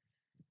me,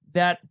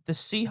 that the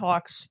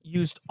Seahawks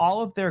used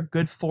all of their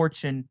good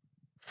fortune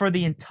for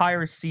the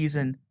entire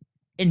season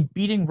in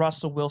beating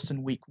Russell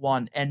Wilson Week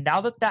 1. And now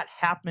that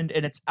happened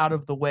and it's out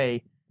of the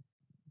way,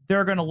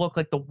 they're going to look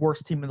like the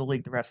worst team in the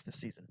league the rest of the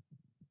season.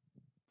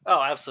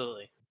 Oh,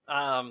 absolutely.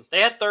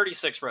 They had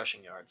 36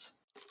 rushing yards.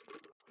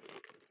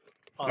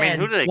 I mean,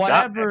 who did they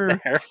got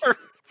there?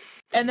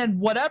 And then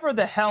whatever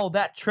the hell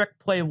that trick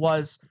play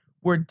was,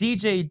 where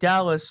DJ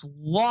Dallas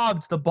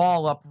lobbed the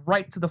ball up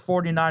right to the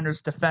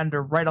 49ers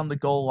defender right on the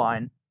goal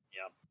line.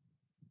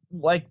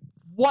 Yep. Like,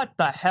 what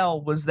the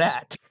hell was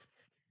that?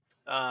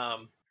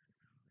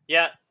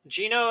 Yeah,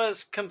 Geno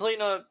is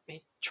completing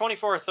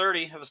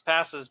 24-30 of his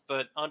passes,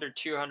 but under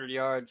 200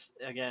 yards.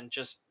 Again,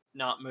 just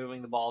not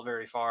moving the ball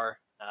very far.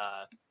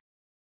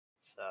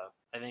 So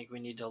I think we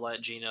need to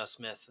let Geno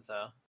Smith,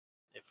 though,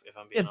 if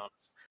I'm being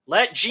honest.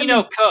 Let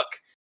Geno cook.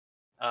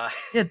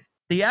 Yeah,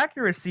 the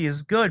accuracy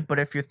is good, but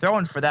if you're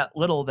throwing for that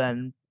little,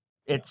 then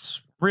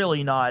it's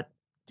really not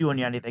doing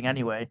you anything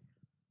anyway.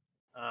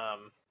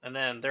 And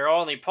then their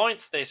only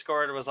points they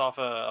scored was off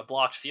a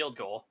blocked field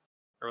goal.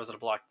 Or was it a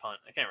blocked punt?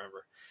 I can't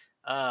remember.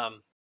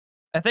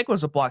 I think it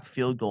was a blocked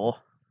field goal.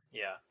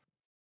 Yeah.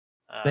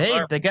 But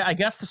hey, I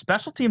guess the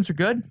special teams are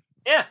good.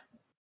 Yeah.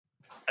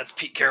 That's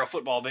Pete Carroll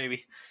football,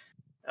 baby.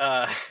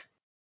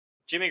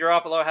 Jimmy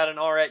Garoppolo had an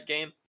alright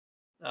game.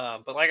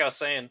 But like I was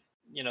saying,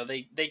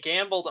 they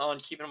gambled on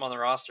keeping him on the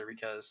roster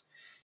because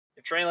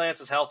if Trey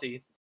Lance is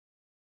healthy,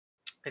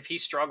 if he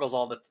struggles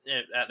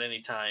at any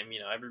time,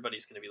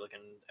 everybody's going to be looking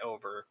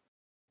over,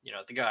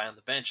 at the guy on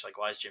the bench, like,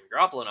 why is Jimmy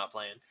Garoppolo not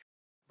playing?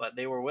 But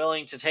they were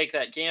willing to take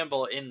that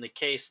gamble in the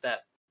case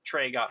that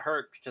Trey got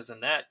hurt, because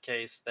in that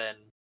case, then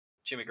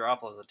Jimmy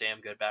Garoppolo is a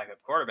damn good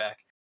backup quarterback.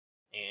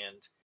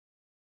 And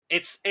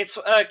It's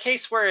a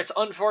case where it's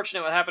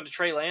unfortunate what happened to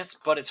Trey Lance,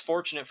 but it's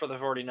fortunate for the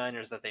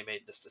 49ers that they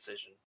made this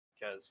decision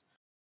because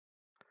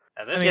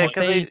at this Yeah, point,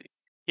 because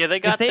they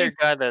if got they their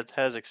guy that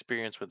has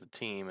experience with the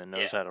team and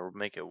knows yeah, how to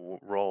make it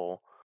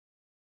roll.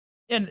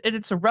 and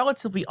it's a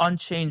relatively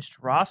unchanged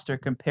roster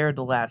compared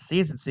to last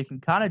season, so you can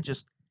kind of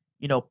just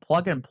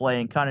plug and play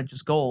and kind of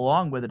just go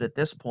along with it at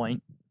this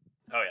point.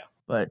 oh yeah,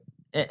 But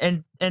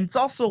and it's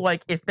also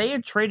like if they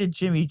had traded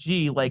Jimmy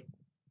G, like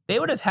they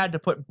would have had to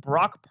put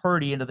Brock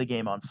Purdy into the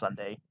game on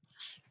Sunday,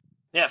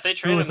 yeah. If they who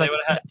traded him, was they like would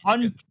have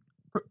had.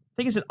 I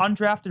think it's an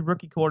undrafted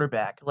rookie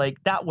quarterback.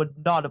 Like that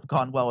would not have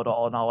gone well at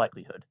all in all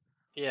likelihood.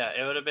 Yeah,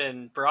 it would have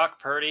been Brock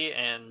Purdy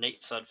and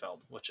Nate Sudfeld,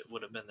 which it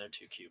would have been their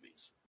two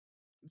QBs.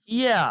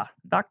 Yeah,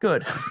 not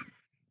good.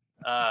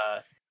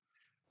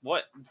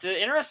 What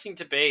the interesting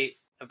debate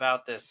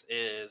about this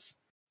is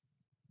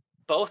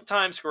both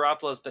times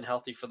Garoppolo's been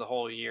healthy for the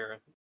whole year.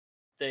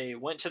 They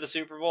went to the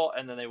Super Bowl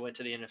and then they went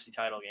to the NFC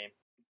title game.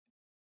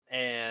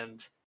 And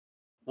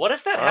what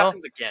if that Well,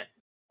 happens again?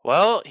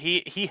 Well,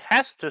 he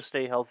has to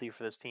stay healthy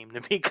for this team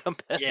to be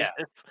competitive. Yeah.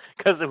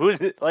 Because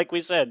like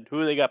we said,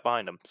 who they got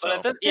behind him. So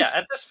But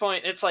at this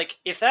point, it's like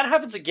if that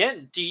happens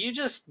again, do you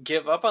just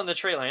give up on the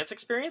Trey Lance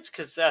experience?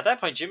 Because at that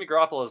point, Jimmy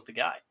Garoppolo is the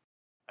guy.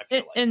 I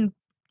feel like.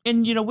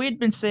 And we'd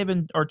been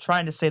saving or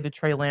trying to save the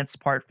Trey Lance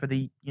part for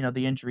the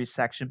the injury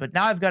section, but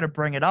now I've got to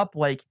bring it up.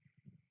 Like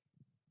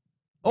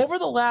over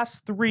the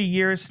last 3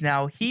 years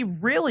now, he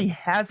really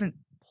hasn't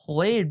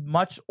played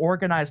much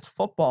organized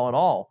football at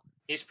all.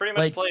 He's pretty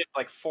much played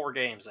like 4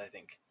 games, I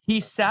think. He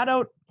sat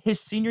out his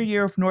senior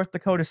year of North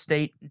Dakota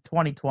State in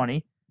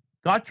 2020,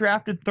 got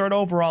drafted 3rd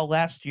overall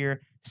last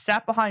year,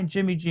 sat behind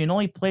Jimmy G and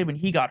only played when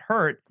he got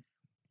hurt,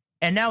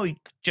 and now he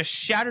just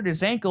shattered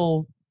his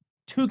ankle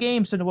 2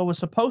 games into what was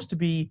supposed to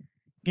be,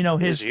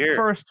 his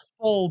first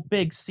full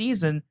big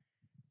season.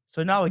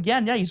 So now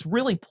again, yeah, he's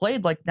really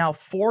played like now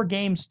 4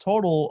 games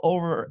total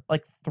over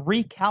like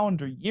 3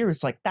 calendar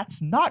years. Like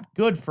that's not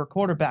good for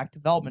quarterback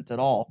development at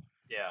all.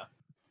 Yeah.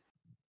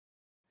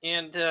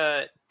 And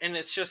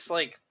it's just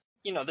like,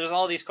 there's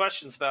all these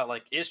questions about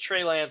like, is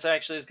Trey Lance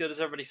actually as good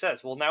as everybody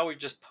says? Well, now we've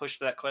just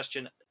pushed that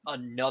question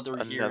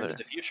another year into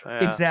the future.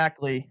 Yeah.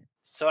 Exactly.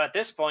 So at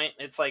this point,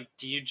 it's like,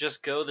 do you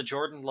just go the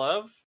Jordan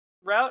Love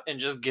route and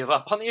just give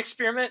up on the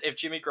experiment if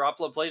Jimmy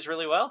Garoppolo plays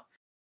really well?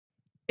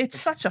 It's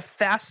such a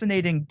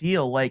fascinating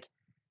deal. Like,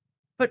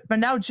 but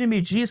now Jimmy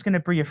G is going to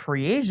be a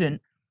free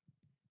agent.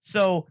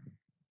 So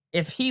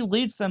if he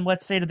leads them,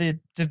 let's say, to the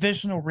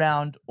divisional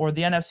round or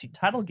the NFC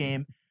title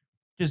game,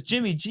 does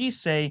Jimmy G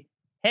say,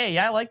 hey,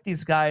 I like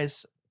these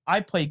guys. I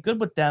play good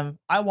with them.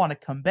 I want to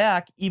come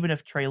back, even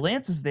if Trey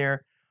Lance is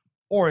there.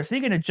 Or is he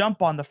going to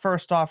jump on the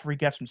first offer he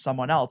gets from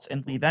someone else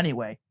and leave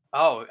anyway?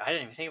 Oh, I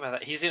didn't even think about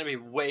that. He's going to be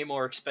way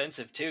more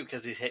expensive, too,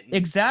 because he's hitting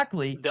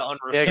exactly the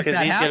unreal. Yeah, because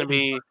he's going to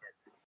be...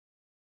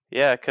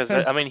 Yeah, because,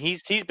 I mean,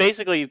 he's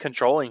basically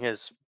controlling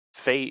his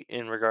fate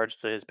in regards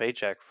to his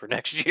paycheck for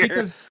next year.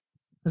 Because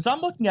I'm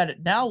looking at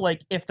it now,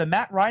 like, if the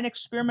Matt Ryan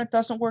experiment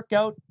doesn't work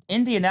out,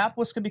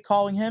 Indianapolis could be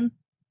calling him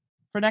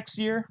for next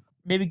year.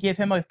 Maybe give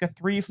him like a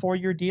 3-4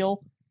 year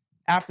deal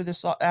after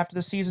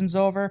the season's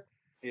over.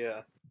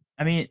 Yeah.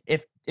 I mean,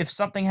 if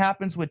something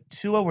happens with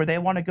Tua where they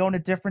want to go in a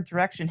different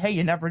direction, hey,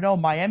 you never know.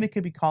 Miami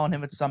could be calling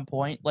him at some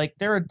point. Like,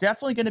 there are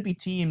definitely going to be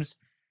teams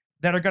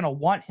that are going to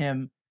want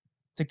him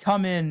to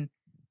come in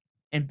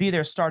and be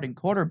their starting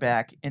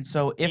quarterback. And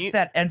so if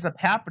that ends up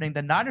happening,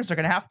 the Niners are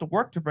going to have to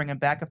work to bring him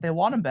back if they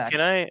want him back.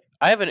 I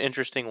have an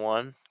interesting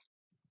one.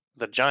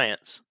 The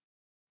Giants.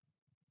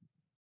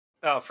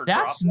 Oh, for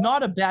that's Garoppolo?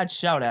 not a bad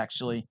shout,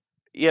 actually.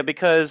 Yeah,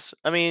 because,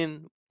 I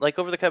mean, like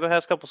over the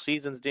past couple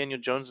seasons, Daniel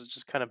Jones has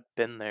just kind of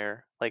been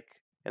there, like,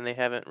 and they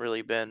haven't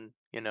really been,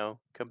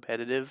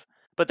 competitive.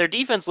 But their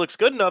defense looks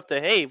good enough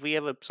that, hey, if we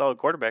have a solid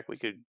quarterback, we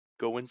could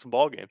go win some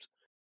ball games.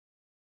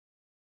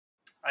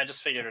 I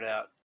just figured it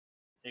out.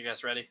 Are you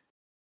guys ready?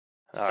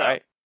 All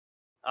right.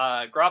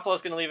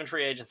 Garoppolo's going to leave in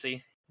free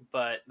agency,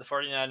 but the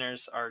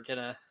 49ers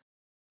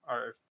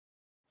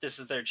this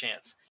is their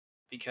chance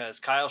because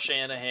Kyle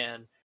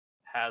Shanahan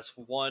has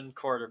one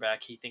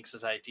quarterback he thinks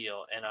is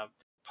ideal, and I'm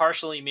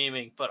partially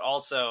memeing, but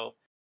also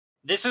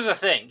this is a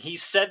thing. He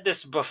said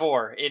this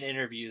before in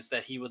interviews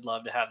that he would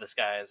love to have this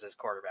guy as his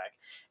quarterback.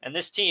 And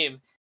this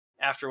team,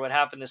 after what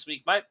happened this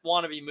week, might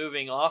want to be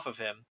moving off of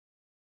him.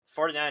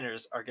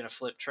 49ers are going to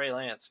flip Trey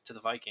Lance to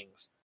the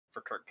Vikings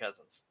for Kirk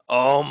Cousins.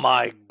 Oh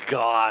my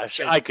gosh,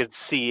 I could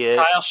see it.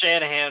 Kyle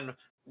Shanahan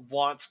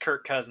wants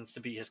Kirk Cousins to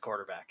be his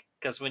quarterback.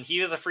 Because when he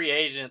was a free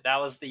agent, that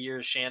was the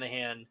year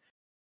Shanahan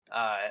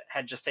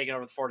had just taken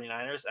over the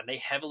 49ers, and they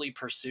heavily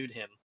pursued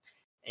him.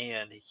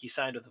 And he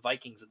signed with the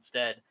Vikings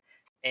instead.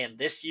 And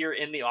this year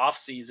in the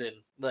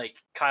offseason, like,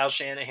 Kyle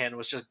Shanahan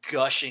was just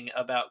gushing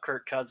about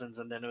Kirk Cousins,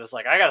 and then it was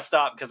like, I got to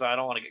stop because I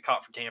don't want to get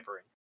caught for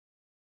tampering.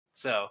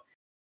 So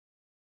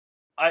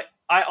I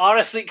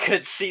honestly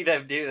could see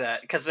them do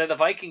that, because then the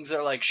Vikings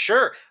are like,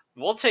 sure,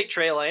 we'll take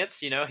Trey Lance.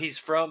 He's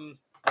from,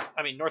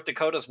 North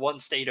Dakota's one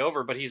state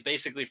over, but he's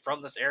basically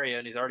from this area,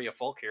 and he's already a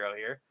folk hero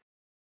here.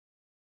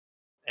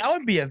 And That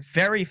would be a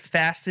very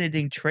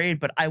fascinating trade,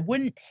 but I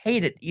wouldn't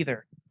hate it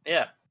either.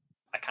 yeah,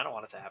 I kind of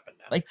want it to happen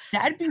now. Like,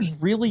 that'd be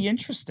really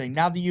interesting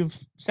now that you've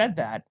said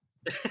that.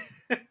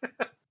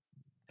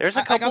 There's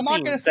a couple I'm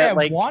not going to teams say I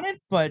that want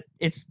it, but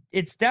it's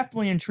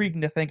definitely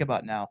intriguing to think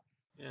about now.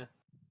 Yeah.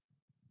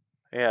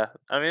 Yeah,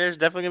 I mean, there's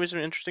definitely gonna be some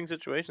interesting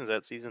situations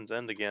at season's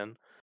end again.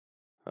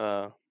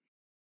 But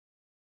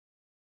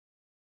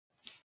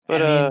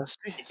I mean,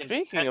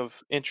 speaking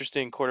of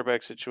interesting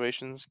quarterback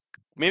situations,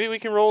 maybe we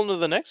can roll into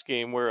the next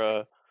game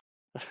where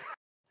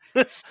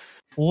let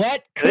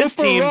this Cooper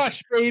team's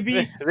Rush,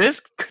 baby. this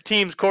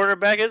team's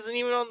quarterback isn't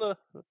even on the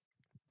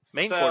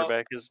main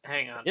quarterback. Is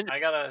Hang on, injured.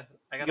 I gotta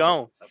Go.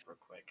 look this up real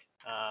quick.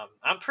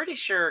 I'm pretty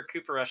sure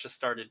Cooper Rush has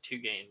started 2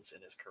 games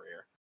in his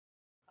career,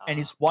 And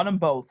he's won them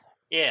both.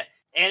 yeah.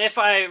 And if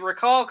I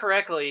recall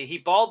correctly, he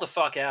balled the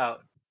fuck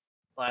out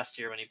last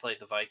year when he played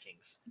the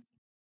Vikings.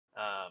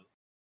 Cannot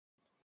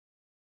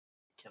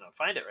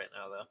find it right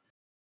now though.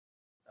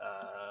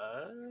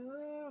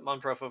 I'm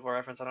on Pro Football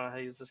Reference. I don't know how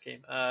to use this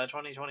game.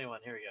 2021.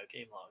 Here we go.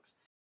 Game logs.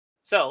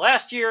 So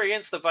last year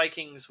against the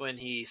Vikings, when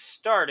he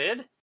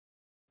started,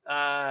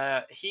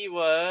 he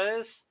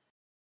was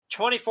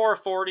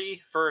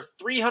 24-40 for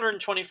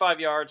 325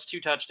 yards, 2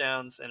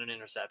 touchdowns, and an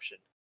interception.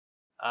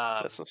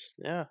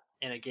 Yeah.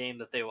 In a game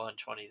that they won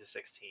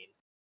 20-16.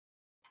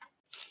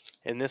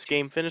 And this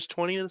game finished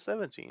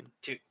 20-17.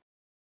 Do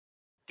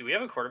we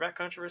have a quarterback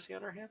controversy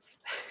on our hands?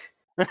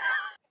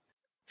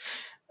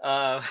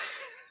 I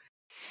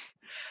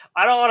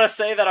don't want to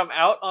say that I'm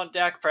out on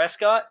Dak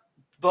Prescott,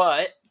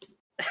 but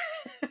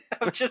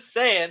I'm just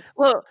saying.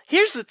 Well,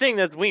 here's the thing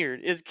that's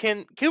weird: is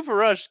can Cooper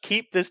Rush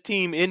keep this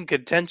team in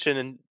contention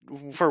and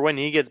for when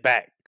he gets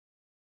back?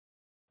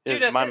 Is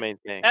Dude, my main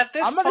thing. At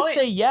this I'm going to point,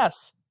 say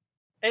yes.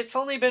 it's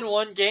only been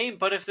 1 game,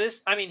 but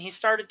he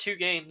started 2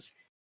 games.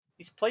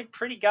 He's played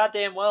pretty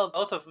goddamn well in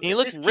both of them. He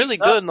looked really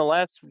good in the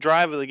last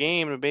drive of the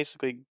game to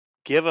basically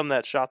give him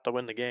that shot to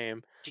win the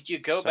game. Did you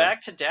go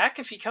back to Dak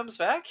if he comes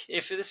back?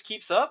 If this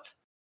keeps up?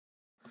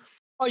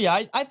 Oh,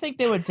 yeah, I think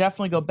they would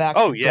definitely go back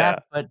Oh, to yeah.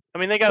 Dak. But I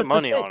mean, they got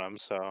money on him,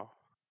 so.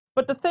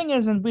 But the thing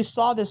is, and we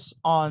saw this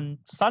on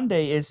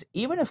Sunday, is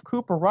even if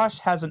Cooper Rush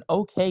has an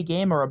okay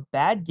game or a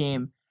bad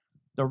game,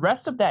 the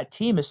rest of that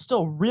team is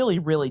still really,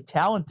 really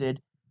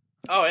talented.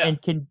 Oh, yeah.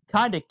 And can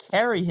kind of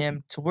carry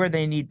him to where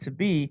they need to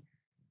be.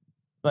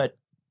 But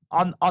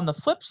on the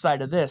flip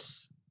side of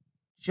this,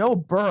 Joe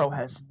Burrow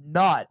has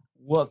not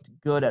looked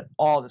good at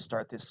all to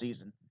start this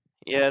season.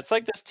 Yeah, it's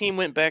like this team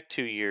went back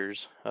 2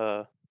 years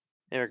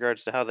in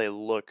regards to how they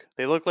look.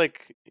 They look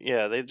like,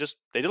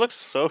 they look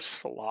so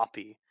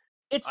sloppy.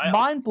 It's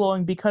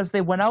mind-blowing because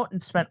they went out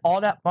and spent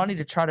all that money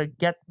to try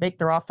to make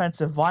their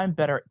offensive line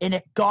better, and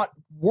it got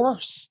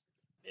worse.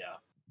 Yeah.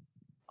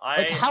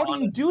 How do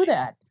you do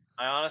that?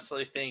 I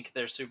honestly think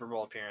their Super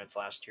Bowl appearance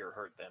last year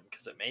hurt them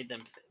because it made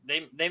them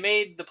they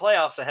made the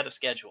playoffs ahead of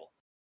schedule,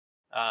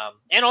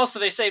 and also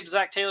they saved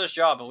Zach Taylor's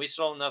job, and we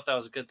still don't know if that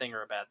was a good thing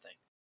or a bad thing.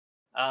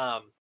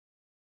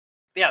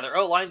 Yeah, their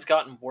O-line's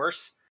gotten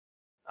worse.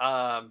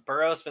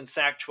 Burrow's been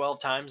sacked 12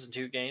 times in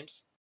 2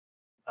 games.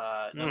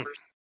 Numbers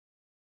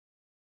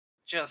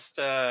just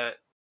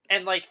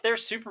and like their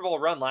Super Bowl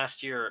run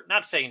last year.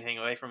 Not to take anything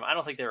away from them, I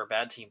don't think they were a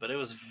bad team, but it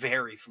was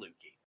very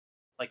fluky.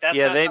 Like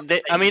that's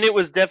I mean, it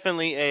was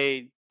definitely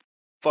a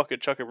fuck it,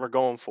 chuck it, we're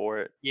going for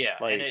it. Yeah,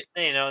 like,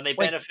 and they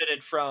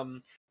benefited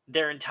from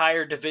their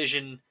entire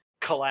division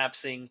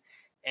collapsing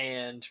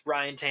and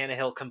Ryan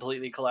Tannehill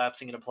completely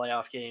collapsing in a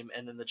playoff game,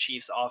 and then the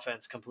Chiefs'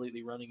 offense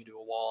completely running into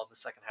a wall in the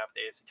second half of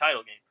the AFC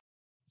title game.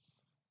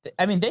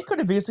 I mean, they could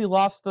have easily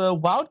lost the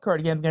wild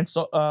card game against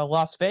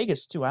Las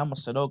Vegas too. I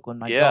almost said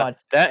Oakland. My God.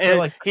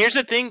 Here's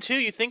the thing too.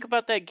 You think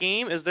about that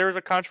game, is there was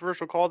a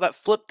controversial call that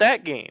flipped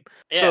that game.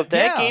 Yeah. So if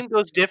that game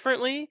goes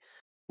differently,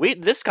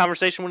 this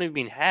conversation wouldn't have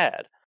been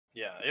had.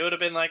 Yeah, it would have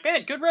been like,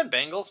 man, good run,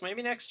 Bengals.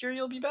 Maybe next year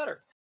you'll be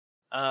better.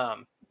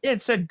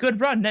 It said, good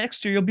run.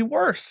 Next year you'll be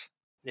worse.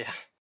 Yeah.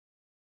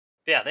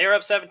 Yeah, they were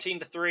up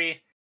 17-3.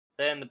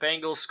 Then the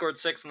Bengals scored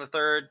 6 in the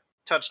third,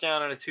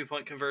 touchdown on a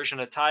 2-point conversion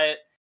to tie it,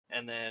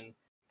 and then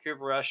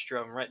Cooper Rush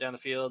drove him right down the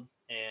field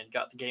and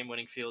got the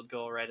game-winning field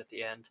goal right at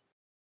the end.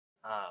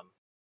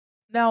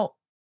 Now,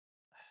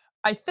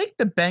 I think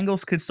the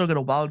Bengals could still get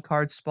a wild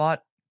card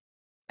spot,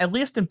 at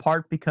least in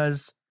part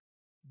because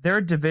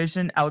their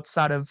division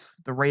outside of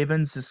the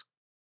Ravens is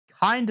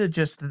kind of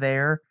just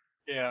there.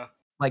 Yeah.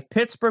 Like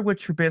Pittsburgh with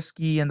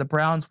Trubisky and the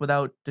Browns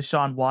without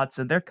Deshaun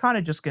Watson, they're kind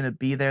of just going to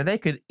be there. They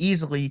could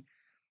easily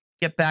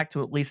get back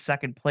to at least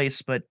second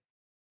place, but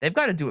they've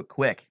got to do it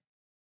quick.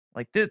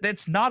 Like,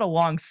 it's not a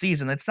long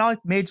season. It's not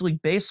like Major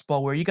League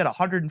Baseball where you got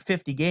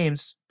 150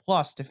 games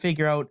plus to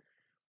figure out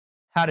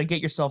how to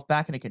get yourself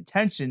back into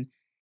contention.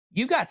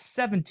 You got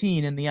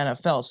 17 in the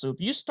NFL. So if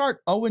you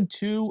start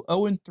 0-2,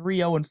 0-3,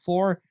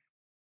 0-4,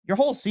 your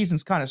whole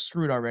season's kind of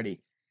screwed already.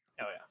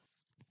 Oh,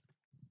 yeah.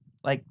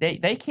 Like,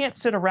 they can't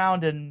sit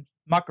around and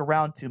muck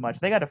around too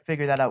much. They got to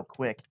figure that out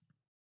quick.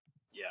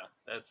 Yeah,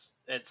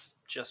 it's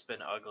just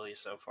been ugly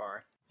so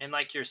far. And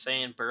like you're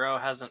saying, Burrow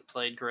hasn't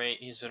played great.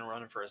 He's been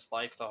running for his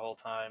life the whole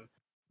time.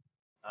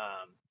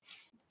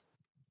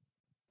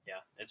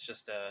 Yeah, it's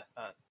just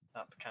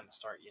not the kind of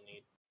start you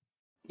need.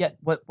 Yeah,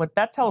 what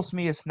that tells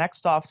me is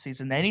next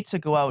offseason they need to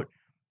go out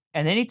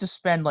and they need to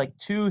spend like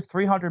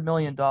 $200-300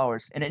 million,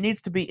 and it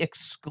needs to be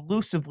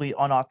exclusively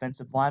on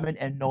offensive linemen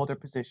and no other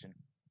position.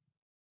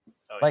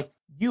 Oh, yeah. Like,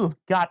 you have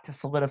got to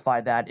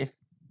solidify that if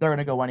they're going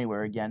to go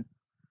anywhere again.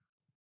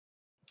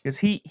 Because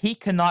he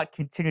cannot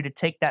continue to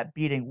take that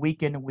beating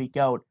week in and week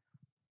out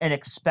and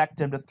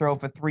expect him to throw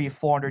for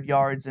 300-400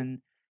 yards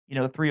and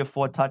 3 or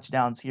 4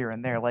 touchdowns here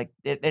and there. Like,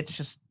 it's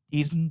just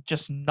he's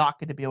just not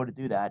going to be able to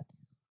do that.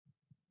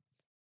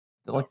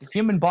 Like, the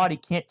human body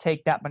can't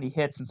take that many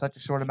hits in such a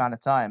short amount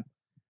of time.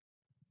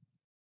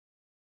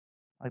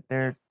 Like,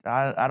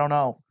 I don't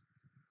know.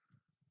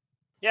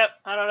 Yep,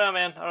 I don't know,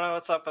 man. I don't know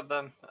what's up with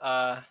them.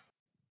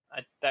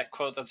 That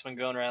quote that's been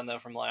going around though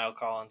from Lyle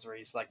Collins, where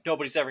he's like,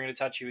 "Nobody's ever going to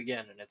touch you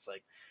again," and it's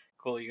like,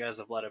 cool, you guys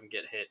have let him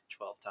get hit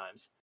 12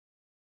 times.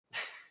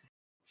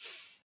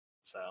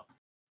 So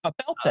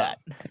About that.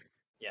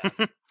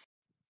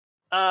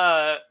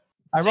 Yeah.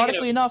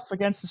 Ironically enough,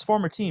 against his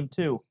former team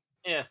too.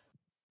 Yeah.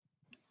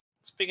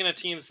 Speaking of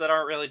teams that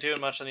aren't really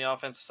doing much on the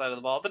offensive side of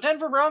the ball, the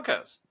Denver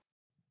Broncos.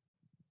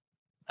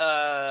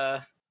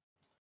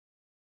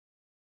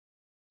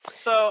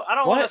 So I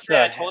don't want to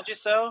say I told you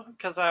so,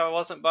 because I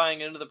wasn't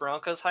buying into the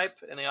Broncos hype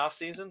in the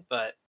offseason,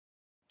 but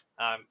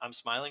I'm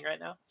smiling right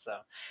now. So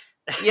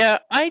yeah,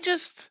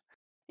 it's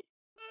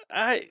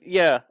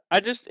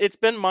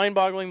been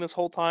mind-boggling this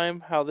whole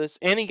time how this,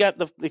 and he got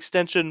the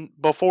extension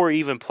before he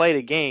even played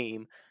a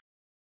game.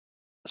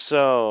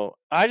 So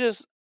I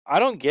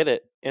don't get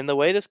it. And the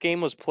way this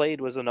game was played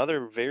was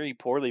another very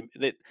poorly.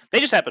 They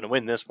just happened to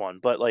win this one,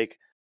 but like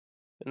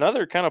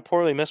another kind of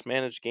poorly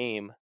mismanaged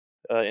game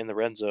in the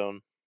red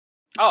zone.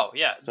 Oh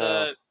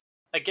yeah,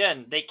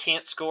 again, they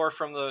can't score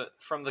from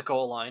the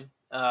goal line.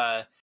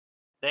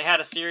 They had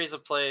a series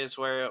of plays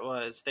where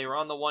they were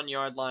on the 1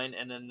 yard line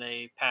and then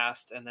they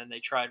passed and then they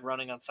tried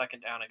running on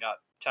second down and got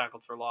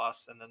tackled for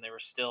loss, and then they were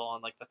still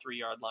on like the 3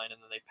 yard line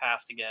and then they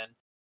passed again.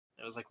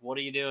 It was like, what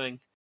are you doing?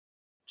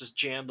 Just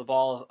jam the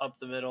ball up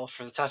the middle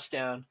for the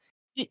touchdown.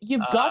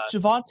 You've got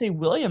Javonte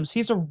Williams.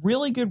 He's a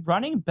really good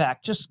running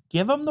back. Just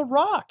give him the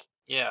rock.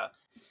 Yeah.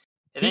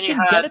 And he can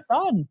get it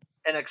done.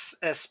 An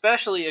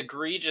especially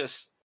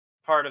egregious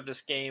part of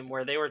this game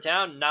where they were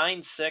down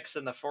 9-6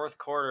 in the fourth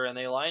quarter and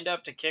they lined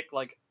up to kick,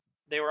 like,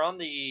 they were on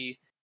the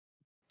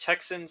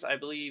Texans, I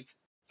believe,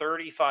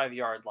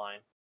 35-yard line,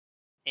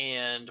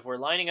 and were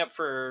lining up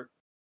for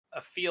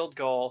a field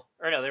goal.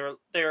 Or no,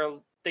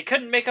 they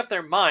couldn't make up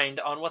their mind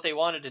on what they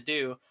wanted to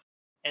do,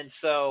 and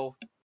so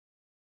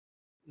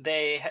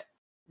they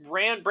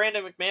ran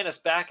Brandon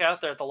McManus back out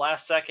there at the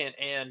last second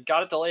and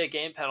got a delay of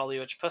game penalty,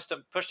 which pushed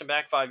him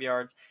back 5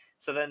 yards.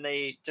 So then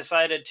they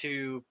decided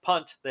to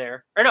punt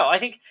there. Or no, I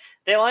think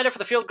they lined up for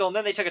the field goal and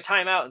then they took a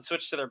timeout and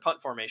switched to their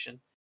punt formation.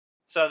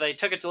 So they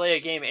took a delay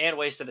of game and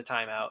wasted a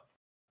timeout.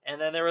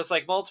 And then there was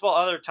like multiple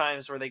other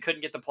times where they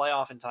couldn't get the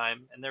playoff in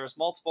time. And there was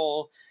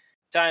multiple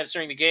times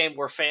during the game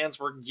where fans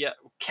were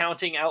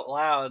counting out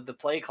loud the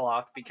play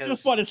clock because... I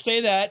just want to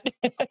say that.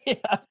 Yeah.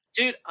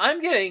 Dude,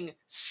 I'm getting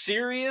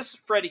serious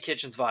Freddie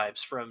Kitchens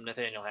vibes from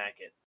Nathaniel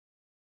Hackett.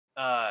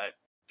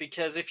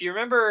 Because if you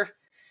remember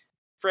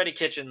Freddie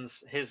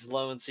Kitchens, his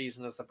lone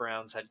season as the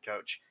Browns head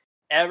coach,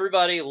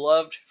 everybody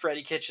loved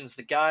Freddie Kitchens,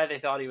 the guy. They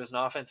thought he was an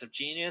offensive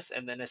genius.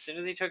 And then as soon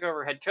as he took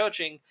over head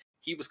coaching,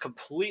 he was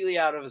completely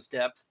out of his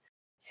depth.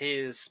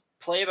 His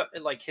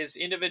his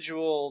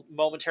individual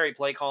momentary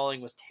play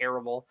calling was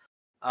terrible.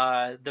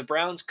 The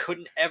Browns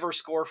couldn't ever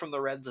score from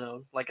the red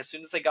zone. Like, as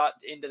soon as they got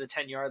into the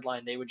 10-yard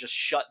line, they would just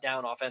shut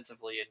down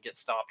offensively and get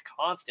stopped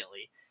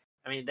constantly.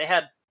 I mean, they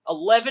had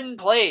 11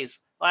 plays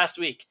last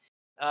week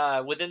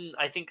within,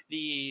 I think,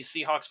 the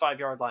Seahawks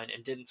 5-yard line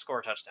and didn't score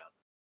a touchdown.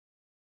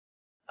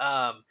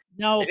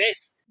 No. They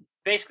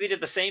basically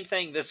did the same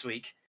thing this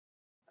week.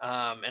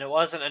 And it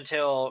wasn't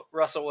until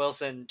Russell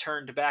Wilson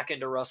turned back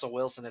into Russell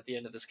Wilson at the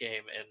end of this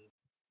game and,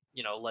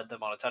 led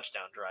them on a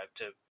touchdown drive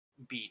to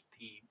beat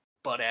the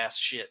butt-ass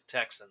shit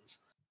Texans.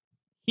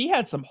 He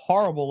had some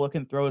horrible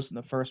looking throws in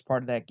the first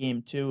part of that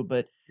game too,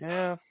 but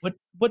yeah.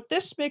 What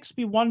this makes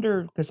me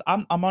wonder, because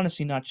I'm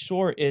honestly not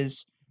sure,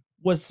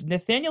 was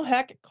Nathaniel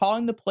Hackett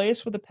calling the plays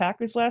for the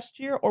Packers last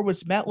year, or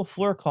was Matt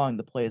LaFleur calling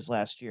the plays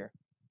last year?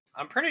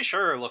 I'm pretty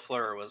sure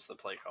LaFleur was the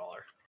play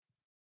caller.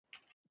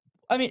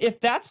 I mean, if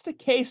that's the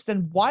case,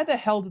 then why the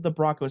hell did the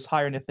Broncos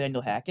hire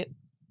Nathaniel Hackett?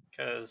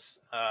 Because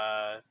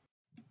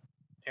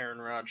Aaron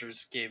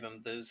Rodgers gave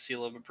him the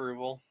seal of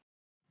approval.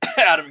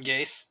 Adam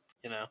Gase,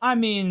 I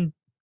mean,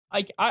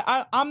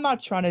 I'm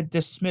not trying to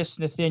dismiss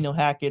Nathaniel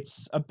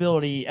Hackett's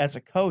ability as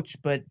a coach,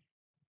 but,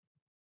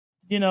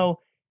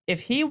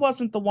 if he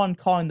wasn't the one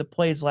calling the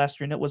plays last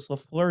year and it was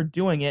LaFleur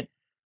doing it,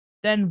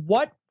 then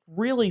what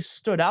really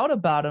stood out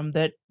about him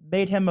that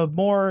made him a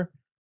more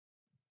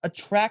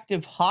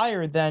attractive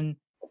hire than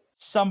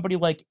somebody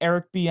like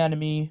Eric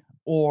Bieniemy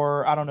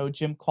or, I don't know,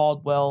 Jim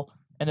Caldwell,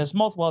 and there's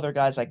multiple other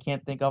guys I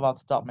can't think of off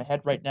the top of my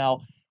head right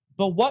now,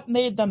 but what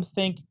made them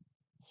think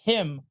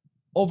him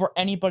over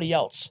anybody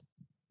else?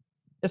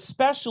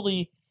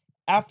 especially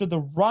after the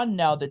run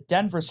now that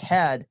Denver's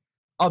had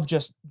of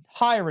just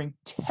hiring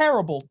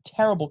terrible,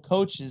 terrible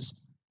coaches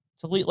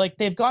to lead. Like,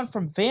 they've gone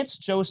from Vance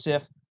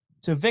Joseph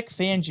to Vic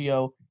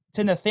Fangio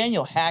to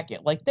Nathaniel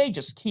Hackett. Like, they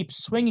just keep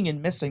swinging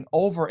and missing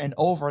over and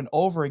over and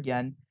over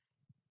again.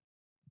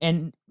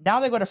 And now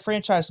they got a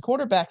franchise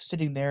quarterback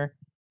sitting there.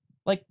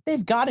 Like,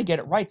 they've got to get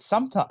it right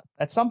sometime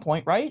at some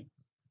point, right?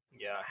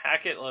 Yeah,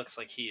 Hackett looks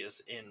like he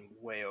is in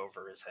way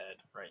over his head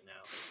right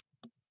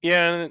now.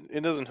 Yeah, and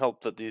it doesn't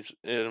help that these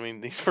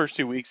first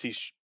 2 weeks he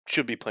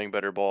should be playing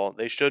better ball.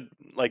 They should,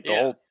 like,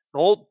 the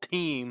whole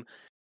team,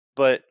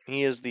 but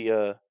he is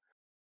the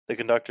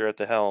conductor at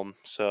the helm.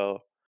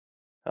 So,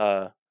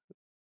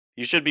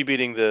 you should be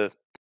beating the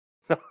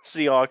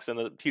Seahawks and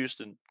the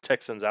Houston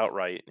Texans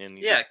outright. And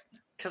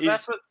because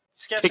that's what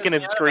sketches kicking me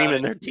and out screaming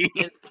about their team.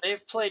 is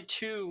they've played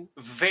two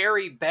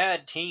very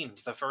bad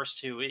teams the first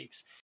 2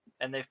 weeks,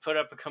 and they've put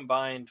up a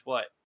combined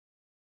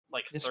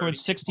They scored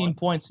 16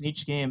 points in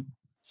each game.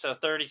 So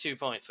 32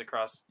 points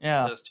across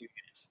those two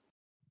games.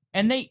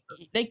 And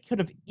they could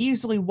have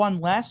easily won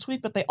last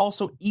week, but they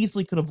also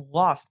easily could have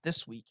lost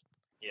this week.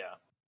 Yeah.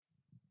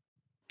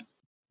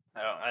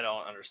 I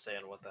don't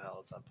understand what the hell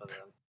is up with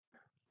them.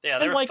 Yeah,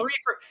 they're 3 for.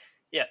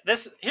 Yeah,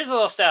 here's a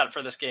little stat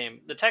for this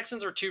game. The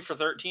Texans were 2 for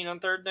 13 on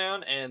third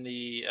down, and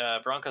the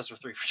Broncos were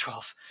 3 for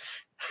 12.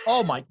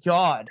 Oh my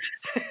god!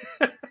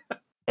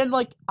 And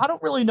I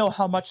don't really know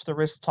how much there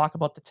is to talk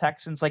about the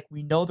Texans.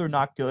 We know they're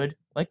not good.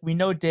 We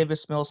know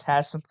Davis Mills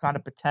has some kind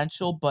of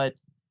potential, but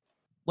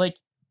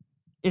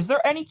is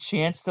there any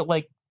chance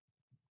that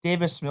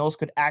Davis Mills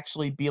could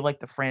actually be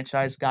the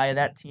franchise guy of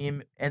that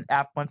team, and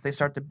once they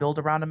start to build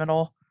around him at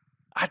all?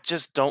 I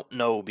just don't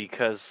know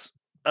because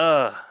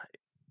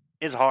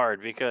it's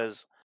hard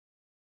because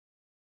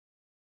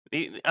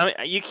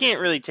you can't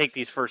really take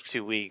these first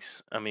 2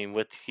 weeks.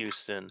 With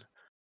Houston,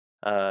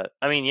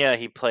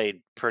 he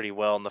played pretty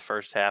well in the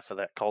first half of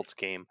that Colts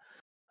game.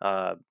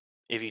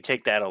 If you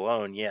take that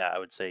alone, I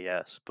would say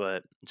yes.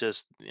 But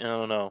just I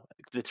don't know.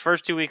 The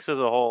first 2 weeks as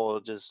a whole,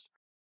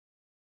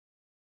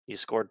 you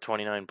scored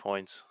 29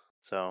 points.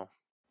 So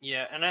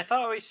yeah, and I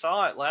thought we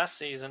saw it last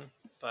season,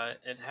 but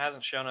it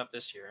hasn't shown up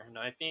this year. And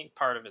I think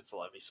part of it's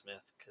Lovie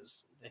Smith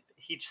because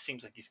he just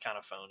seems like he's kind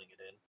of phoning it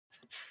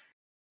in.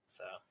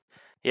 So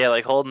yeah,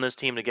 holding this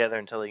team together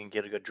until he can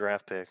get a good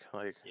draft pick.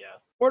 Yeah.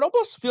 Or it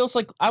almost feels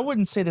like, I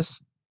wouldn't say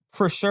this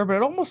for sure, but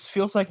it almost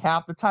feels like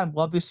half the time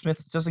Lovie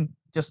Smith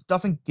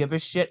doesn't give a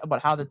shit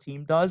about how the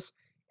team does,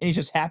 and he's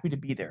just happy to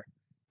be there.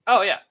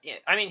 Oh yeah.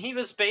 He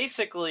was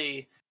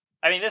basically.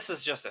 This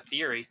is just a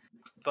theory,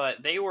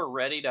 but they were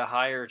ready to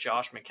hire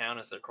Josh McCown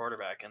as their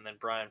quarterback, and then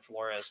Brian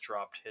Flores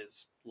dropped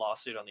his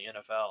lawsuit on the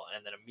NFL,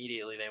 and then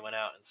immediately they went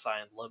out and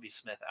signed Lovie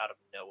Smith out of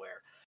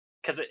nowhere.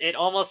 Because it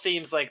almost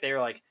seems like they were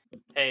like,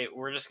 hey,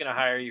 we're just going to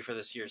hire you for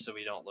this year so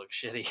we don't look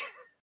shitty.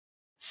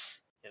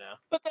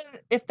 But then,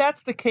 if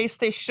that's the case,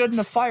 they shouldn't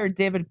have fired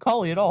David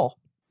Culley at all.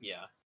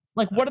 Yeah.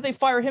 What did they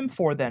fire him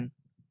for then?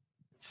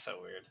 It's so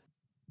weird.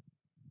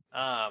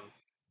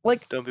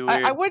 Don't be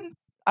weird.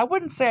 I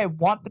wouldn't say I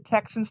want the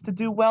Texans to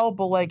do well,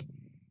 but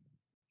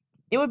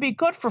it would be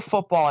good for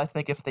football, I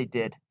think, if they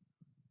did.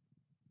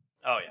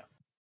 Oh yeah.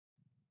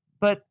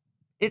 But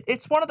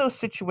it's one of those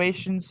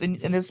situations, and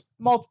there's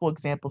multiple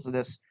examples of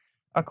this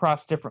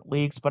across different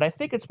leagues, but I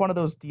think it's one of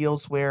those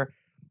deals where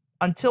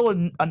until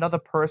another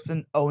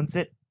person owns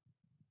it,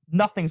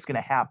 nothing's going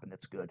to happen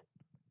that's good.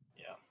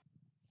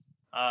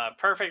 Yeah.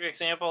 Perfect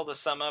example to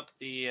sum up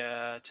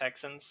the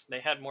Texans. They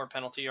had more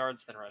penalty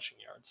yards than rushing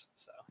yards.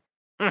 So,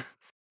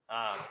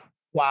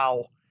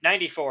 wow.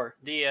 94.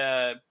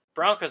 The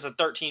Broncos had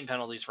 13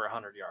 penalties for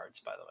 100 yards,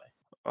 by the way.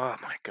 Oh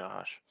my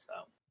gosh. So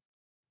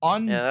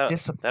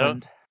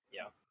undisciplined.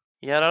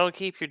 Yeah, that'll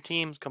keep your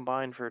teams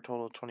combined for a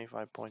total of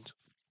 25 points.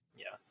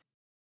 Yeah.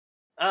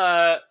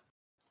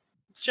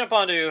 Let's jump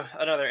on to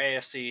another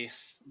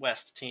AFC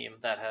West team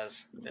that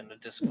has been a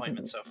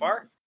disappointment so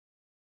far.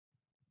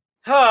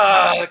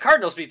 The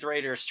Cardinals beat the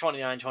Raiders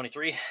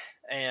 29-23,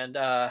 and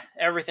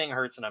everything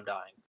hurts and I'm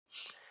dying.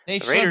 The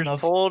Raiders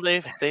pulled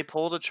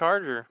a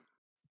Charger.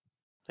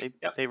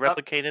 They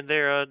replicated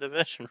their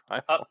division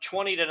rival. Up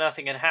 20-0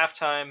 at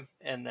halftime,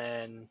 and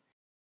then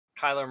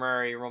Kyler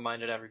Murray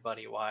reminded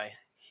everybody why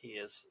he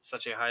is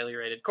such a highly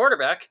rated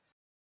quarterback,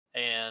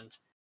 and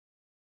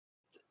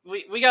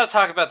we got to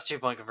talk about the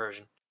 2-point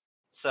conversion.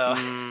 So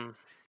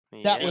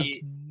that was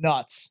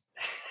nuts.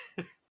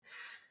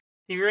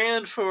 He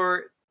ran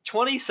for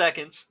 20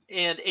 seconds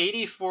and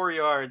 84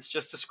 yards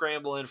just to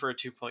scramble in for a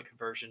 2-point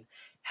conversion.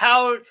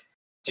 How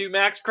do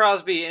Max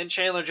Crosby and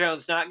Chandler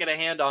Jones not get a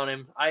hand on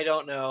him? I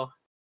don't know.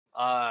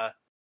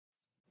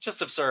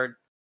 Just absurd.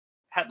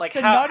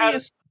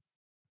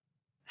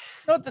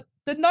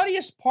 The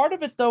nuttiest part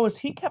of it, though, is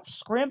he kept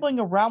scrambling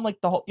around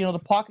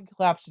the pocket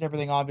collapse and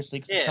everything, obviously,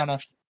 because they're trying to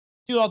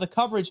do all the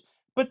coverage.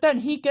 But then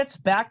he gets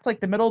back to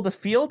the middle of the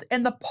field,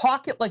 and the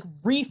pocket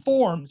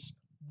reforms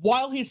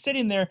while he's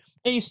sitting there,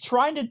 and he's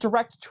trying to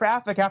direct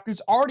traffic after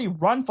he's already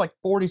run for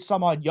 40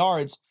 some odd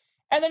yards,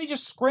 and then he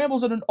just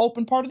scrambles in an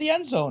open part of the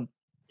end zone.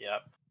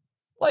 Yep.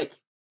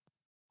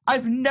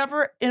 I've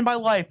never in my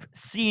life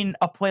seen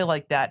a play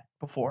like that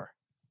before.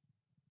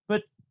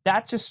 But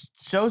that just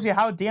shows you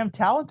how damn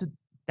talented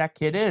that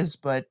kid is.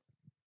 But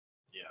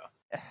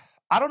Yeah.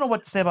 I don't know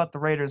what to say about the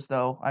Raiders,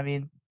 though. I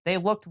mean, they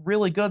looked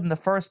really good in the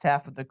first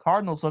half, but the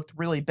Cardinals looked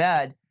really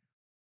bad,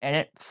 and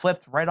it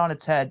flipped right on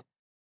its head.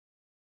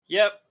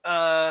 Yep.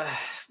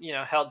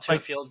 Held to a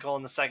Like, field goal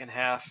in the second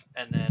half,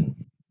 and then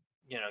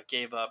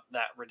gave up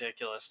that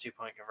ridiculous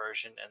 2-point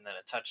conversion, and then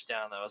a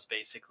touchdown that was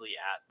basically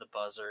at the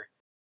buzzer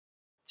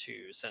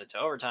to send it to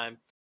overtime.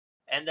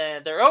 And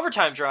then their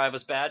overtime drive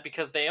was bad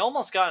because they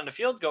almost got into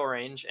field goal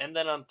range, and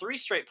then on 3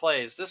 straight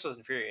plays, this was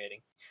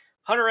infuriating.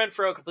 Hunter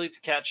Renfrow completes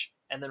a catch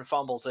and then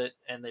fumbles it,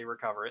 and they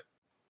recover it.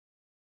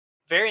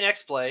 Very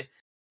next play,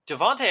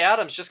 Devontae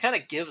Adams just kind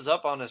of gives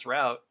up on his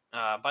route.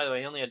 By the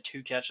way, he only had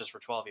 2 catches for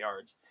 12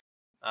 yards.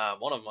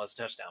 One of them was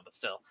a touchdown, but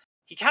still.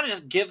 He kind of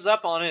just gives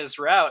up on his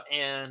route,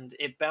 and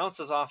it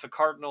bounces off a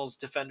Cardinals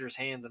defender's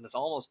hands and is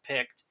almost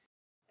picked.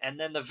 And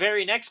then the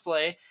very next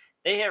play,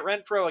 they hit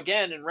Renfrow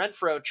again, and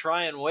Renfrow,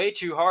 trying way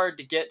too hard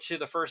to get to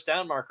the first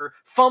down marker,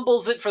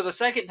 fumbles it for the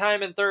second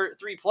time in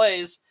 3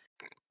 plays.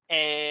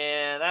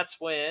 And that's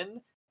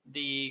when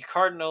the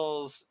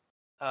Cardinals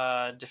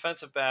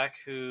defensive back,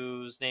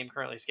 whose name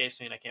currently escapes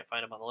me and I can't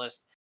find him on the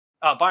list,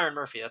 Byron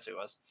Murphy, that's who it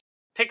was,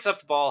 picks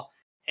up the ball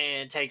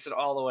and takes it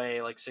all the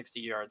way like 60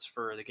 yards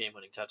for the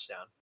game-winning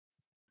touchdown.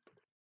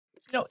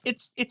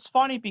 It's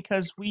funny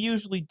because we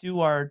usually do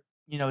our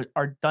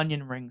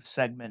Dunyan Ring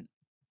segment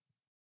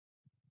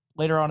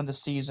later on in the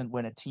season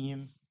when a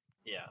team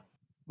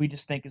we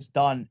just think is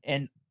done.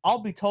 And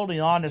I'll be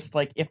totally honest,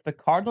 like, if the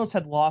Cardinals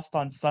had lost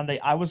on Sunday,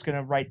 I was going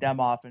to write them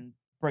off and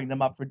bring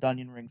them up for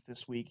Dunyan Rings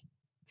this week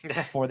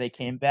before they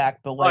came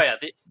back. But, like,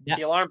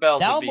 the alarm bells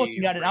now would I'm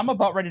looking at it, I'm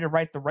about ready to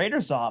write the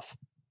Raiders off.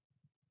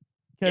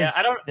 Because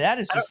that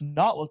has just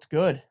not looked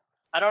good.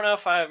 I don't know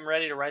if I'm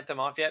ready to write them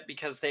off yet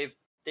because they've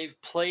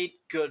played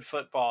good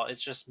football.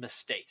 It's just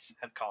mistakes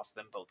have cost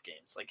them both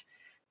games. Like,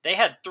 they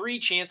had 3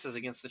 chances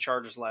against the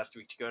Chargers last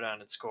week to go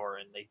down and score,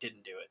 and they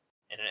didn't do it.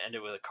 And it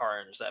ended with a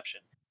car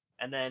interception.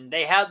 And then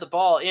they had the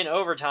ball in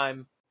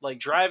overtime, like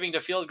driving to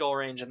field goal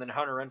range, and then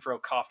Hunter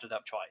Renfrow coughed it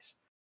up twice.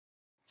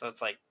 So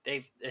it's like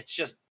it's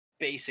just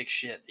basic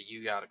shit that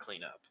you got to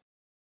clean up.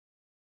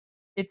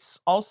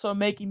 It's also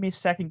making me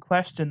second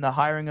question the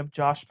hiring of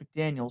Josh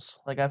McDaniels.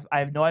 Like,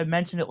 I know I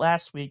mentioned it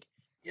last week,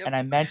 and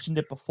I mentioned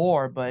it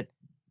before, but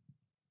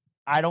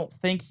I don't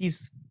think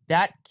he's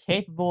that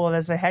capable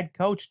as a head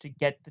coach to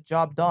get the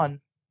job done.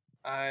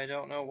 I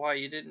don't know why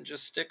you didn't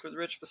just stick with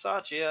Rich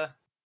Bisaccia.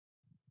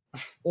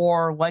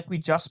 Or, like we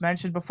just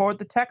mentioned before with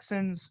the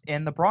Texans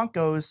and the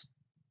Broncos,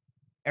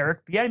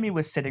 Eric Bieniemy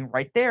was sitting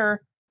right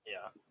there.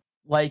 Yeah.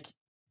 Like,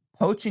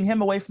 poaching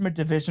him away from a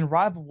division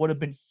rival would have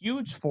been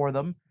huge for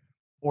them.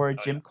 Or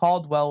Jim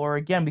Caldwell, or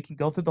again, we can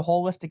go through the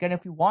whole list again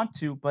if you want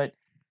to, but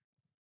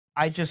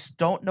I just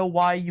don't know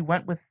why you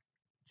went with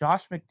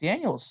Josh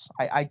McDaniels.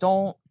 I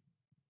don't,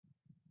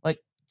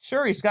 like,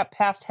 sure, he's got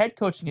past head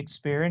coaching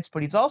experience,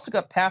 but he's also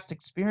got past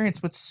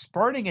experience with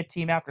spurning a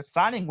team after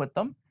signing with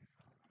them.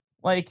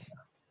 Like,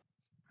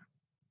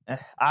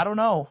 I don't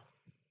know.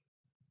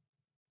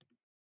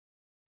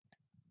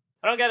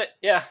 I don't get it.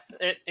 Yeah,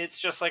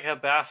 it's just like a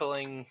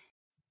baffling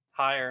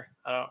hire.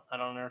 I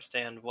don't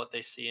understand what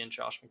they see in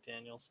Josh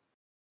McDaniels.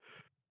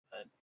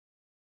 But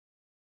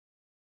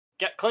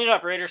clean it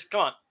up, Raiders.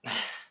 Come on.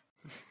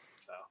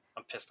 So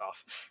I'm pissed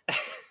off.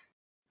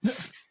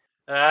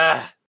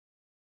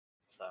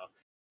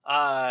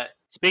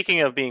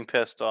 Speaking of being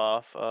pissed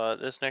off,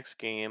 this next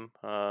game,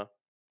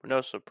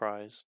 no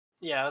surprise.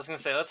 Yeah, I was gonna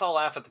say let's all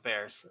laugh at the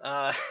Bears.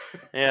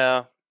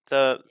 Yeah,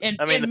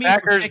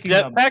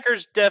 the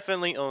Packers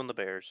definitely own the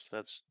Bears.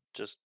 That's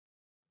just.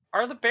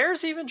 Are the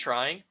Bears even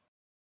trying?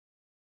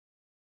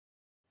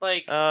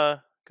 Like,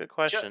 good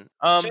question.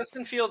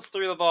 Justin Fields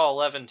threw the ball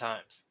 11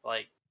 times.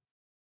 Like,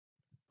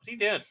 what's he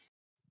doing?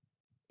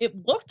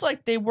 It looked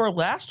like they were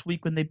last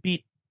week when they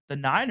beat the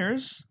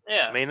Niners.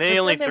 Yeah. I mean, they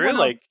only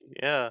threw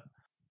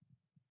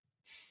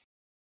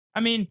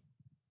I mean,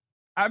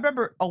 I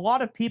remember a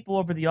lot of people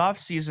over the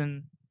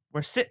offseason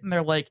were sitting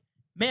there like,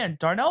 man,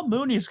 Darnell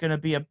Mooney's going to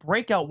be a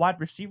breakout wide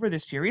receiver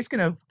this year. He's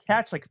going to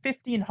catch like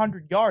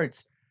 1,500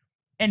 yards.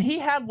 And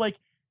he had like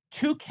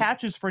 2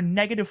 catches for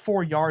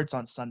 -4 yards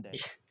on Sunday.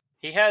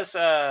 He has,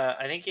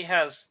 I think he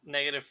has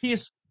negative. He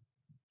has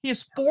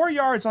 4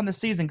 yards on the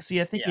season because he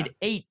had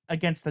 8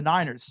 against the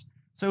Niners.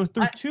 So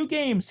through 2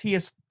 games, he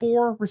has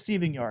 4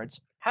 receiving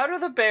yards. How do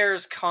the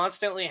Bears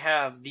constantly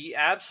have the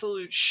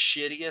absolute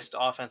shittiest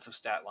offensive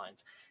stat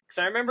lines? Because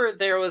I remember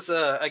there was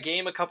a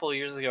game a couple of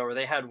years ago where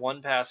they had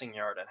 1 passing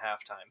yard at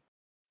halftime.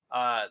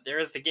 There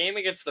was the game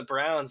against the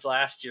Browns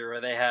last year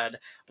where they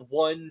had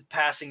 1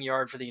 passing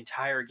yard for the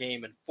entire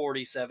game and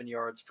 47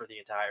 yards for the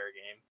entire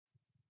game.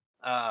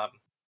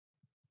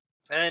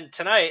 And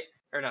tonight,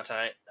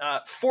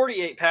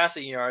 48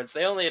 passing yards.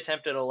 They only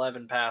attempted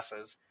 11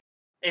 passes.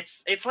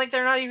 It's like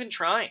they're not even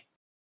trying.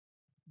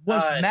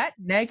 Was Matt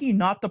Nagy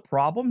not the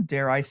problem,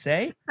 dare I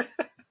say?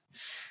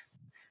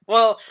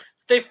 Well,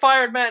 They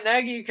fired Matt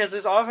Nagy because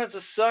his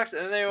offenses sucked,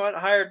 and they went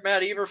and hired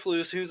Matt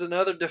Eberflus, who's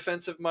another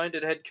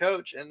defensive-minded head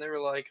coach, and they were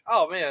like,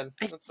 "Oh man,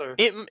 that's our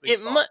sweet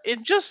spot."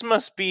 It just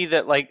must be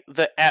that like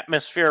the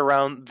atmosphere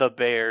around the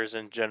Bears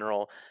in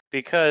general,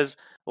 because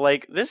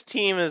like this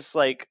team is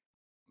like,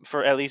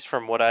 for at least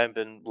from what I've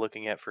been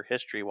looking at for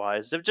history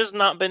wise, they've just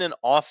not been an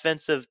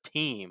offensive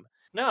team.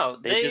 No,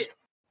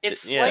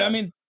 it's yeah. like I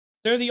mean,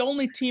 they're the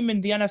only team in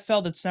the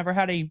NFL that's never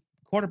had a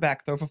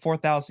quarterback throw for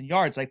 4,000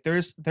 yards. Like they're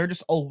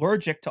just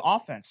allergic to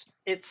offense.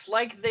 it's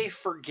like they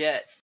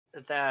forget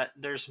that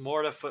there's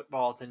more to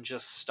football than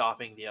just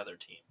stopping the other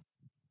team.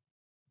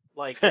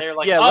 Like they're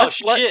like, Yeah, "Oh let's-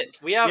 shit,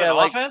 we have an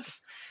like-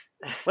 offense."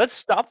 Let's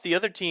stop the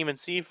other team and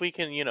see if we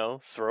can,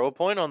 throw a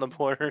point on the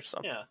board or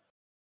something. Yeah.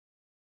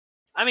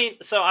 I mean,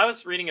 so I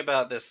was reading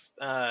about this.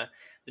 The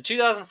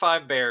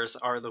 2005 Bears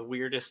are the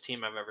weirdest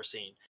team I've ever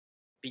seen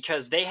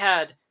because they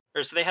had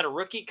a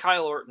rookie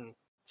Kyle Orton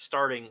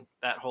starting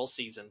that whole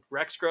season.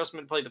 Rex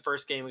Grossman played the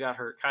first game, got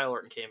hurt. Kyle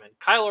Orton came in.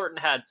 Kyle Orton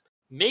had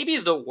maybe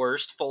the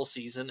worst full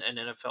season an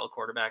NFL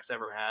quarterback's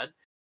ever had,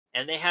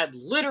 and they had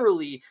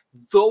literally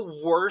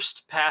the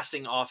worst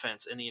passing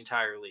offense in the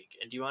entire league.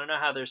 And do you want to know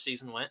how their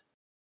season went?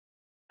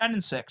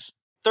 10-6.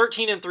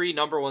 13-3,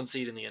 number one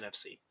seed in the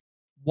NFC.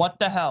 What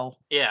the hell?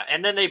 Yeah,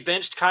 and then they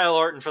benched Kyle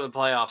Orton for the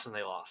playoffs, and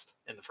they lost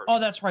in the first. Oh,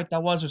 that's right.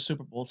 That was a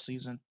Super Bowl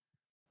season.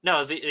 No, it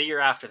was the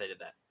year after they did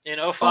that. In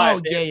 05,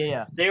 Oh,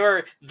 yeah. they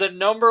were the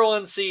number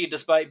one seed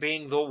despite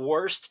being the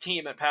worst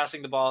team at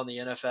passing the ball in the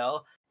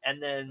NFL.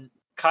 And then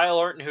Kyle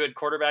Orton, who had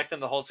quarterbacked them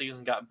the whole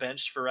season, got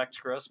benched for Rex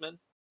Grossman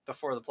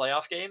before the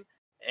playoff game.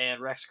 And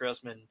Rex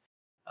Grossman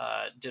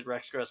did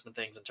Rex Grossman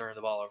things and turned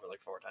the ball over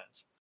like 4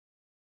 times.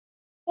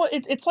 Well,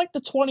 it's like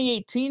the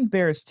 2018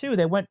 Bears, too.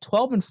 They went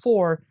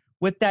 12-4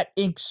 with that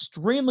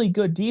extremely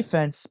good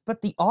defense,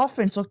 but the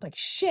offense looked like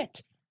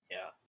shit.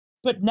 Yeah.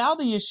 But now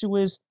the issue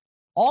is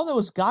all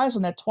those guys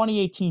on that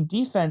 2018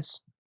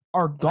 defense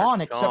are gone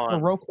except for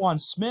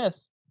Roquan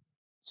Smith.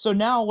 So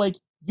now, like,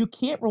 you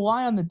can't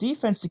rely on the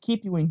defense to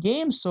keep you in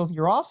games. So if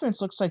your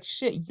offense looks like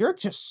shit, you're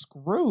just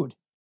screwed.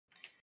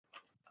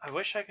 I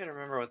wish I could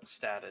remember what the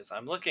stat is.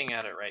 I'm looking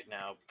at it right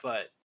now,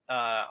 but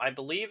I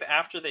believe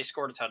after they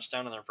scored a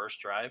touchdown on their first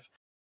drive,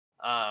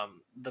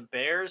 the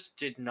Bears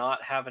did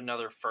not have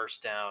another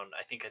first down,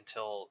 I think,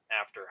 until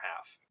after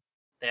half.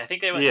 I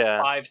think they went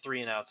 5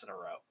 3-and-outs in a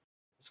row.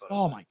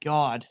 Oh, my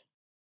God.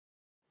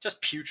 Just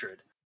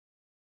putrid.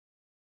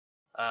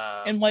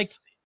 And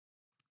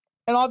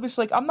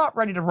obviously, like, I'm not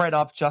ready to write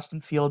off Justin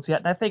Fields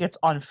yet, and I think it's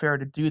unfair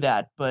to do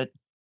that, but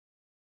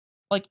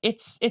like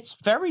it's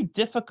very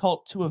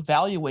difficult to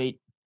evaluate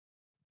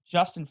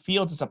Justin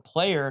Fields as a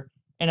player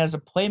and as a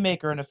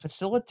playmaker and a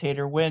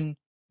facilitator when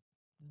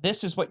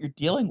this is what you're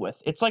dealing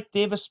with. It's like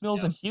Davis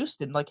Mills in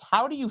Houston. Like,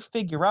 how do you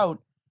figure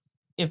out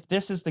if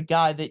this is the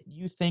guy that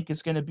you think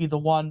is going to be the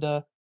one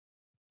to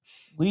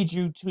lead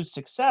you to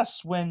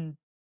success when,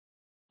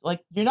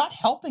 like, you're not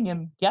helping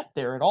him get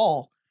there at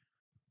all?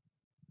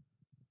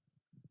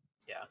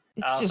 Yeah.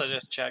 It's I also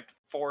just checked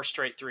 4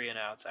 straight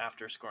 3-and-outs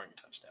after scoring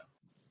a touchdown.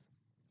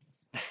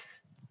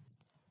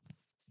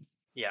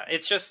 Yeah,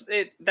 it's just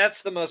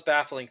that's the most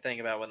baffling thing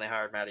about when they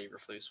hired Matt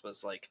Eberflus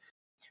was like,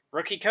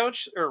 rookie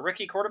coach or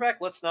rookie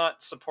quarterback, let's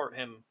not support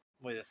him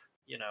with,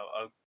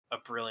 a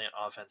brilliant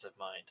offensive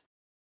mind.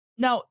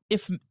 Now,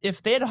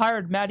 if they had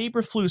hired Matt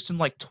Eberflus in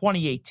like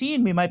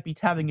 2018, we might be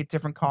having a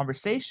different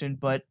conversation,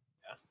 but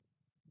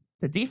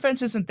the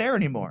defense isn't there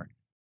anymore.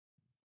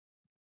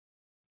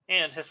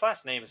 And his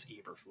last name is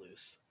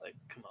Eberflus. Like,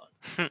 come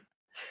on.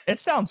 It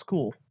sounds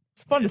cool.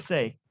 It's fun to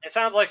say. It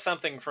sounds like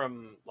something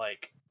from,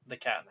 like, The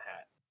Cat in the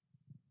Hat.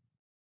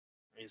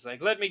 He's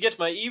like, let me get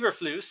my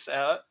Eberflus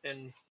out,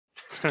 and...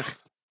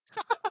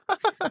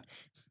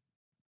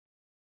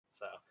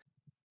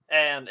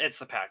 And it's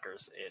the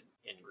Packers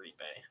in Green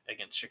Bay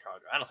against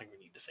Chicago. I don't think we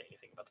need to say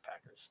anything about the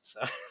Packers,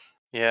 so...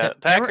 Yeah,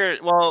 Packers.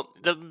 Well,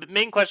 the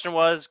main question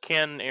was,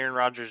 can Aaron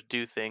Rodgers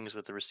do things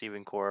with the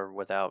receiving core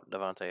without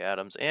Davante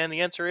Adams? And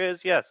the answer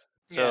is yes.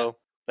 So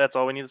that's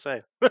all we need to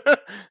say.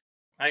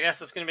 I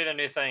guess it's going to be their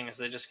new thing, is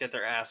they just get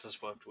their asses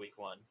whooped week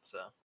 1, so...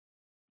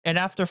 And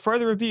after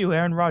further review,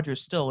 Aaron Rodgers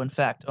still, in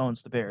fact,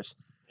 owns the Bears.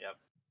 Yep.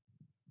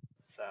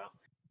 So,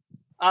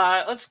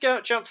 let's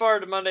jump forward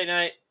to Monday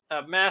night.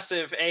 A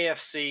massive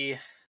AFC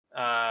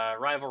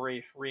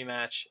rivalry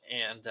rematch,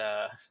 and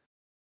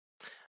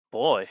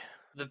boy,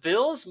 the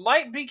Bills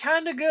might be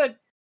kind of good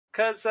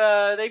because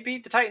they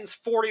beat the Titans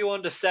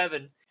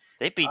 41-7.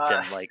 They beat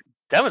them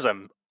that was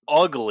an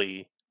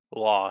ugly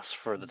loss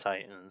for the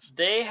Titans.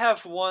 They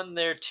have won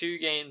their 2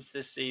 games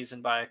this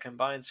season by a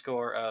combined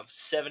score of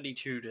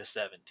 72-17.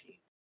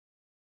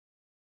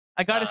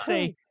 I gotta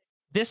say,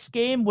 this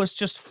game was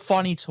just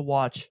funny to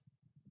watch.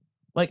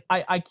 Like,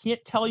 I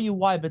can't tell you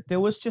why, but there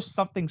was just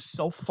something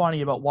so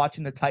funny about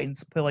watching the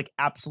Titans play like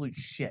absolute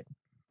shit.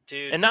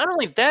 Dude. And not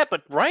only that,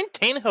 but Ryan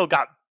Tannehill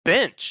got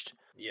benched.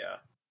 Yeah.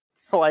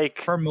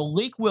 For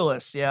Malik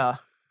Willis,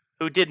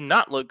 who did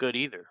not look good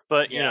either.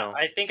 But,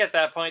 I think at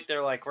that point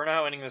they're like, we're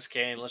not winning this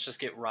game. Let's just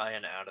get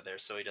Ryan out of there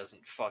so he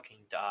doesn't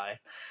fucking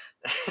die.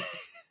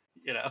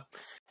 you know.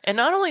 And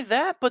not only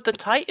that, but the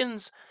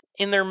Titans,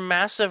 in their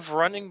massive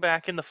running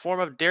back in the form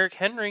of Derrick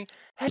Henry,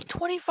 had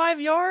 25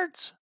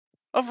 yards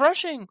of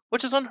rushing,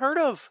 which is unheard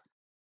of.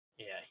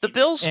 Yeah, The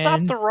Bills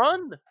stopped the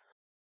run.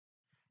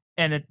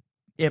 And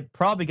it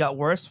probably got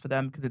worse for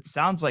them because it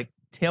sounds like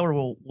Taylor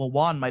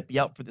Lewan might be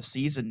out for the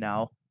season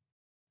now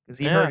because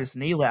he hurt his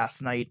knee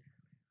last night.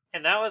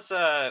 And that was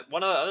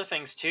one of the other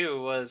things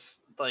too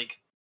was like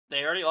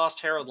they already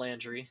lost Harold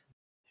Landry,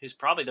 who's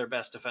probably their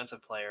best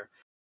defensive player.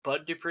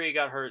 Bud Dupree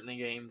got hurt in the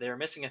game. They were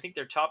missing, I think,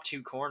 their top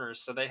 2 corners,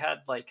 so they had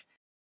like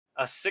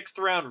a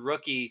 6th-round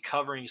rookie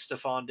covering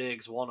Stephon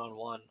Diggs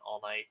one-on-one all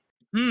night.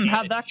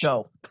 How'd that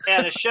go?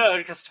 And it showed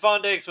because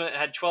Stephon Diggs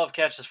had 12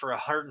 catches for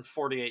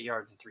 148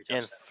 yards and 3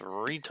 touchdowns. And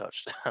 3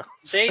 touchdowns.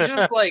 They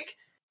just like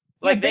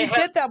they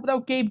did that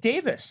without Gabe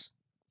Davis.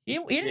 He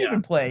didn't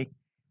even play.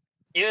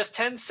 It was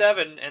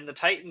 10-7, and the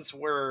Titans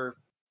were,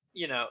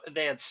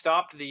 they had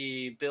stopped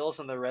the Bills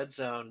in the red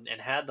zone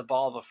and had the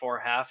ball before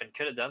half and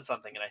could have done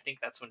something. And I think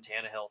that's when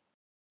Tannehill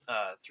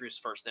threw his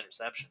first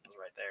interception, was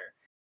right there.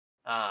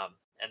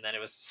 And then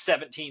it was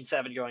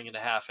 17-7 going into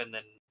half, and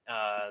then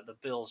the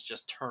Bills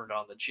just turned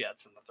on the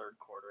Jets in the third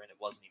quarter, and it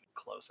wasn't even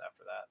close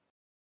after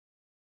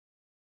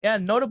that. Yeah,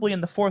 notably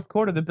in the fourth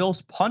quarter, the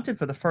Bills punted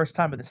for the first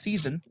time of the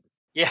season.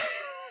 Yeah.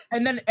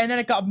 and then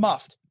it got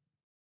muffed.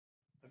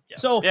 Yeah.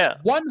 So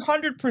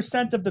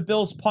 100% of the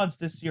Bills' punts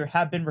this year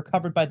have been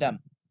recovered by them.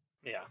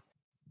 Yeah.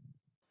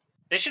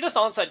 They should just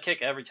onside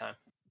kick every time.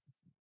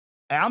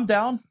 I'm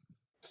down.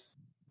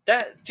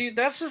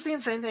 That's just the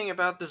insane thing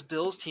about this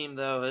Bills team,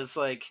 though, is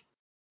like,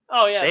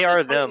 oh yeah, they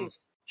are them.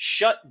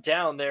 Shut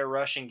down their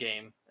rushing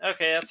game.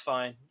 Okay, that's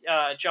fine.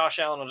 Josh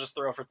Allen will just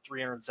throw for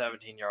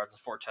 317 yards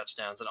and 4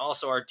 touchdowns, and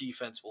also our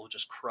defense will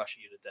just crush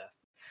you to death.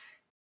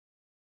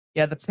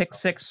 Yeah, the pick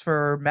 6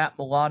 for Matt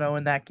Milano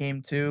in that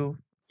game too.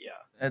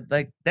 Yeah,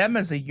 like them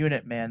as a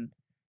unit, man.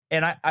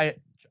 And I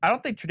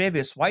don't think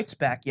Tre'Davious White's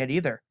back yet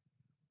either.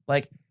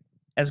 Like,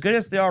 as good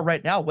as they are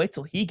right now, wait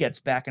till he gets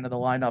back into the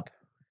lineup.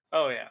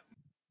 Oh yeah.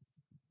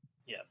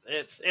 Yeah,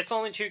 it's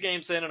only 2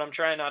 games in, and I'm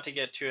trying not to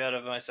get too ahead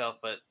of myself,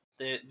 but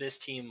this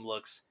team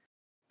looks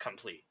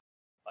complete.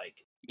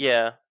 Like,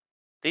 yeah,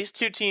 these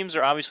 2 teams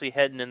are obviously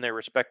heading in their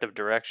respective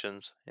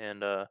directions,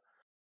 and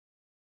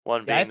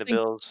one being the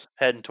Bills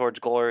heading towards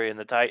glory, and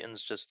the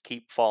Titans just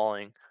keep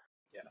falling.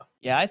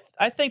 Yeah,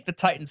 I think the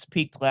Titans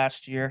peaked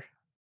last year.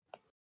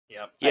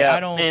 Yep. Yeah,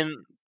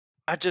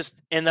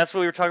 and that's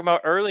what we were talking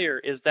about earlier,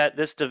 is that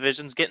this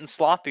division's getting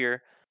sloppier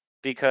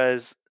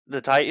because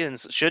the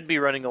Titans should be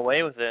running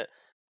away with it,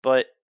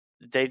 but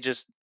they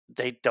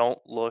don't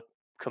look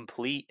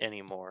complete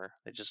anymore.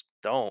 They just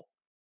don't.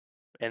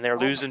 And they're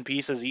losing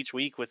pieces each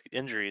week with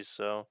injuries,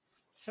 so.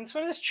 Since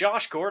when is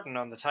Josh Gordon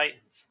on the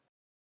Titans?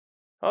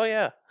 Oh,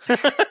 yeah.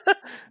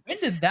 When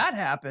did that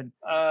happen?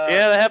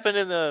 Yeah, that happened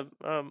in the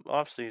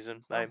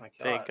offseason, I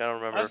think. I don't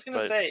remember. I was going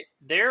to say,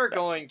 they're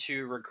going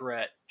to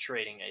regret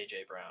trading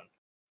A.J. Brown.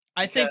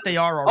 I think they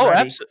are already. Oh,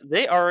 absolutely.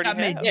 They already have.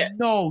 That made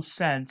no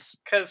sense.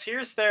 Because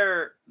here's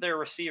their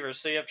receivers.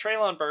 So you have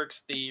Treylon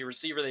Burks, the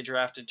receiver they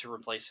drafted to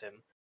replace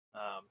him.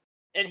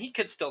 And he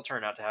could still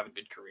turn out to have a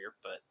good career,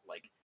 but,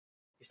 like,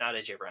 he's not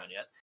A.J. Brown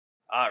yet.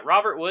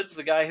 Robert Woods,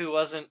 the guy who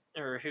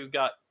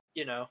got,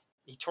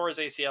 he tore his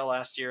ACL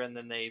last year, and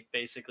then they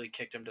basically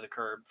kicked him to the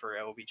curb for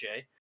OBJ.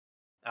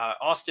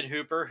 Austin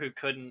Hooper, who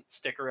couldn't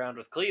stick around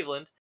with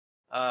Cleveland.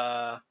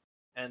 And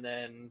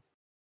then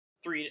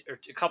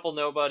a couple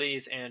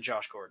nobodies, and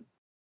Josh Gordon.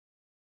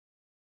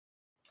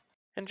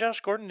 And Josh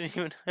Gordon didn't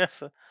even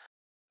have a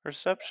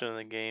reception in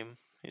the game.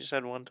 He just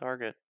had 1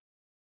 target.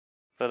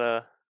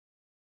 But,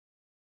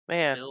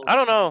 man, Bills I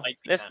don't know. might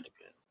be kinda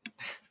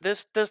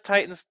good. This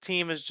Titans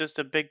team is just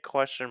a big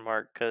question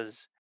mark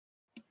because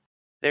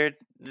they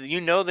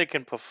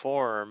can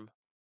perform,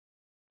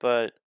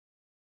 but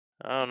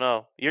I don't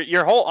know.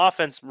 Your whole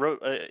offense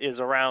is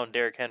around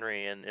Derrick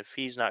Henry, and if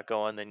he's not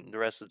going, then the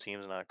rest of the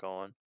team's not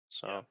going.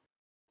 So,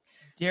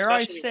 dare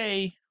I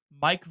say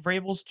Mike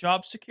Vrabel's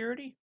job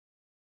security?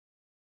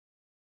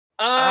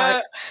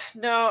 No,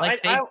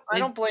 like I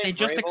don't blame. They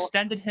just Vrabel.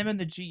 extended him in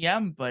the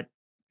GM, but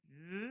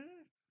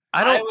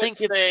I would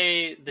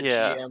say the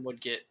GM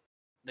would get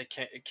the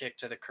kick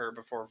to the curb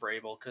before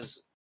Vrabel,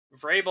 because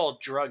Vrabel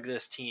drug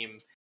this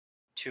team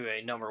to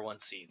a number 1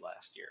 seed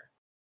last year.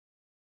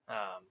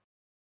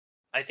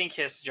 I think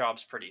his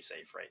job's pretty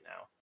safe right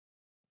now.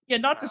 Yeah,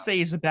 not to say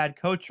he's a bad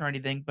coach or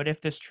anything, but if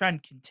this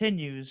trend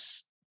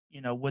continues,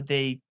 would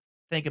they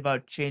think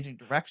about changing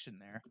direction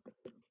there?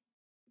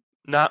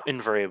 Not in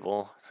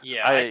Vrabel.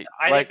 Yeah, I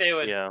think they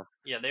would. Yeah,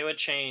 they would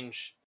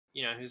change.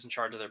 Who's in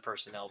charge of their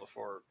personnel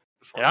before.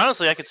 And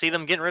honestly, I could see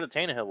them getting rid of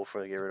Tannehill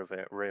before they get rid of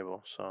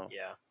Vrabel. So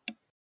yeah,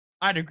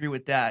 I'd agree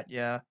with that.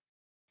 Yeah,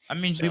 I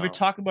mean, we were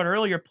talking about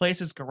earlier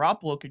places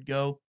Garoppolo could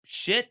go.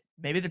 Shit,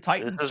 maybe the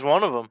Titans. This is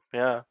one of them.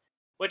 Yeah,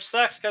 which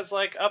sucks because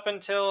like up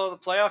until the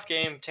playoff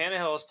game,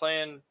 Tannehill was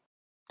playing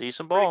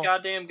decent ball, pretty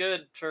goddamn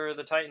good for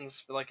the Titans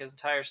for like his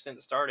entire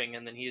stint starting,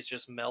 and then he's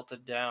just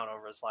melted down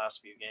over his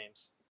last few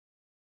games.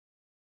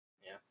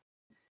 Yeah,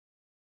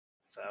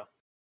 so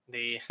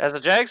As a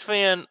Jags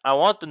fan, I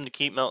want them to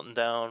keep melting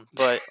down,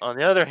 but on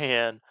the other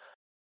hand,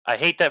 I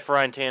hate that for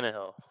Ryan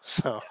Tannehill.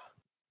 So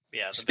the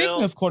Speaking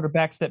Bills. of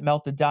quarterbacks that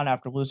melted down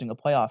after losing a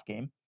playoff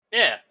game,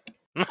 Yeah.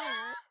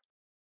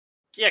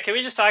 Yeah, can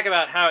we just talk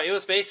about how it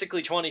was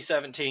basically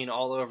 2017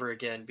 all over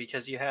again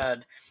because you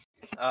had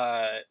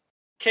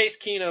Case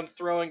Keenum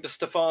throwing to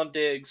Stephon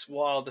Diggs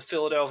while the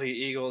Philadelphia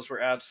Eagles were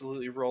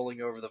absolutely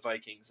rolling over the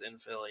Vikings in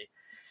Philly.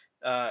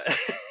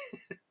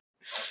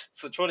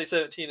 It's the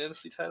 2017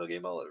 NFC title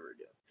game all over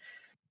again.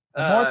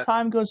 the more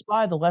time goes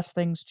by, the less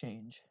things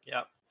change.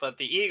 Yeah, but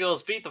the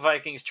Eagles beat the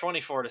Vikings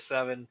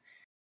 24-7,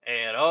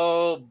 and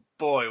oh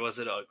boy, was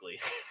it ugly.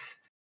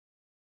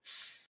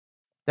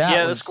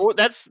 The score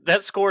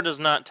that score does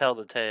not tell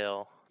the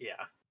tale.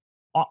 Yeah.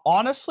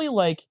 Honestly,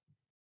 like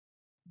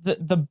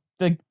the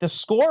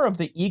score of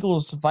the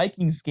Eagles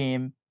Vikings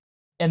game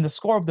and the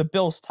score of the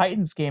Bills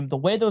Titans game, the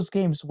way those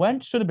games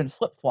went should have been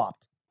flip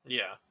flopped.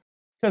 Yeah.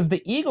 Because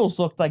the Eagles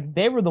looked like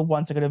they were the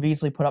ones that could have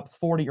easily put up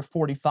 40 or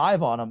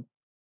 45 on them.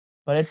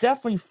 But it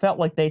definitely felt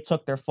like they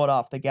took their foot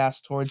off the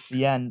gas towards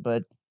the end.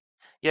 But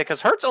yeah,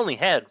 because Hurts only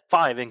had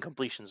 5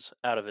 incompletions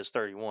out of his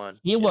 31.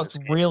 He looked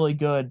really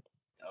good.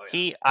 Oh,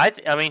 yeah.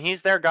 I mean,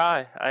 he's their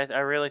guy. I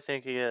really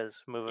think he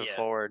is moving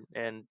forward,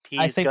 and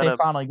I think they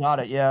finally got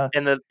it. Yeah.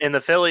 In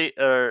the Philly,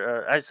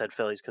 or I said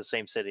Phillies because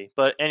same city,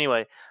 but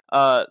anyway,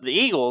 the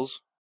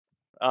Eagles,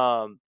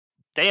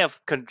 they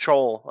have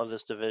control of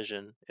this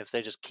division if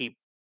they just keep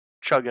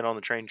chugging on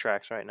the train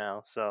tracks right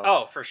now. So.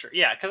 Oh, for sure.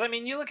 Yeah, because I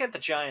mean, you look at the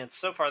Giants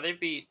so far; they've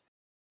beat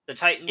the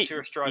Titans, who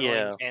are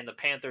struggling, and the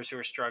Panthers, who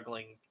are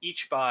struggling,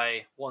 each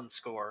by 1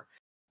 score.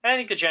 And I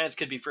think the Giants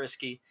could be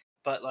frisky.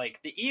 But like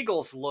the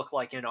Eagles look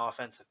like an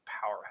offensive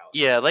powerhouse.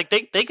 Yeah, like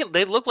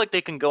they look like they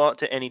can go out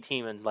to any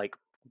team and like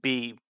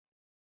be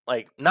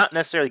like not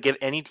necessarily give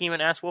any team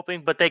an ass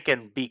whooping, but they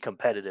can be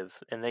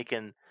competitive and they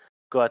can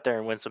go out there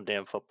and win some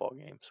damn football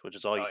games, which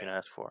is all you can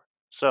ask for.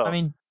 So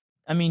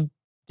I mean,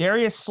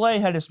 Darius Slay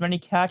had as many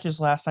catches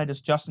last night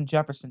as Justin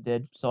Jefferson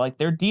did. So like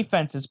their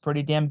defense is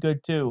pretty damn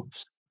good too.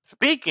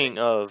 Speaking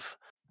of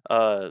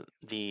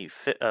the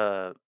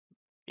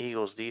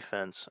Eagles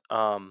defense,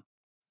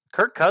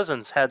 Kirk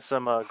Cousins had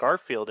some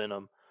Garfield in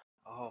him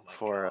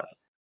for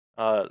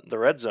the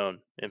red zone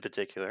in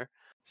particular.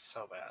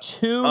 So bad.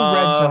 2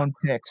 red zone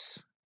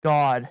picks.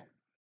 God.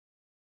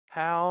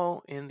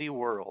 How in the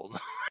world?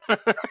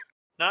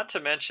 Not to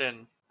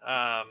mention,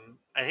 I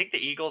think the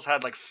Eagles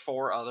had like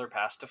 4 other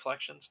pass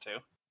deflections too.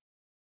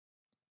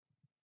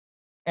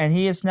 And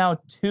he is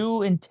now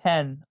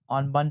 2-10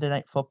 on Monday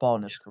Night Football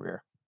in his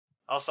career.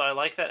 Also, I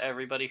like that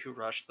everybody who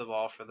rushed the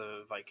ball for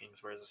the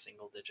Vikings wears a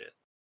single digit.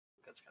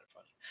 That's kind of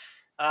funny.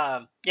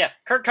 Yeah,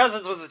 Kirk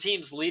Cousins was the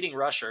team's leading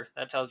rusher.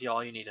 That tells you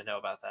all you need to know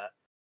about that.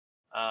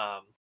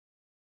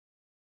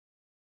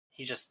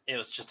 It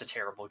was just a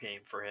terrible game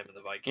for him and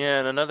the Vikings.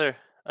 Yeah, and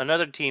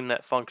another team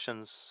that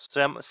functions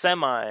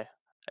semi,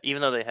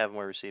 even though they have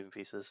more receiving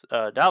pieces.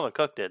 Dalvin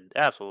Cook did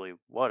absolutely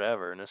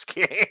whatever in this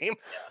game.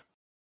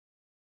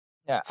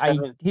 Yeah,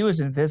 he was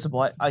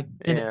invisible.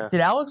 Did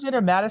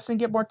Alexander Madison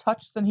get more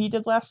touches than he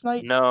did last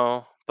night?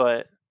 No,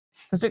 but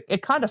because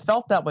it kind of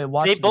felt that way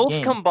watching. They both the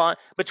game. combined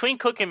between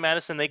Cook and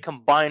Madison. They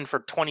combined for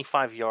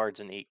 25 yards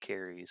and 8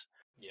 carries.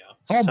 Yeah.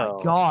 Oh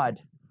my God.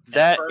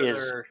 That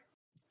is,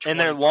 and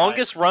their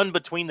longest run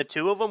between the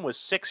two of them was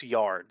 6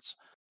 yards.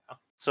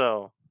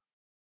 So.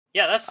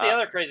 Yeah, that's the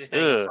other crazy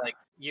thing. It's like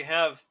you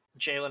have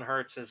Jalen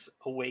Hurts is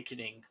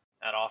awakening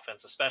at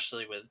offense,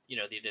 especially with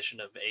the addition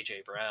of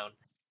AJ Brown.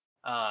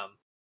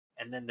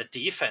 And then the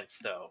defense,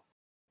 though,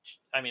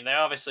 I mean, they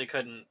obviously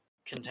couldn't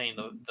contain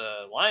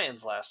the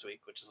Lions last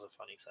week, which is a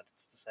funny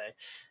sentence to say,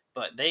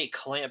 but they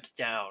clamped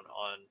down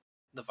on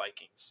the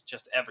Vikings,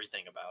 just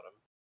everything about them.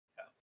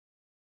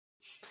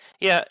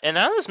 Yeah, and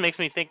now this makes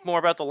me think more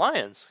about the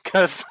Lions,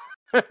 because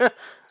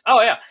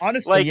oh yeah,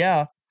 honestly,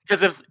 yeah,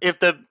 because if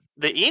the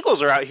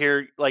Eagles are out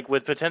here like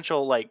with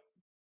potential like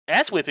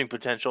ass whipping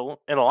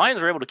potential, and the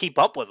Lions are able to keep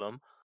up with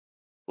them,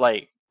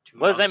 like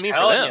what does that mean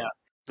for them?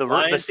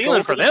 The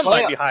ceiling for them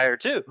might be higher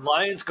too.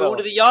 Lions go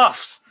to the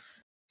offs.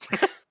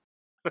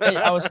 Hey,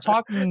 I was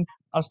talking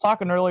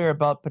earlier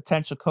about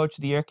potential coach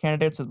of the year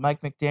candidates with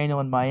Mike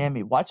McDaniel in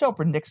Miami. Watch out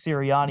for Nick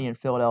Sirianni in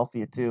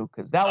Philadelphia too,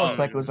 because that looks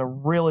like it was a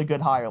really good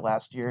hire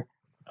last year.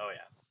 Oh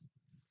yeah,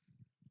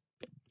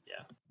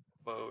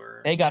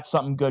 they got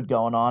something good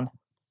going on.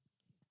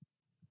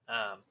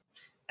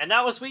 And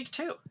that was week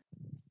 2.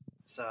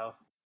 So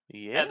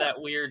yeah, had that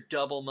weird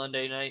double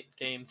Monday night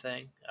game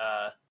thing.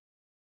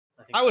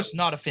 I was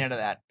not a fan of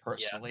that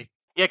personally.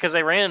 Yeah, because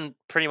they ran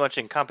pretty much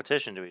in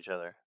competition to each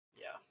other.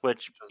 Yeah.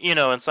 Which,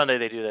 on Sunday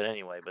they do that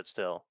anyway, but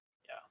still.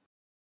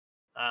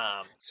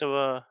 Yeah.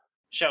 So,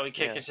 shall we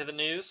kick into the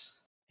news?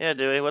 Yeah,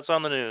 Dewey, what's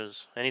on the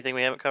news? Anything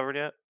we haven't covered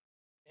yet?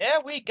 Yeah,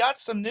 we got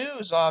some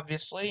news,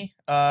 obviously.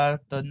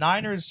 The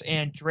Niners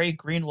and Dre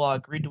Greenlaw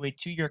agreed to a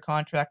 2-year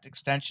contract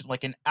extension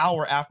like an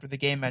hour after the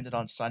game ended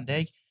on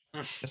Sunday.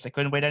 Guess they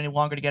couldn't wait any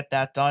longer to get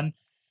that done.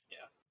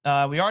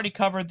 We already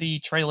covered the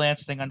Trey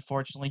Lance thing,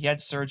 unfortunately. He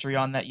had surgery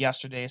on that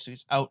yesterday, so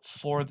he's out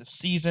for the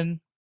season.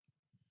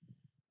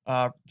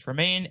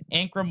 Tremaine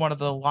Ankrum, one of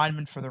the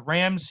linemen for the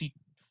Rams, he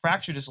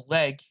fractured his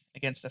leg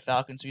against the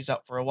Falcons, so he's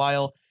out for a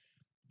while.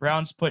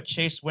 Browns put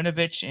Chase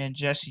Winovich and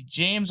Jesse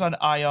James on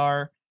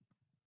IR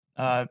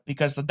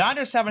because the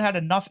Niners haven't had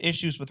enough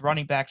issues with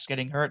running backs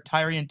getting hurt.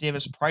 Tyrion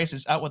Davis-Price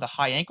is out with a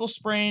high ankle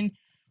sprain.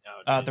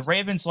 The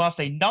Ravens lost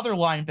another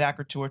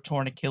linebacker to a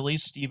torn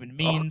Achilles, Stephen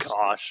Means. Oh,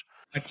 gosh.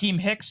 Akeem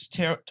Hicks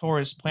tore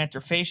his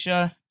plantar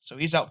fascia, so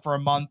he's out for a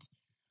month.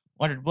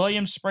 Leonard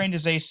Williams sprained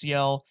his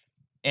ACL.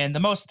 And the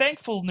most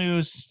thankful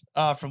news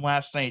from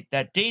last night,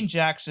 that Dane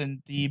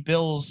Jackson, the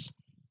Bills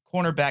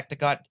cornerback that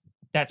got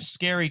that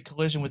scary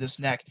collision with his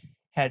neck,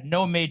 had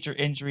no major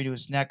injury to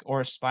his neck or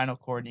his spinal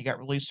cord, and he got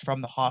released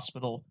from the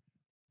hospital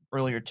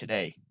earlier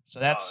today. So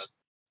that's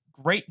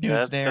great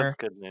news there. That's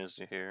good news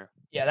to hear.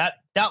 Yeah,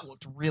 that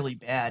looked really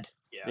bad.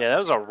 Yeah, that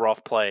was a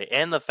rough play.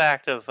 And the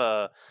fact of,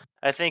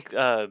 I think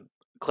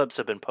clips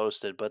have been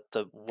posted, but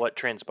what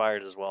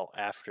transpired as well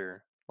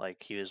after, like,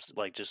 he was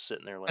like just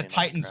sitting there laying a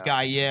Titans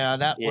guy,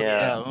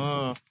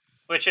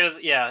 which is,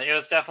 it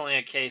was definitely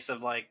a case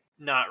of like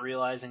not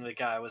realizing the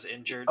guy was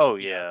injured. Oh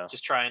yeah,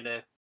 just trying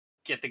to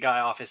get the guy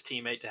off his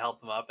teammate to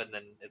help him up, and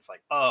then it's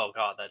like, oh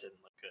god, that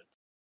didn't look good.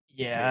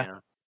 Yeah.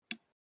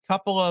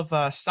 Couple of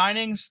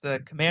signings.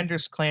 The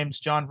Commanders claimed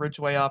John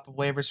Ridgeway off of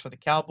waivers for the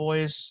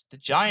Cowboys. The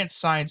Giants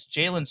signed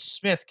Jalen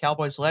Smith,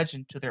 Cowboys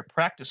legend, to their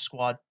practice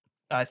squad,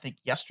 I think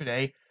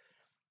yesterday.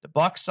 The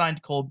Bucs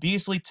signed Cole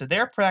Beasley to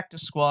their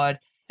practice squad.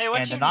 Hey,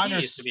 what team did he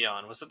used to be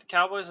on? Was it the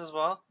Cowboys as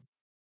well?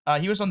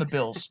 He was on the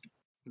Bills.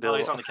 Oh,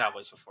 he's on the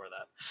Cowboys before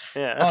that.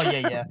 Yeah. Oh,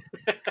 yeah.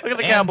 Look at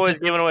the Cowboys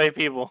giving away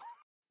people.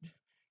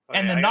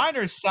 And the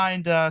Niners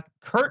signed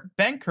Kurt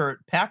Benkert,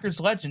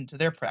 Packers legend, to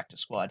their practice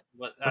squad.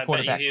 I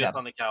bet he was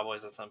on the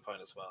Cowboys at some point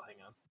as well. Hang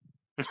on.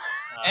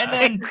 And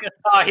then...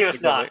 he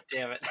was not.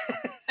 Damn it.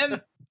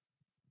 And,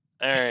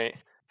 all right.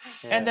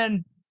 Yeah. And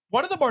then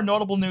one of the more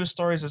notable news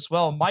stories as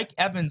well, Mike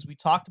Evans, we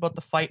talked about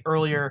the fight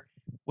earlier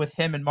with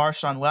him and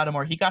Marshawn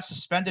Lattimore. He got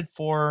suspended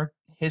for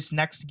his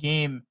next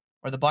game,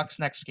 or the Bucs'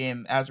 next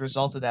game, as a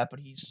result of that.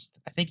 But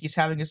I think he's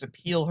having his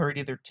appeal heard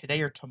either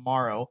today or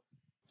tomorrow.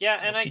 Yeah,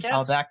 so and we'll see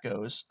how that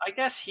goes. I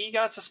guess he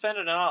got suspended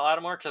and not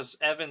Lattimore because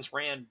Evans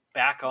ran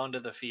back onto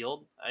the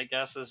field, I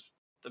guess is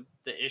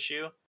the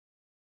issue.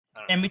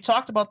 And we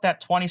talked about that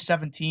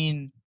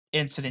 2017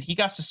 incident. He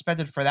got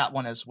suspended for that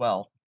one as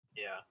well.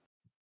 Yeah.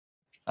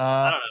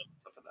 I don't know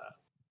what's up with that.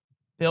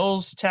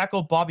 Bills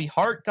tackle Bobby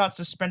Hart got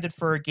suspended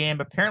for a game.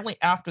 Apparently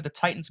after the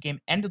Titans game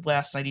ended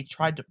last night, he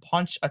tried to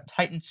punch a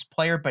Titans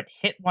player but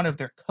hit one of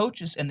their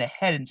coaches in the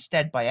head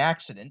instead by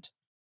accident.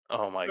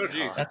 Oh my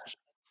god.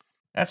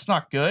 That's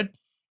not good.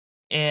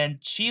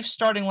 And Chiefs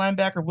starting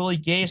linebacker Willie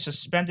Gay is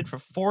suspended for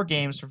 4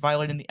 games for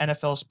violating the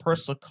NFL's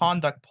personal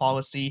conduct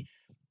policy.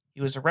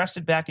 He was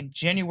arrested back in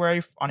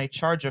January on a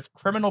charge of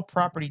criminal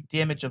property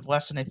damage of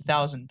less than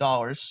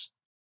 $1,000.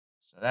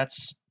 So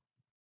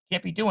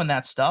can't be doing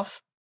that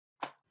stuff.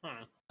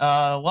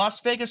 Las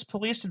Vegas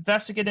police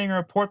investigating a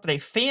report that a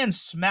fan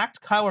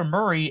smacked Kyler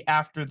Murray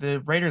after the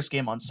Raiders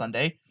game on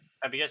Sunday.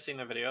 Have you guys seen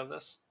the video of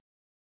this?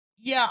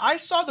 Yeah, I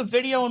saw the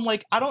video,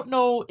 and I don't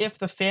know if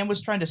the fan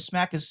was trying to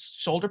smack his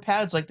shoulder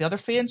pads like the other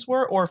fans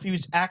were, or if he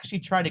was actually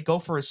trying to go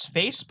for his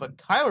face, but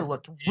Kyler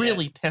looked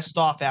really pissed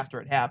off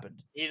after it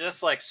happened. He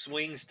just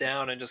swings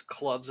down and just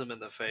clubs him in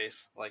the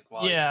face,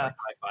 while he's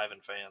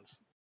high-fiving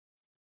fans.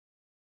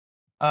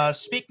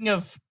 Speaking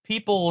of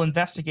people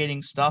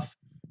investigating stuff,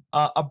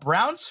 a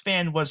Browns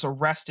fan was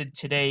arrested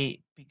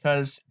today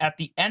because at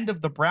the end of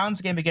the Browns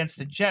game against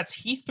the Jets,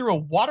 he threw a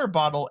water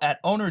bottle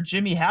at owner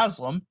Jimmy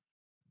Haslam.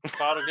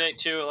 Bottlegate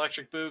 2,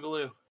 Electric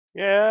Boogaloo.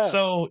 Yeah.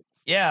 So,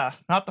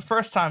 not the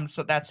first time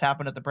that's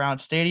happened at the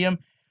Browns Stadium.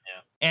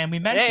 Yeah. And we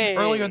mentioned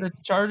earlier the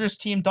Chargers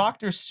team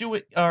doctors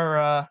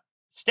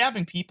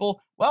stabbing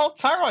people. Well,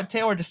 Tyrod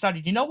Taylor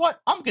decided, you know what?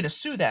 I'm going to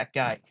sue that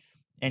guy.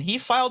 And he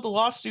filed a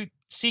lawsuit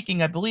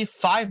seeking, I believe,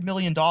 $5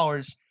 million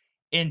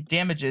in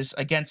damages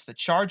against the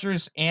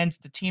Chargers and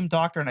the team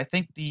doctor, and I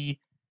think the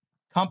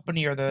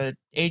company or the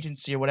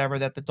agency or whatever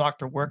that the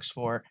doctor works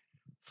for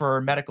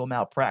medical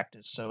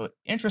malpractice. So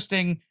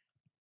interesting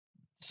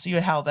to see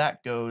how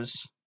that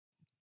goes.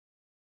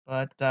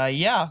 But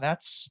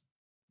that's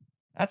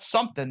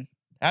something.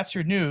 That's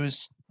your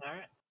news. All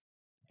right.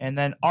 And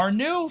then our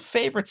new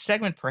favorite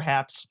segment,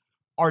 perhaps,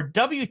 our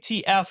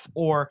WTF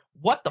or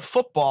What the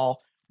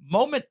Football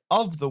moment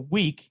of the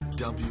week.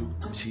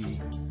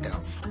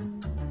 WTF.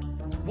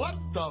 What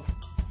the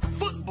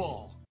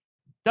football?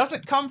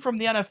 Doesn't come from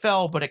the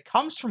NFL, but it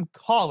comes from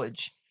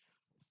college,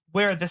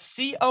 where the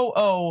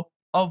COO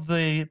of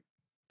the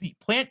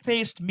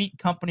plant-based meat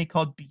company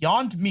called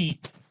Beyond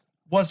Meat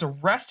was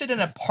arrested in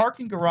a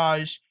parking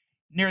garage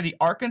near the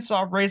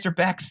Arkansas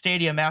Razorback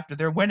Stadium after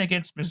their win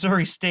against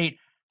Missouri State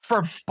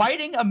for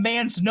biting a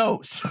man's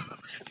nose.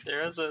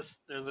 There's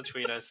a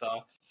tweet I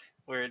saw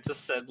where it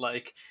just said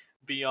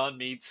Beyond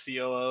Meat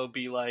COO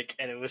be like,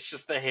 and it was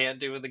just the hand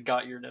doing the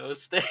got your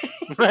nose thing.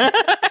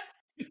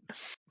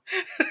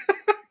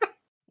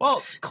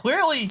 Well,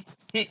 clearly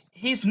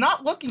he's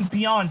not looking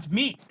beyond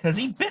meat because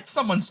he bit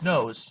someone's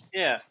nose.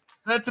 Yeah.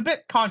 That's a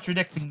bit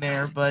contradicting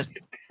there, but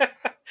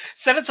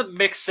Sending some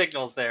mixed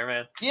signals there,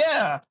 man.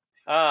 yeah.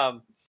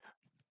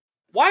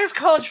 Why is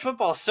college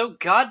football so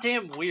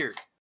goddamn weird?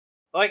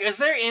 Like, is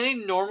there any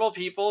normal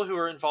people who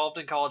are involved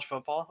in college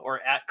football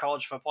or at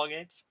college football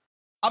games?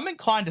 I'm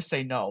inclined to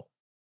say no.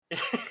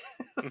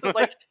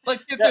 Like,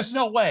 There's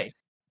no way.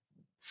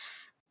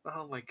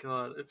 oh my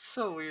god, it's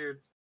so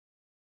weird.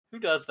 Who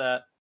does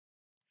that?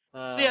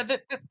 So yeah,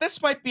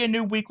 this might be a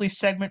new weekly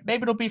segment.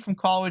 Maybe it'll be from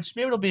college.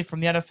 Maybe it'll be from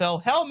the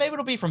NFL. Hell, maybe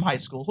it'll be from high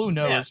school. Who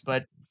knows?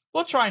 But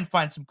we'll try and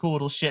find some cool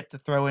little shit to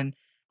throw in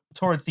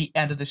towards the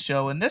end of the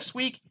show. And this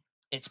week,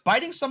 it's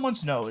biting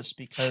someone's nose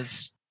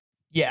because,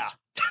 yeah.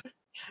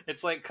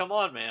 It's like, come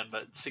on, man,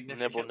 but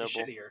significantly Nibble.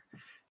 shittier.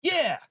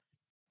 Yeah.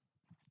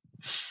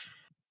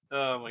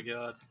 Oh my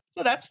god.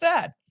 So that's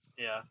that.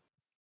 Yeah.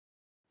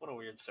 What a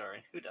weird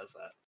story. Who does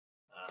that?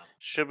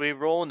 Should we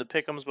roll into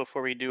pick'ems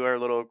before we do our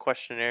little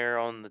questionnaire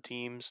on the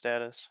team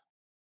status?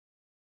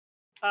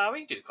 We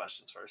can do the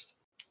questions first.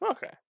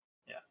 Okay.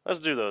 Yeah. Let's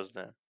do those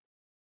then.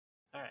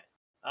 All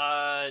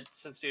right.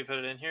 Since you put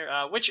it in here,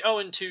 which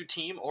 0-2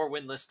 team or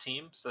winless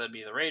team, so that'd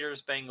be the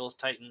Raiders, Bengals,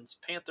 Titans,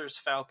 Panthers,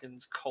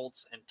 Falcons,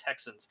 Colts, and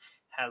Texans,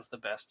 has the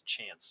best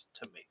chance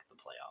to make the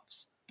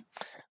playoffs?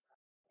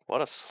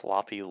 What a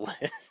sloppy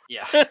list.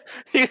 Yeah.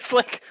 It's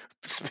like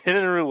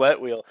spinning a roulette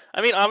wheel.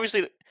 I mean,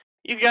 obviously,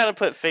 you got to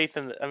put faith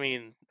in. I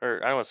don't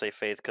want to say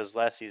faith because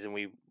last season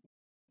we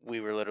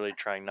were literally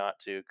trying not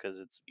to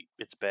because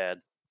it's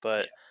bad.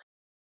 But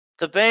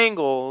the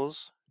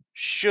Bengals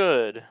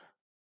should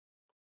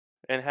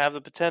and have the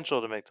potential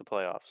to make the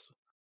playoffs.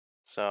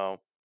 So,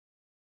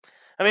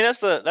 I mean, that's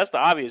the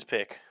obvious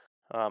pick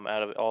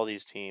out of all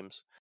these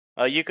teams.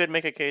 You could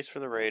make a case for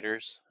the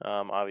Raiders,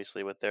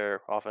 obviously with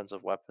their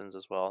offensive weapons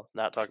as well.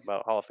 Not talking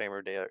about Hall of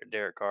Famer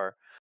Derek Carr,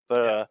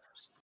 but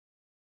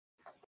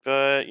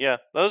yeah,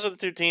 those are the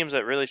two teams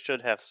that really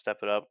should have to step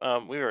it up.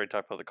 We already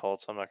talked about the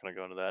Colts. So I'm not going to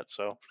go into that.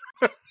 So,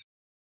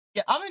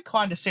 yeah, I'm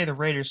inclined to say the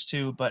Raiders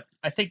too, but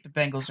I think the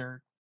Bengals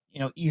are,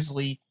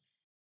 easily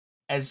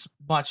as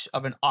much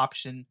of an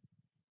option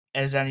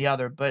as any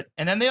other. But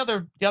and then the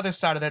other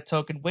side of that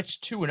token,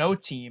 which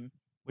 2-0 team,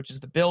 which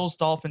is the Bills,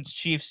 Dolphins,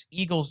 Chiefs,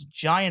 Eagles,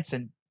 Giants,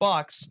 and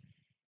Bucks,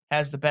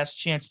 has the best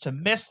chance to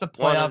miss the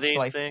playoffs.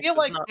 So I feel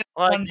like this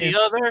one is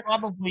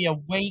probably a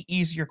way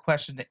easier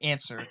question to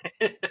answer.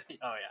 Oh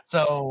yeah.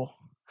 So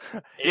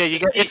yeah,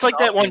 it's like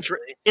that one.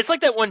 It's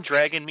like that one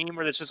dragon meme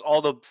where it's just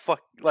all the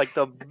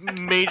the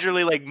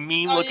majorly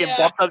mean looking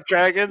buffed up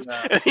dragons,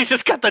 and he's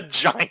just got the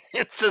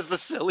Giants as the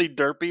silly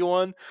derpy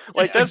one.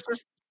 Like that's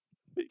just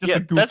a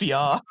goofy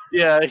off.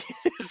 Yeah,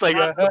 it's like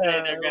I'm not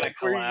saying they're gonna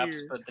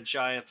collapse, but the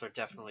Giants are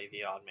definitely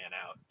the odd man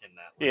out in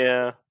that list.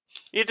 Yeah,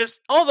 you just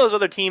all those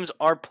other teams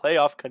are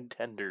playoff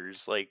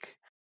contenders. I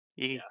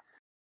mean,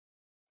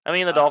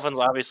 the Dolphins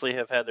obviously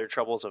have had their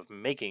troubles of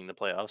making the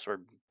playoffs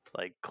or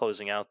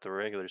closing out the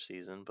regular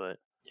season, but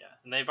yeah,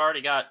 and they've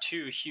already got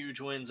 2 huge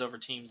wins over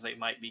teams they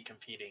might be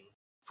competing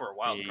for a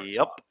wild card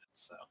spot.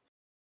 So,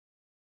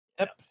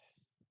 yep.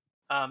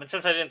 And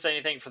since I didn't say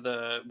anything for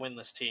the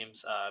winless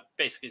teams,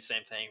 basically the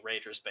same thing: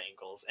 Raiders,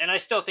 Bengals, and I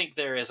still think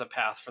there is a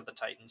path for the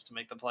Titans to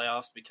make the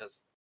playoffs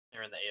because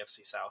they're in the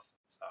AFC South.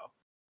 So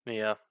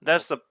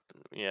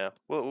yeah,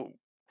 Well,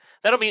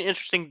 that'll be an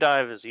interesting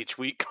dive as each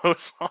week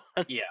goes on.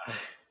 Yeah.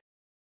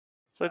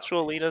 Which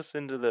will lead us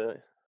into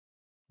the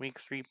week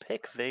 3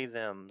 pick they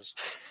thems.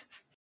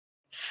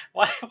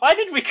 Why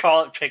did we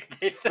call it pick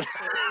they thems?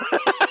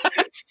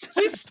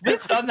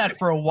 We've done that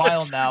for a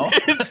while now.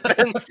 It's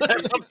been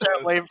set up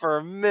that way for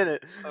a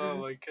minute. Oh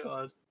my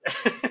god.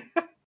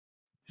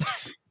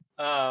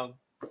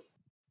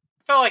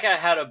 Felt like I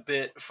had a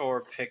bit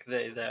for pick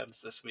they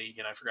thems this week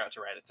and I forgot to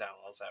write it down.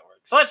 How does that work?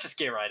 So let's just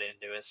get right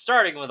into it.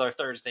 Starting with our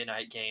Thursday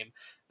night game.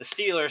 The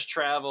Steelers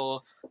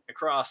travel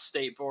across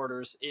state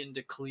borders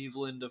into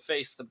Cleveland to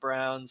face the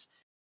Browns.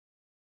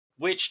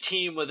 Which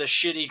team with a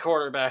shitty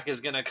quarterback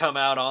is going to come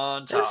out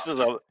on top?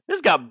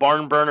 This got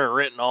barn burner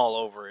written all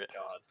over it.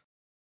 God,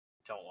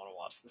 don't want to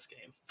watch this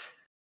game.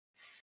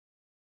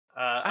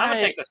 I'm going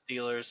to take the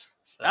Steelers.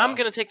 So. I'm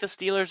going to take the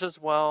Steelers as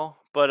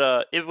well,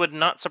 but it would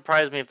not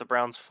surprise me if the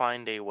Browns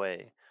find a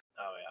way.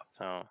 Oh, yeah.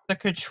 So the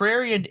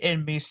contrarian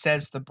in me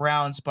says the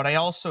Browns, but I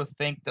also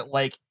think that,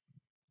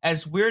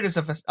 as weird as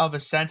of a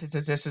sentence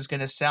as this is going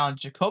to sound,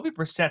 Jacoby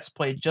Brissett's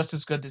played just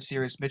as good this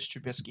year as Mitch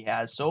Trubisky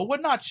has, so it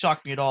would not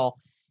shock me at all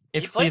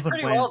if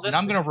Cleveland wins, and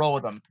I'm going to roll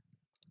with them.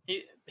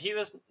 He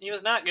was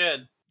not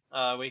good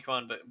week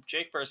 1, but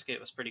Jake Brisket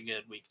was pretty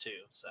good week 2.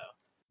 So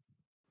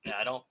yeah,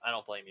 I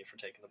don't blame you for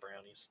taking the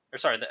Brownies. Or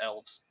sorry, the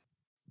Elves.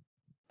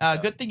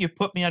 Good thing you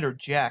put me under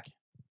Jack.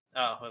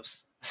 Oh,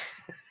 whoops.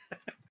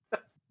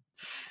 Let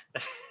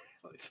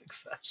me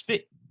fix that.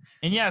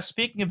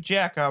 Speaking of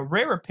Jack,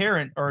 rare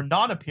apparent or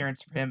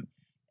non-appearance for him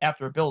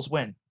after a Bills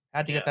win.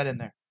 Had to get that in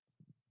there.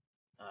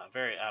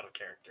 Very out of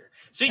character.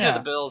 Speaking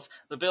of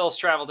the Bills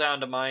travel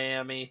down to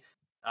Miami.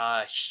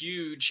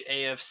 Huge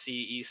AFC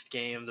East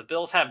game. The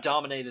Bills have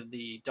dominated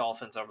the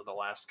Dolphins over the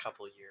last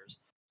couple of years.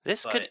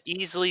 This But could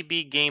easily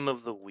be game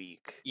of the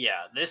week.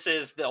 yeah, this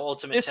is the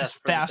ultimate This is test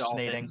for the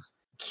fascinating.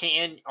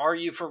 Dolphins. Are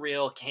you for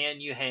real?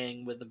 Can you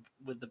hang with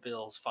the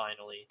Bills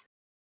finally?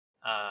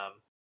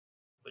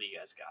 What do you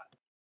guys got?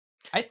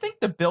 I think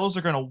the Bills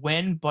are going to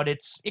win, but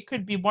it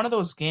could be one of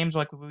those games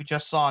like we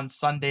just saw on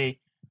Sunday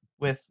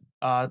with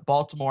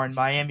Baltimore and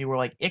Miami, where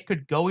like it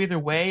could go either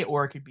way,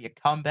 or it could be a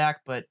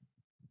comeback. But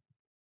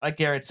like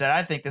Garrett said,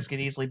 I think this could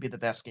easily be the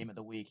best game of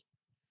the week.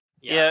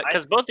 Yeah,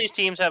 because both these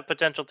teams have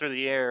potential through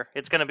the air.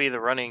 It's going to be the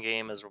running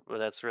game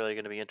that's really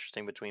going to be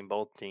interesting between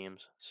both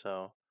teams.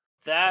 So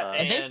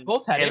And they've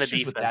both had and the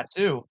issues with that defense.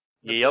 too.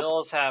 The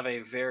Bills have a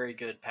very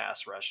good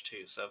pass rush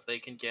too, so if they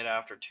can get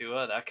after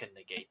Tua, that can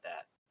negate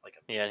that.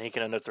 Yeah, and he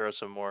can underthrow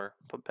some more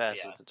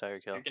passes to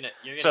Tyreek Hill. You're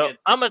gonna So get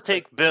I'm gonna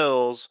take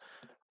Bills,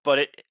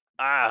 but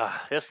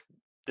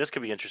this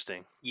could be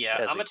interesting. Yeah,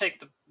 I'm gonna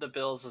take the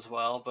Bills as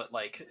well, but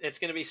like it's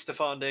gonna be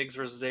Stephon Diggs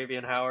versus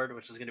Xavier Howard,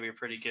 which is gonna be a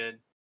pretty good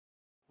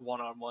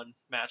one-on-one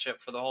matchup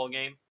for the whole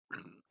game.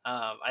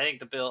 I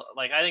think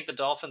the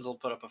Dolphins will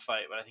put up a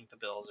fight, but I think the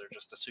Bills are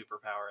just a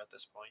superpower at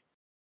this point.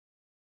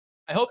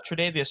 I hope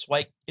Tre'Davious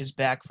White is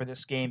back for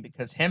this game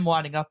because him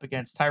lining up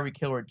against Tyreek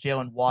Hill or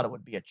Jalen Waddle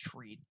would be a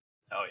treat.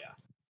 Oh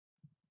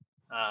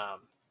yeah.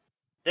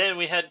 Then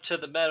we head to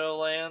the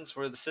Meadowlands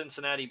where the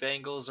Cincinnati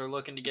Bengals are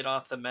looking to get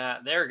off the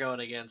mat. They're going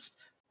against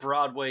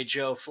Broadway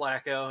Joe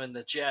Flacco and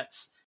the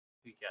Jets.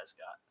 Who you guys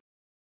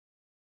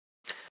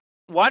got?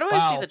 Why do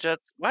I see the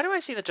Jets? Why do I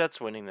see the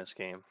Jets winning this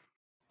game?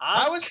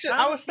 I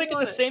was thinking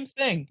the same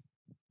thing.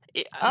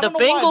 The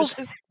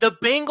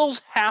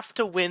Bengals have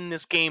to win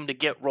this game to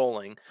get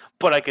rolling,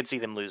 but I could see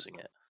them losing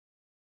it.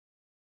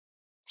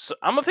 So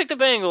I'm gonna pick the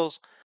Bengals,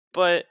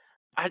 but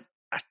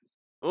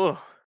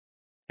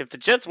if the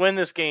Jets win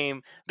this game,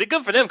 it'll be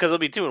good for them because it'll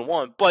be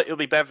 2-1. But it'll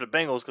be bad for the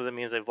Bengals because it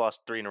means they've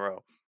lost 3 in a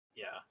row.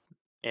 Yeah,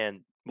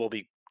 and we'll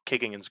be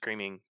kicking and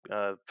screaming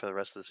for the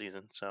rest of the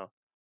season. So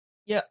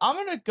yeah, I'm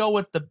gonna go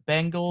with the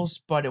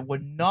Bengals, but it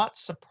would not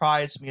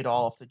surprise me at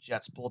all if the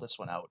Jets pull this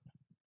one out.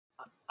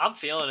 I'm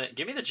feeling it.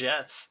 Give me the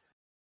Jets.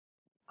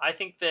 I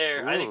think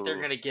they're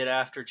going to get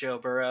after Joe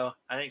Burrow.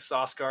 I think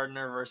Sauce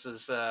Gardner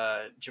versus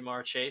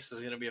Jamar Chase is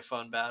going to be a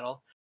fun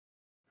battle.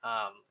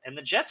 And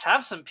the Jets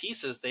have some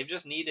pieces. They've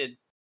just needed,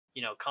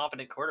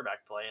 competent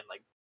quarterback play, and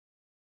like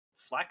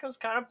Flacco's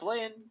kind of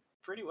playing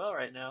pretty well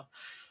right now.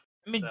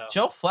 I mean,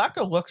 Joe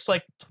Flacco looks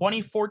like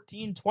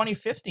 2014,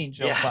 2015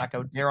 Joe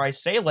Flacco, dare I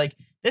say. Like,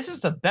 this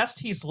is the best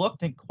he's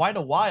looked in quite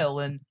a while.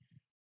 And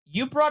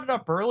you brought it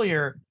up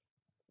earlier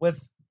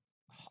with,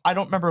 I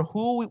don't remember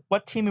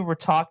what team we were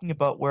talking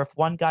about, where if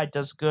one guy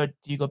does good,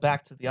 do you go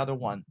back to the other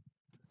one?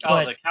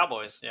 The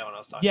Cowboys. Yeah, when I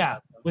was talking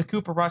about that. with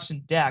Cooper Rush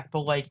and Dak.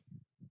 But, like,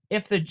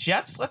 if the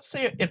Jets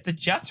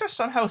are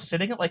somehow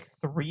sitting at, like,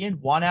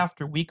 3-1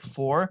 after week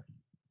 4,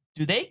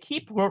 do they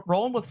keep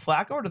rolling with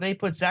Flacco, or do they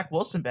put Zach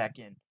Wilson back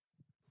in?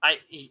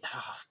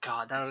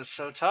 God, that was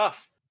so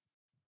tough.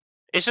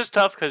 It's just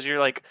tough because you're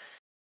like,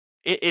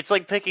 it's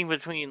like picking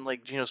between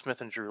like Geno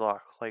Smith and Drew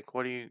Lock. Like,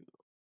 what do you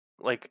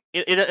like?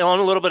 It on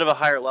a little bit of a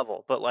higher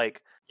level, but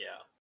like,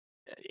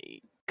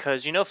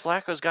 because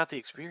Flacco's got the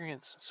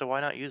experience, so why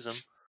not use him?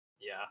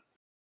 Yeah.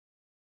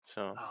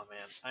 So. Oh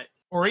man,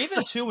 or even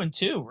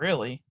 2-2,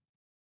 really.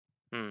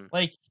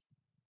 Like,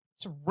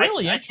 it's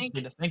really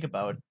interesting to think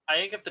about. I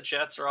think if the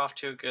Jets are off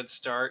to a good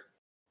start,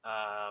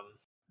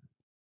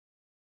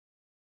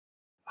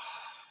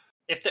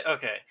 if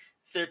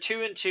they're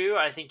 2-2,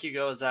 I think you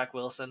go with Zach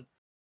Wilson.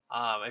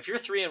 If you're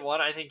 3-1,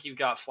 I think you've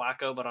got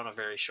Flacco, but on a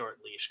very short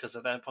leash. Because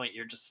at that point,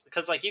 you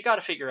got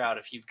to figure out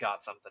if you've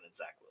got something in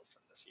Zach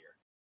Wilson this year.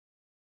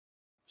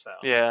 So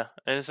yeah,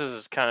 and this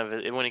is kind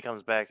of when he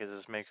comes back, is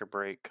his make or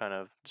break, kind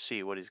of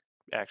see what he's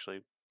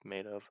actually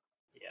made of.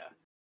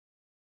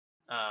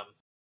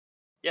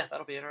 Yeah,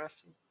 that'll be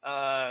interesting.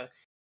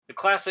 The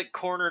classic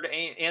cornered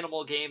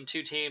animal game,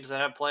 2 teams that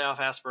have playoff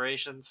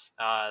aspirations,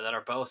 that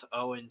are both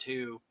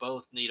 0-2,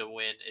 both need a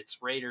win. It's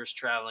Raiders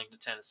traveling to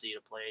Tennessee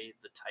to play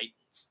the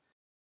Titans.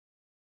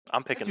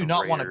 I'm picking. I do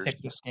not want to pick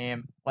this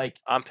game. Like,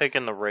 I'm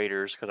picking the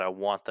Raiders because I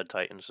want the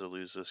Titans to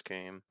lose this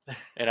game,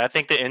 and I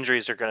think the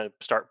injuries are going to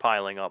start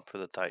piling up for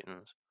the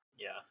Titans.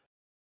 Yeah,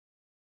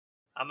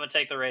 I'm going to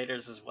take the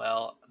Raiders as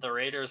well. The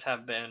Raiders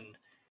have been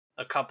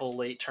a couple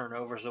late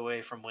turnovers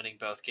away from winning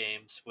both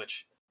games,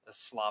 which is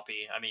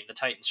sloppy. I mean, the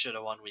Titans should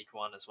have won week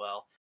 1 as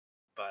well,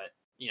 but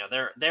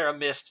they're a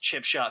missed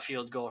chip shot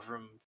field goal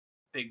from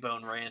Big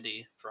Bone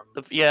Randy from.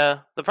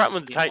 The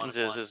problem with the Titans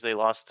is they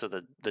lost to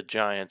the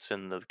Giants,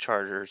 and the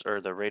Chargers,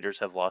 or the Raiders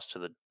have lost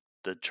to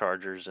the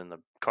Chargers and the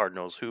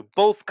Cardinals, who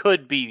both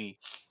could be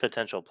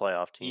potential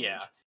playoff teams.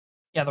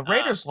 Yeah, the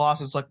Raiders'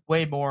 losses look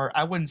way more.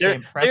 I wouldn't say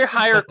impressive. They're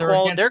higher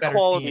quality. They're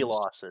quality teams.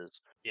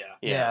 losses.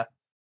 Yeah.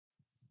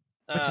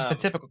 Which is the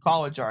typical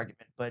college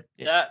argument, but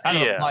it kind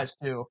of applies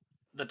too.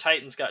 The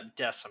Titans got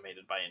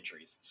decimated by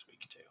injuries this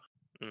week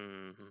too.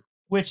 Mm-hmm.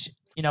 Which,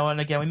 and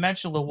again, we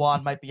mentioned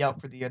Lewan might be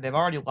out for the year. They've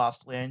already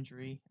lost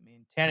Landry. I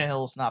mean,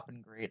 Tannehill's not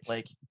been great.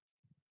 Like,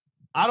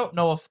 I don't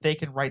know if they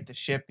can right the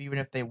ship, even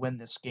if they win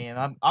this game.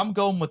 I'm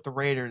going with the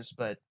Raiders,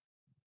 but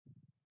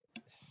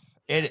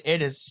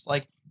It is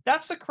like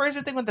that's the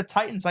crazy thing with the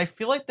Titans. I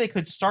feel like they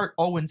could start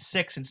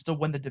 0-6 and still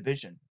win the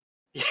division.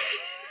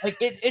 Like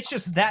it's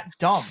just that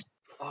dumb.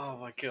 Oh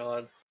my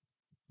god,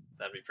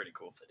 that'd be pretty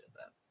cool if they did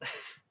that.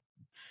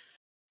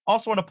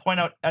 Also, want to point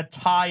out a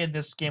tie in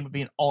this game would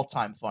be an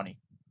all-time funny.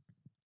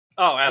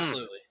 Oh,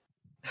 absolutely.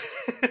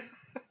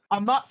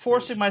 I'm not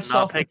forcing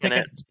myself to pick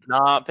it.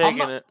 Not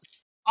picking it.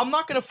 I'm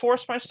not going to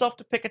force myself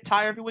to pick a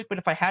tie every week, but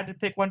if I had to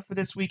pick one for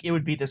this week, it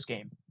would be this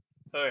game.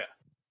 Oh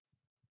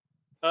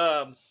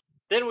yeah.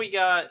 Then we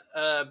got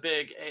a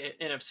big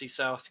NFC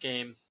South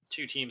game.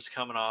 Two teams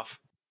coming off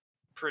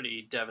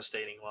pretty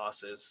devastating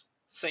losses.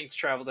 Saints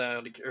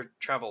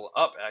travel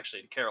up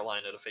actually to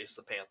Carolina to face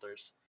the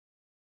Panthers.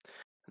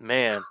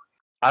 Man,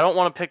 I don't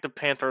want to pick the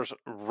Panthers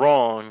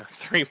wrong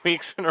 3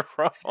 weeks in a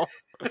row,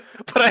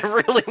 but I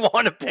really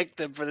want to pick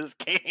them for this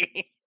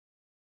game.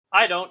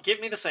 I don't. Give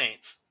me the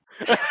Saints.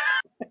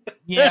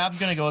 Yeah, I'm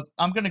gonna go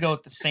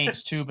with the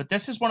Saints too. But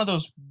this is one of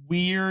those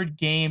weird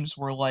games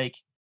where like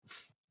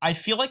I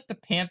feel like the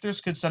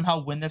Panthers could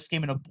somehow win this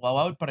game in a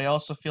blowout, but I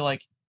also feel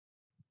like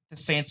the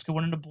Saints could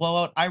win in a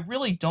blowout. I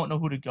really don't know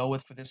who to go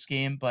with for this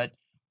game, but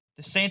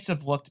the Saints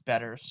have looked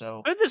better.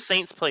 So Who did the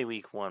Saints play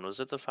week 1? Was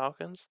it the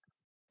Falcons?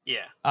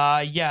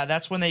 Yeah. yeah,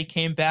 that's when they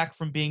came back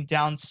from being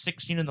down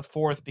 16 in the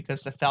fourth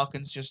because the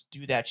Falcons just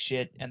do that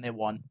shit and they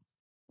won.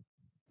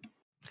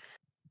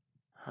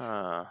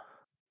 Huh.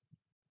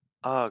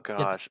 Oh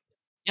gosh.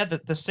 Yeah,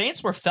 the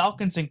Saints were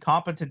Falcons'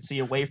 incompetency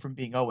away from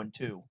being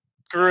 0-2.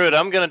 Screw it.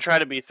 I'm gonna try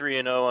to be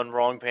 3-0 on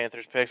wrong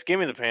Panthers picks.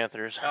 Give me the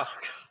Panthers. Oh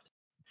god.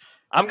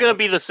 I'm gonna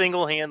be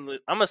I'm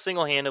gonna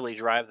single-handedly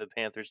drive the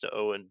Panthers to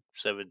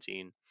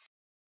 0-17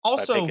 by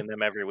Also, picking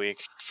them every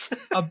week.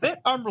 a bit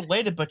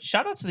unrelated, but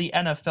shout out to the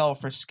NFL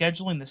for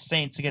scheduling the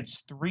Saints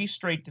against 3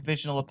 straight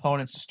divisional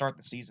opponents to start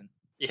the season.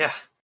 Yeah.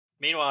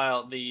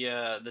 Meanwhile,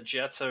 the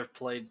Jets have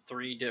played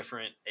 3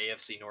 different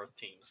AFC North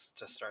teams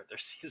to start their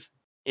season.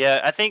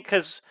 Yeah, I think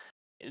because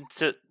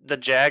the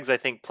Jags, I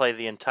think, play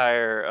the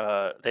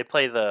entire. They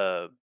play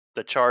the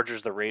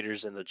Chargers, the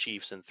Raiders, and the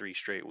Chiefs in 3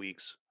 straight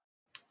weeks,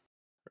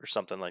 or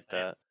something like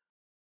that.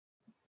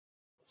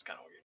 It's kind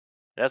of weird.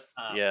 That's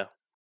yeah.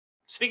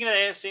 Speaking of the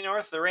AFC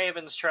North, the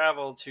Ravens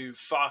travel to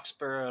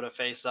Foxborough to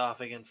face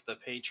off against the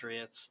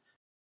Patriots.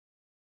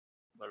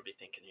 What are we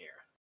thinking here?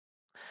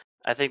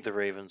 I think the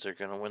Ravens are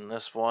going to win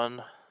this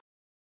one.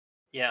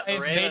 Yeah, the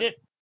I've Ravens... made it.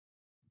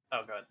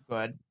 Oh, go ahead. Go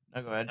ahead.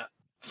 No, go ahead.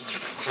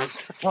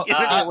 Well,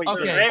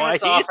 okay. The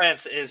Ravens'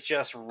 offense is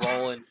just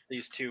rolling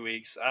these 2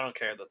 weeks. I don't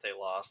care that they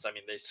lost. I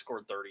mean, they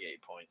scored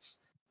 38 points.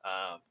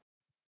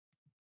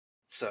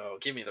 So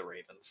give me the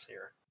Ravens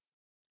here.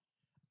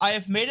 I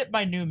have made it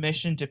my new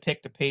mission to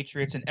pick the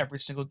Patriots in every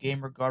single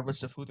game,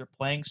 regardless of who they're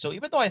playing. So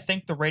even though I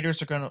think the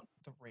Ravens are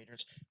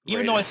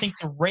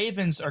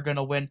going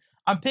to win,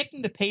 I'm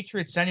picking the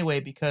Patriots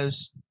anyway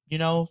because,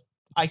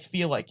 I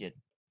feel like it.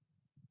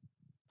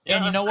 Yeah,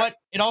 and you know what?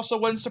 It also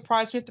wouldn't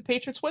surprise me if the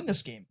Patriots win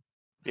this game.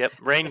 Yep,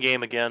 rain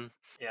game again.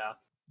 Yeah.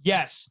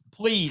 Yes,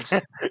 please.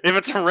 If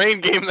it's a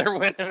rain game, they're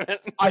winning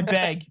it. I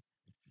beg.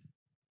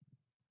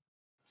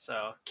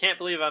 So, can't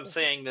believe I'm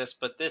saying this,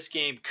 but this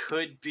game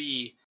could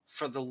be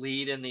for the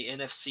lead in the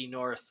NFC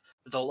North.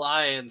 The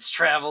Lions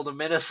travel to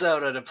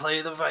Minnesota to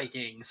play the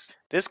Vikings.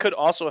 This could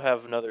also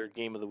have another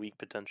game of the week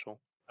potential.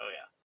 Oh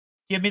yeah.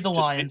 Give me the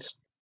Lions.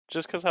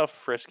 Just because how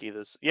frisky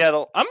this.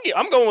 Yeah,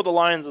 I'm going with the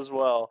Lions as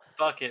well.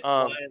 Fuck it,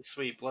 Lions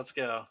sweep. Let's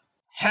go.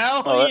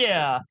 Hell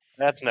yeah.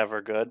 That's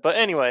never good. But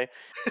anyway,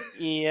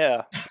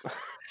 yeah.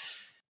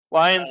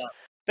 Lions,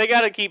 they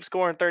got to keep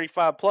scoring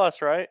 35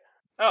 plus, right?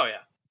 Oh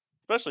yeah.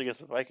 Especially against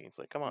the Vikings.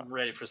 Like, come on. I'm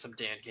ready for some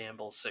Dan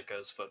Gamble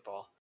sickos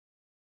football.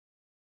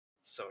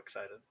 So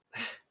excited.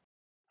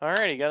 All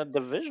right, you got a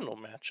divisional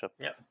matchup.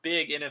 Yeah,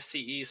 big NFC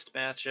East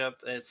matchup.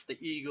 It's the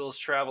Eagles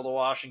travel to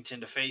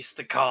Washington to face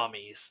the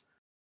Commies.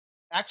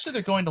 Actually,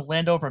 they're going to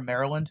Landover,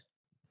 Maryland.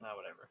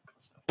 Whatever.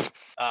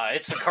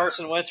 It's the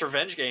Carson Wentz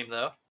revenge game,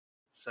 though.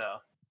 So.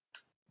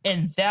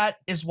 And that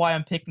is why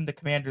I'm picking the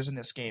Commanders in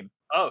this game.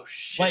 Oh,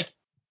 shit.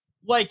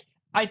 Like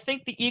I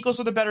think the Eagles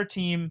are the better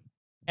team.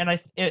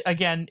 And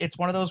again, it's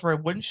one of those where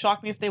it wouldn't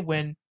shock me if they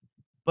win.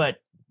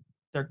 But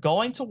they're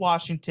going to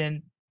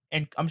Washington.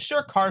 And I'm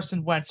sure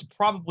Carson Wentz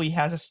probably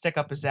has a stick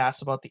up his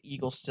ass about the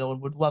Eagles still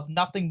and would love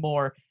nothing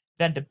more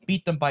than to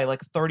beat them by like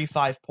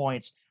 35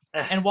 points.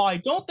 And while I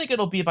don't think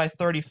it'll be by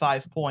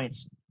 35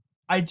 points,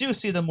 I do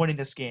see them winning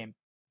this game.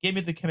 Give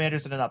me the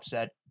Commanders in an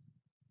upset.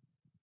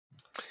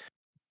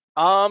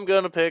 I'm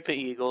going to pick the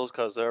Eagles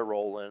because they're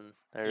rolling.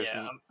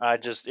 Yeah.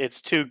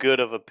 It's too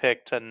good of a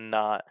pick to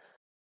not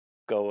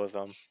go with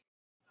them.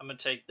 I'm going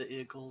to take the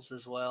Eagles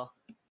as well.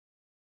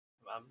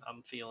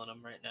 I'm feeling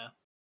them right now.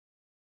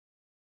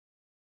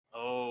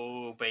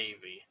 Oh,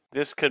 baby.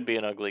 This could be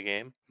an ugly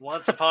game.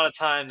 Once upon a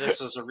time, this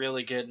was a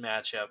really good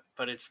matchup,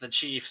 but it's the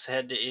Chiefs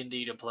head to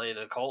Indy to play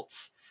the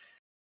Colts.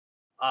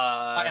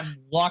 I am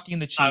locking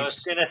the Chiefs. I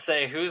was going to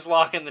say, who's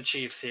locking the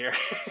Chiefs here?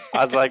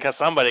 I was like,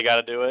 somebody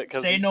got to do it.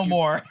 Say no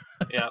more.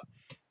 Yeah.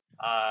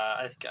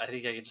 I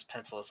think I can just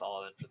pencil us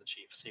all in for the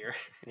Chiefs here.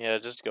 Yeah,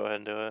 just go ahead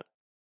and do it.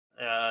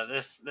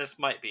 This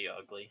might be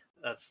ugly.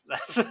 That's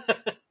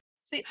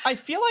See, I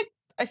feel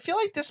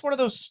like this is one of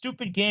those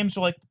stupid games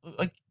where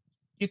like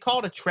you call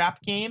it a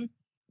trap game.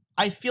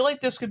 I feel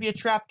like this could be a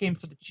trap game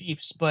for the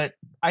Chiefs, but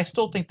I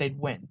still think they'd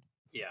win.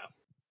 yeah.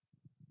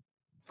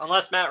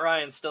 Unless Matt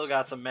Ryan's still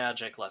got some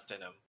magic left in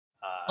him.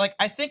 Like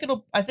I think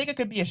it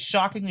could be a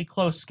shockingly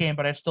close game,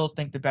 but I still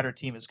think the better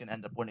team is going to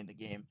end up winning the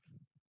game.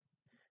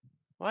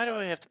 Why do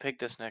we have to pick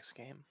this next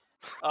game?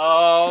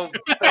 Oh,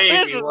 baby,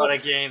 This is what a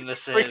game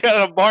this is. We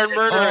got a barn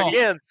burner Oh.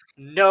 again.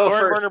 No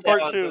Barn burner first part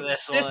downs two. in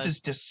this one. This is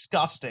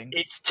disgusting.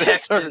 It's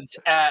This are- Texans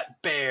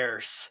at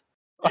Bears.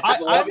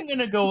 I'm going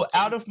to go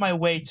out of my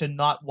way to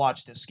not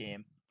watch this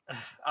game.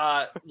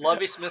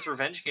 Lovie Smith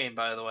revenge game,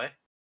 by the way.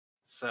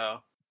 So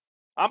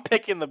I'm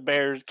picking the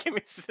Bears. Give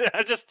me.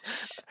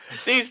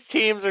 These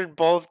teams are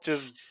both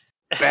just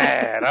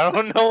bad. I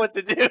don't know what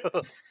to do.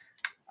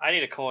 I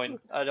need a coin.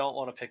 I don't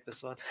want to pick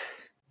this one.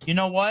 You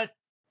know what?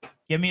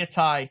 Give me a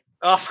tie.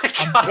 Oh my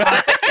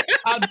god!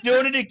 I'm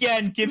doing it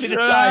again. Give me the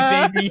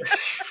tie, baby.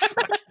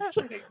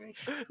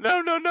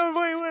 No,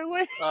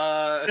 wait.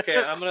 Okay,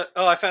 I'm gonna.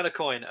 Oh, I found a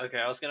coin. Okay,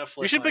 I was gonna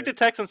flip. You should pick the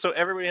Texans so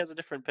everybody has a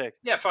different pick.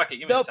 Yeah, fuck it.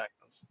 Give me Nope. the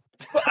Texans.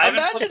 But I haven't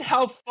imagine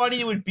how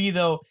funny it would be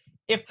though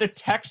if the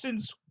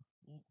Texans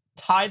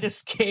tie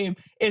this game.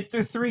 If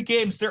through 3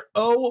 games they're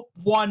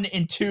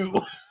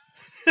 0-1-2.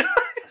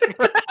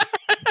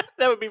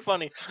 That would be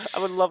funny. I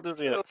would love to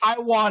see it. I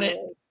want it.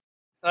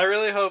 I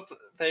really hope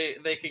they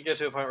can get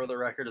to a point where the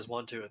record is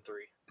 1, 2, and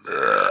 3.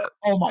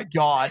 Oh my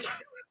god.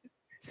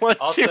 1,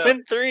 Also- 2,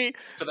 and 3.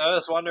 For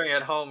those wondering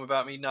at home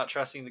about me not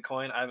trusting the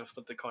coin, I haven't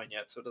flipped the coin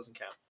yet, so it doesn't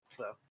count.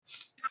 So,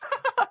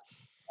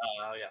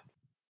 yeah.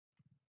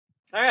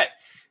 All right.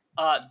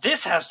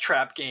 This has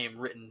trap game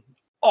written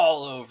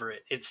all over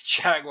it. It's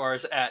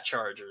Jaguars at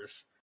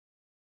Chargers.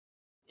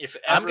 If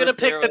I'm ever going to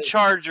pick there the was-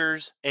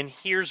 Chargers, and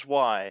here's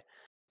why.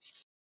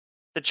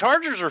 The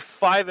Chargers are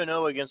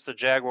 5-0 against the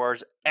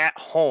Jaguars at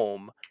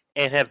home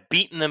and have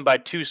beaten them by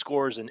 2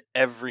 scores in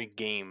every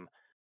game.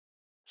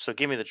 So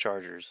give me the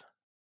Chargers.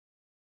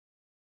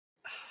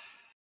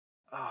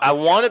 Oh, I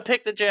want to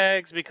pick the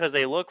Jags because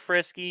they look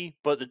frisky,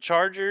 but the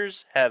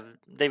Chargers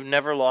they've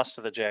never lost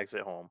to the Jags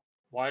at home.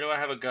 Why do I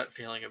have a gut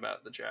feeling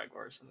about the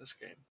Jaguars in this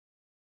game?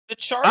 The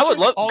Chargers I would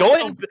love also, go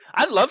ahead.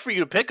 I'd love for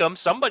you to pick them.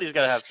 Somebody's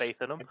got to have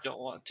faith in them. I don't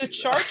want to. the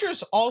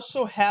Chargers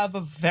also have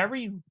a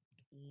very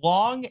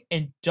long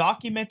and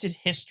documented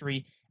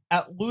history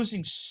at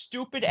losing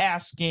stupid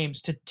ass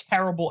games to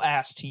terrible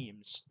ass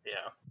teams.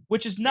 Yeah.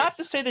 Which is not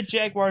to say the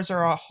Jaguars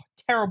are a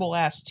terrible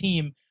ass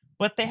team,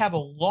 but they have a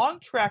long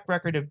track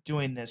record of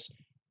doing this.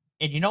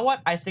 And you know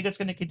what? I think it's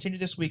going to continue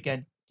this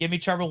weekend. Give me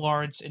Trevor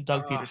Lawrence and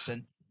Doug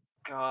Peterson.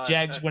 God.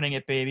 Jags winning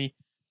it, baby.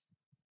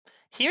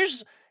 Here.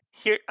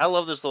 I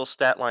love this little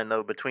stat line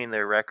though between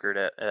their record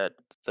at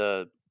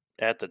the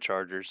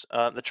Chargers.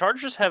 The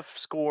Chargers have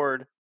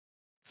scored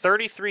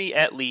 33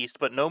 at least,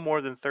 but no more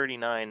than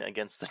 39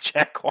 against the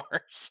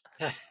Jaguars.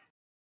 Oh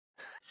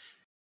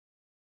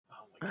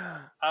my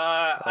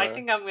God. I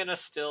think I'm gonna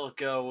still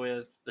go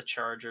with the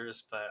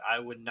Chargers, but I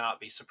would not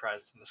be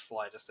surprised in the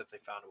slightest if they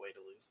found a way to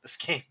lose this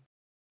game.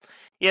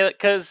 Yeah,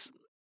 because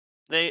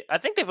I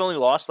think they've only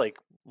lost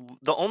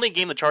the only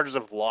game the Chargers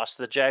have lost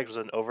to the Jags was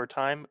in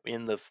overtime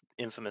in the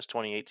infamous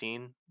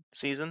 2018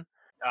 season.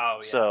 Oh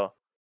yeah. So,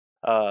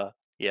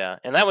 yeah,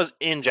 and that was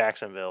in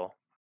Jacksonville.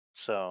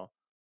 So,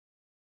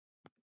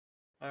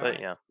 All but right.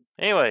 yeah.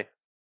 Anyway,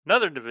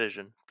 another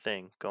division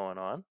thing going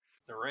on.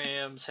 The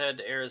Rams head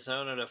to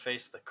Arizona to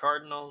face the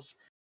Cardinals.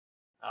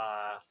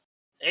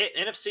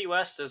 NFC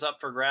West is up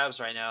for grabs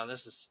right now.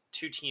 This is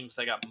 2 teams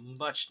that got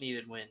much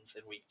needed wins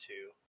in week 2.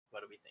 What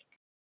do we think?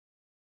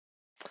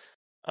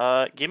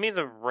 Give me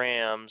the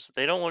Rams.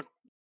 They don't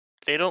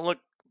look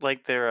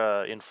like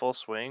they're in full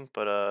swing,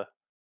 but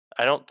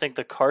I don't think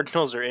the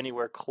Cardinals are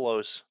anywhere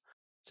close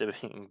to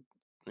being,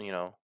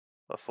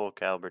 a full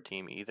caliber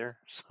team either.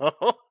 So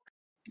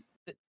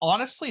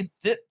Honestly,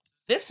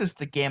 this is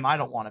the game I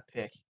don't want to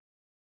pick.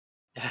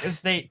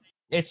 Because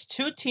it's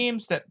 2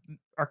 teams that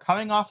are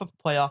coming off of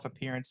playoff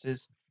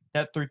appearances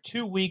that through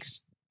 2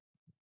 weeks,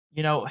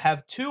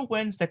 have 2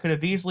 wins that could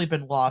have easily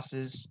been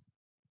losses,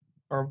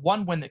 or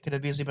 1 win that could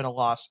have easily been a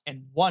loss,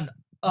 and 1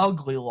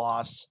 ugly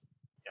loss.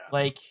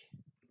 Yeah.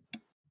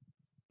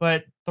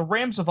 But the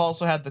Rams have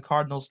also had the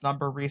Cardinals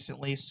number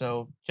recently,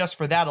 so just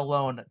for that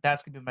alone,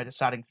 that's going to be my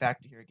deciding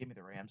factor here. Give me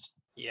the Rams.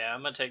 Yeah,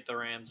 I'm gonna take the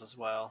Rams as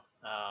well.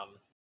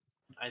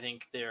 I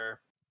think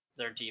their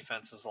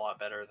defense is a lot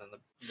better than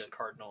the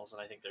Cardinals,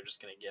 and I think they're just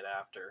gonna get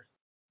after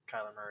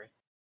Kyler Murray.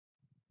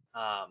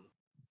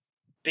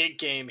 Big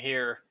game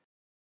here.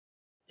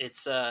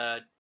 It's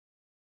I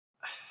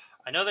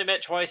know they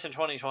met twice in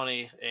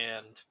 2020,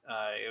 and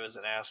it was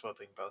an ass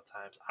whooping both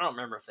times. I don't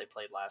remember if they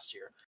played last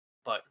year,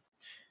 but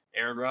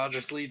Aaron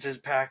Rodgers leads his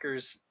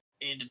Packers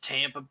into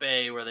Tampa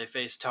Bay, where they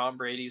face Tom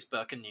Brady's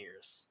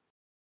Buccaneers.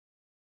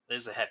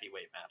 This is a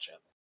heavyweight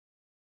matchup.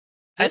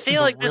 This feel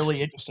is like a this-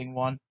 really interesting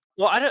one.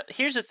 Well,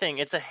 here's the thing.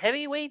 It's a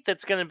heavyweight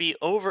that's going to be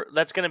over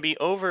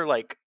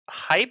like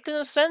hyped in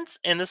a sense,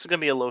 and this is going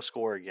to be a low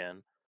score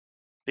again.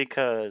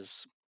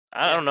 because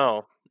I don't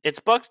know. It's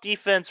Bucks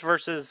defense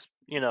versus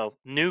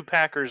new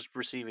Packers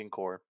receiving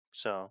core.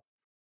 So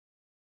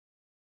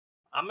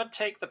I'm gonna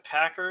take the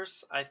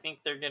Packers. I think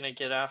they're gonna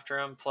get after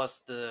them.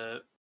 Plus,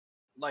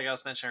 like I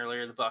was mentioning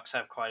earlier, the Bucks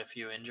have quite a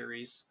few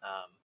injuries.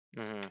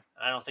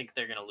 I don't think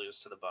they're gonna lose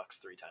to the Bucks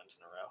 3 times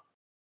in a row.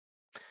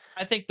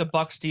 I think the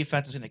Bucks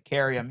defense is going to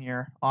carry them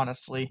here,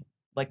 honestly.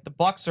 Like, the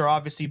Bucks are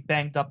obviously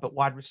banged up at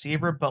wide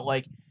receiver, but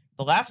like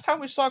the last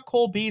time we saw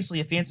Cole Beasley,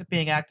 if he ends up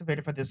being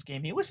activated for this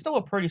game, he was still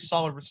a pretty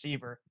solid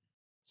receiver.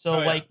 So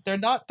like they're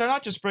not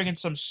just bringing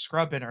some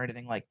scrub in or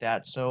anything like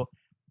that. So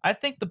I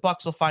think the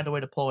Bucks will find a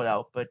way to pull it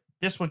out, but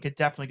this one could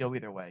definitely go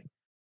either way.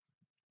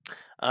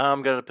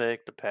 I'm gonna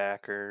pick the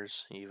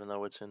Packers, even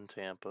though it's in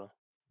Tampa.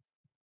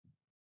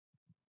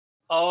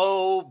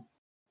 Oh,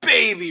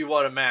 baby,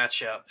 what a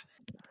matchup!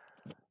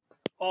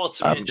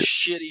 Ultimate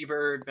shitty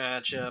bird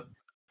matchup.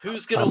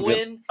 Who's gonna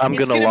win? I'm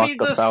it's gonna gonna lock be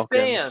the Falcons.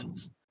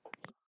 fans.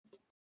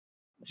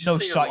 No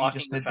shot you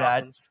just did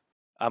that.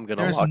 I'm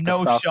gonna There's lock the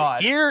no Falcons.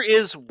 shot. Here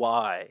is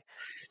why.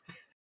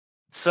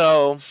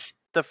 So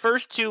the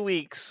first 2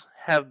 weeks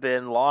have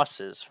been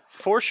losses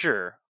for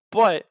sure,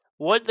 but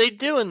what they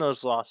do in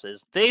those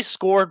losses, they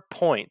scored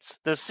points.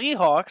 The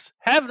Seahawks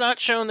have not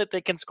shown that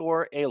they can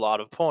score a lot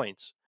of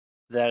points.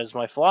 That is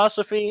my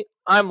philosophy.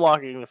 I'm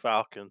locking the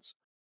Falcons.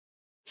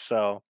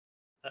 So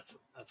that's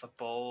a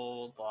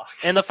bold lock.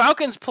 And the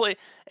Falcons play,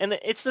 and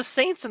it's the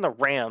Saints and the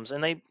Rams,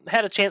 and they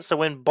had a chance to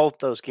win both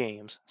those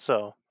games.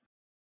 So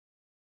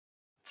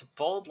it's a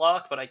bold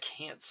lock, but I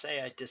can't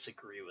say I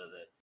disagree with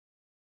it.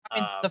 I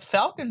mean, the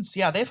Falcons,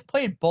 yeah, they've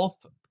played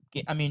both.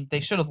 I mean, they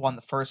should have won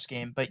the first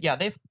game, but yeah,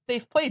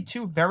 they've played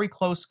 2 very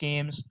close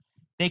games.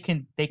 They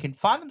can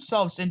find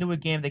themselves into a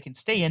game. They can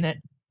stay in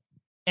it,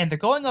 and they're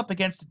going up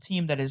against a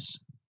team that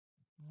is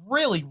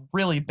really,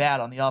 really bad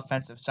on the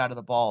offensive side of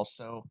the ball.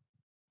 So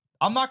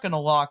I'm not going to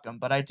lock them,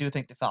 but I do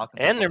think the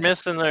Falcons. And they're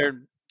missing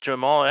their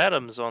Jamal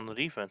Adams on the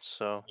defense.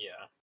 So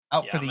yeah,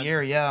 out for the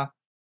year. Yeah,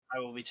 I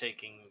will be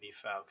taking the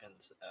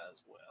Falcons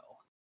as well.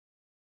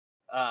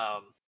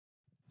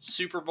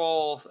 Super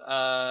Bowl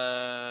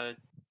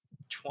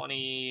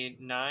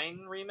 29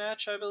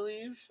 rematch, I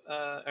believe.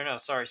 Or no,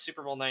 sorry,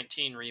 Super Bowl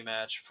 19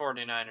 rematch.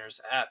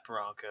 49ers at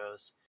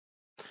Broncos.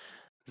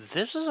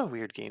 This is a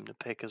weird game to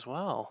pick as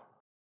well.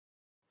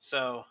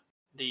 So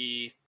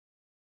the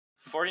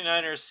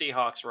 49ers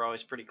Seahawks were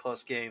always pretty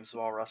close games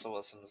while Russell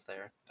Wilson was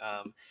there.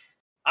 I'm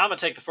going to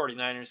take the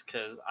 49ers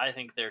because I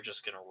think they're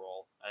just going to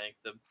roll. I think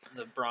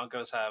the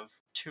Broncos have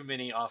too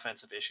many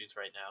offensive issues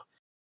right now.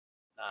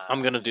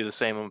 I'm going to do the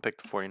same. I'm going to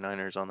pick the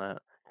 49ers on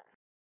that.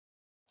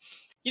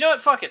 You know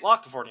what? Fuck it.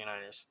 Lock the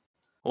 49ers.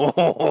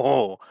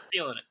 Oh,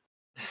 feeling it.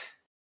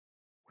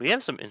 We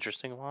have some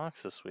interesting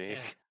locks this week.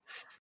 Yeah.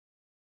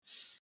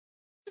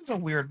 It's a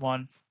weird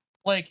one.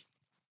 Like,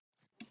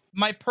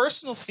 my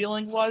personal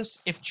feeling was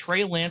if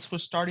Trey Lance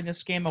was starting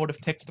this game, I would have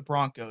picked the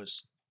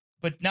Broncos.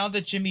 But now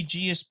that Jimmy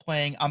G is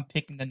playing, I'm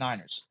picking the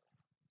Niners.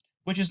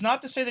 Which is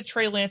not to say that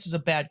Trey Lance is a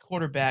bad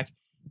quarterback,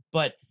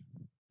 but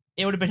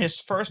it would have been his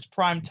first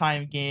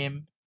primetime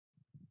game,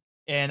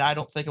 and I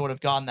don't think it would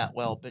have gone that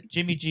well. But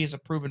Jimmy G is a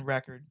proven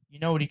record. You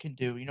know what he can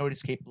do. You know what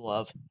he's capable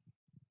of.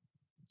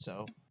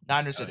 So,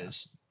 Niners it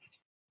is.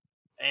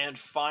 And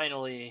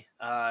finally,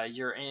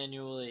 your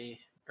annual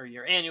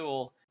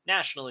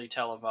nationally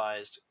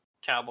televised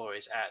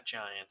Cowboys at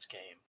Giants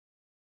game.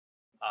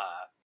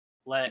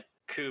 Let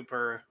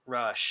Cooper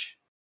Rush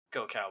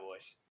go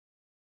Cowboys.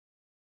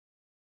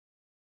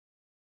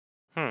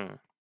 It's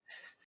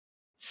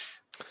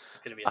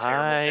going to be a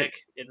terrible pick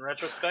in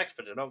retrospect,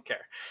 but I don't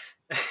care.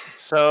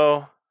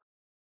 So,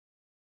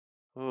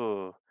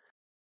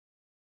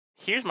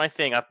 here's my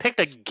thing. I've picked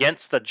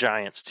against the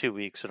Giants 2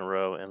 weeks in a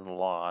row and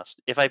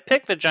lost. If I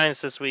pick the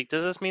Giants this week,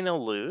 does this mean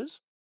they'll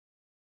lose?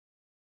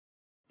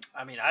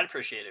 I mean, I'd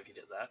appreciate it if you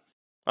did that.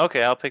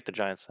 Okay, I'll pick the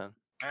Giants then.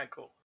 All right,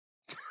 cool.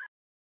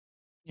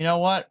 You know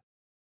what?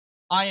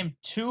 I am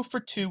 2 for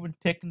 2 in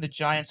picking the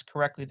Giants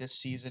correctly this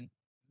season.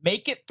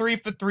 Make it 3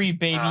 for 3,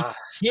 baby.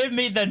 Give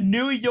me the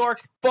New York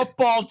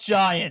Football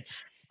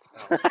Giants.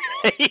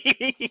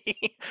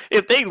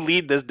 If they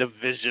lead this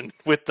division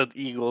with the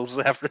Eagles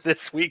after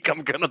this week, I'm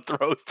gonna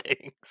throw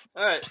things.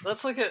 All right,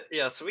 let's look at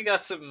So we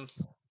got some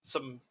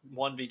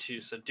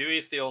 1v2. So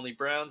Dewey's the only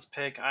Browns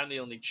pick. I'm the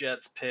only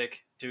Jets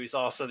pick. Dewey's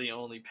also the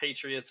only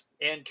Patriots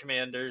and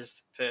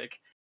Commanders pick,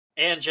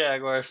 and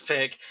Jaguars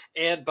pick,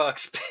 and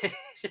Bucks pick.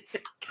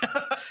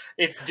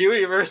 It's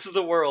Dewey versus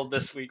the world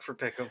this week for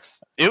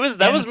pick'ems.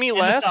 That was me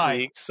last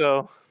week,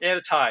 so and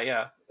a tie,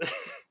 yeah.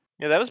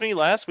 Yeah, that was me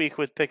last week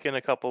with picking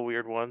a couple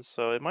weird ones,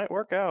 so it might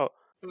work out.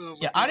 Oh,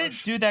 yeah, I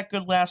didn't do that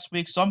good last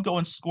week, so I'm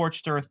going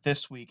scorched earth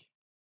this week.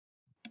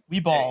 We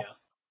ball.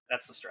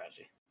 That's the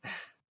strategy.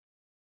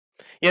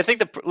 Yeah, I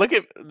think look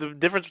at the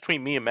difference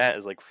between me and Matt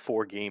is like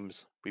 4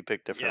 games we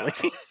picked differently.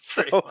 Yeah,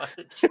 pretty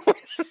much.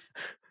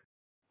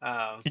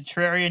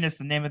 Contrarian is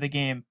the name of the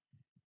game.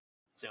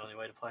 It's the only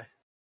way to play.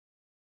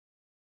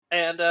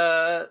 And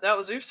that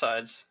was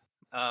Oofsides.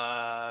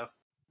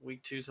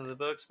 Week 2's in the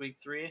books. Week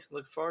 3,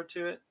 look forward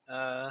to it.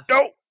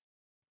 No!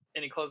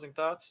 Any closing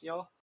thoughts,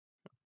 y'all?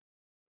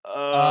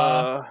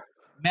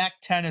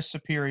 Mac-10 is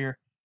superior.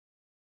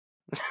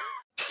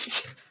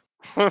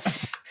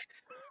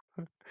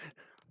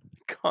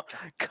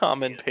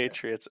 Common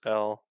Patriots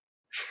L.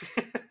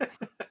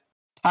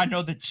 I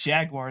know the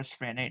Jaguars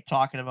fan ain't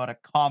talking about a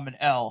common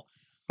L.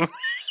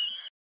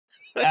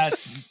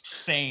 That's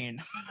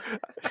insane.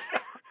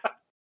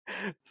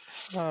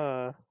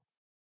 Yeah,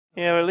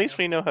 but at least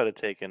we know how to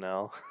take an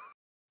L.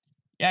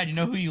 Yeah, do you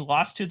know who you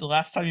lost to the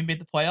last time you made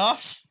the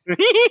playoffs?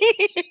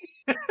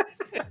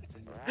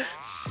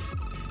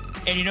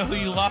 And you know who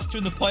you lost to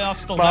in the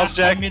playoffs the last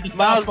time you made the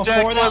playoffs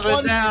before that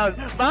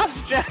one?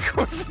 Miles Jack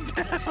wasn't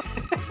down.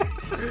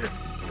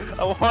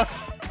 I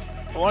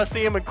want to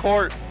see him in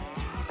court.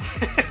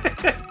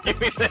 Give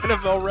me the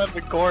NFL rep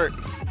in court.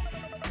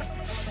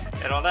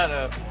 And on that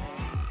note,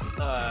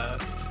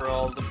 for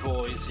all the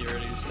boys here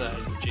at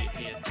Oofsides and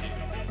JT and 2,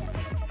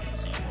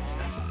 see you next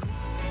time.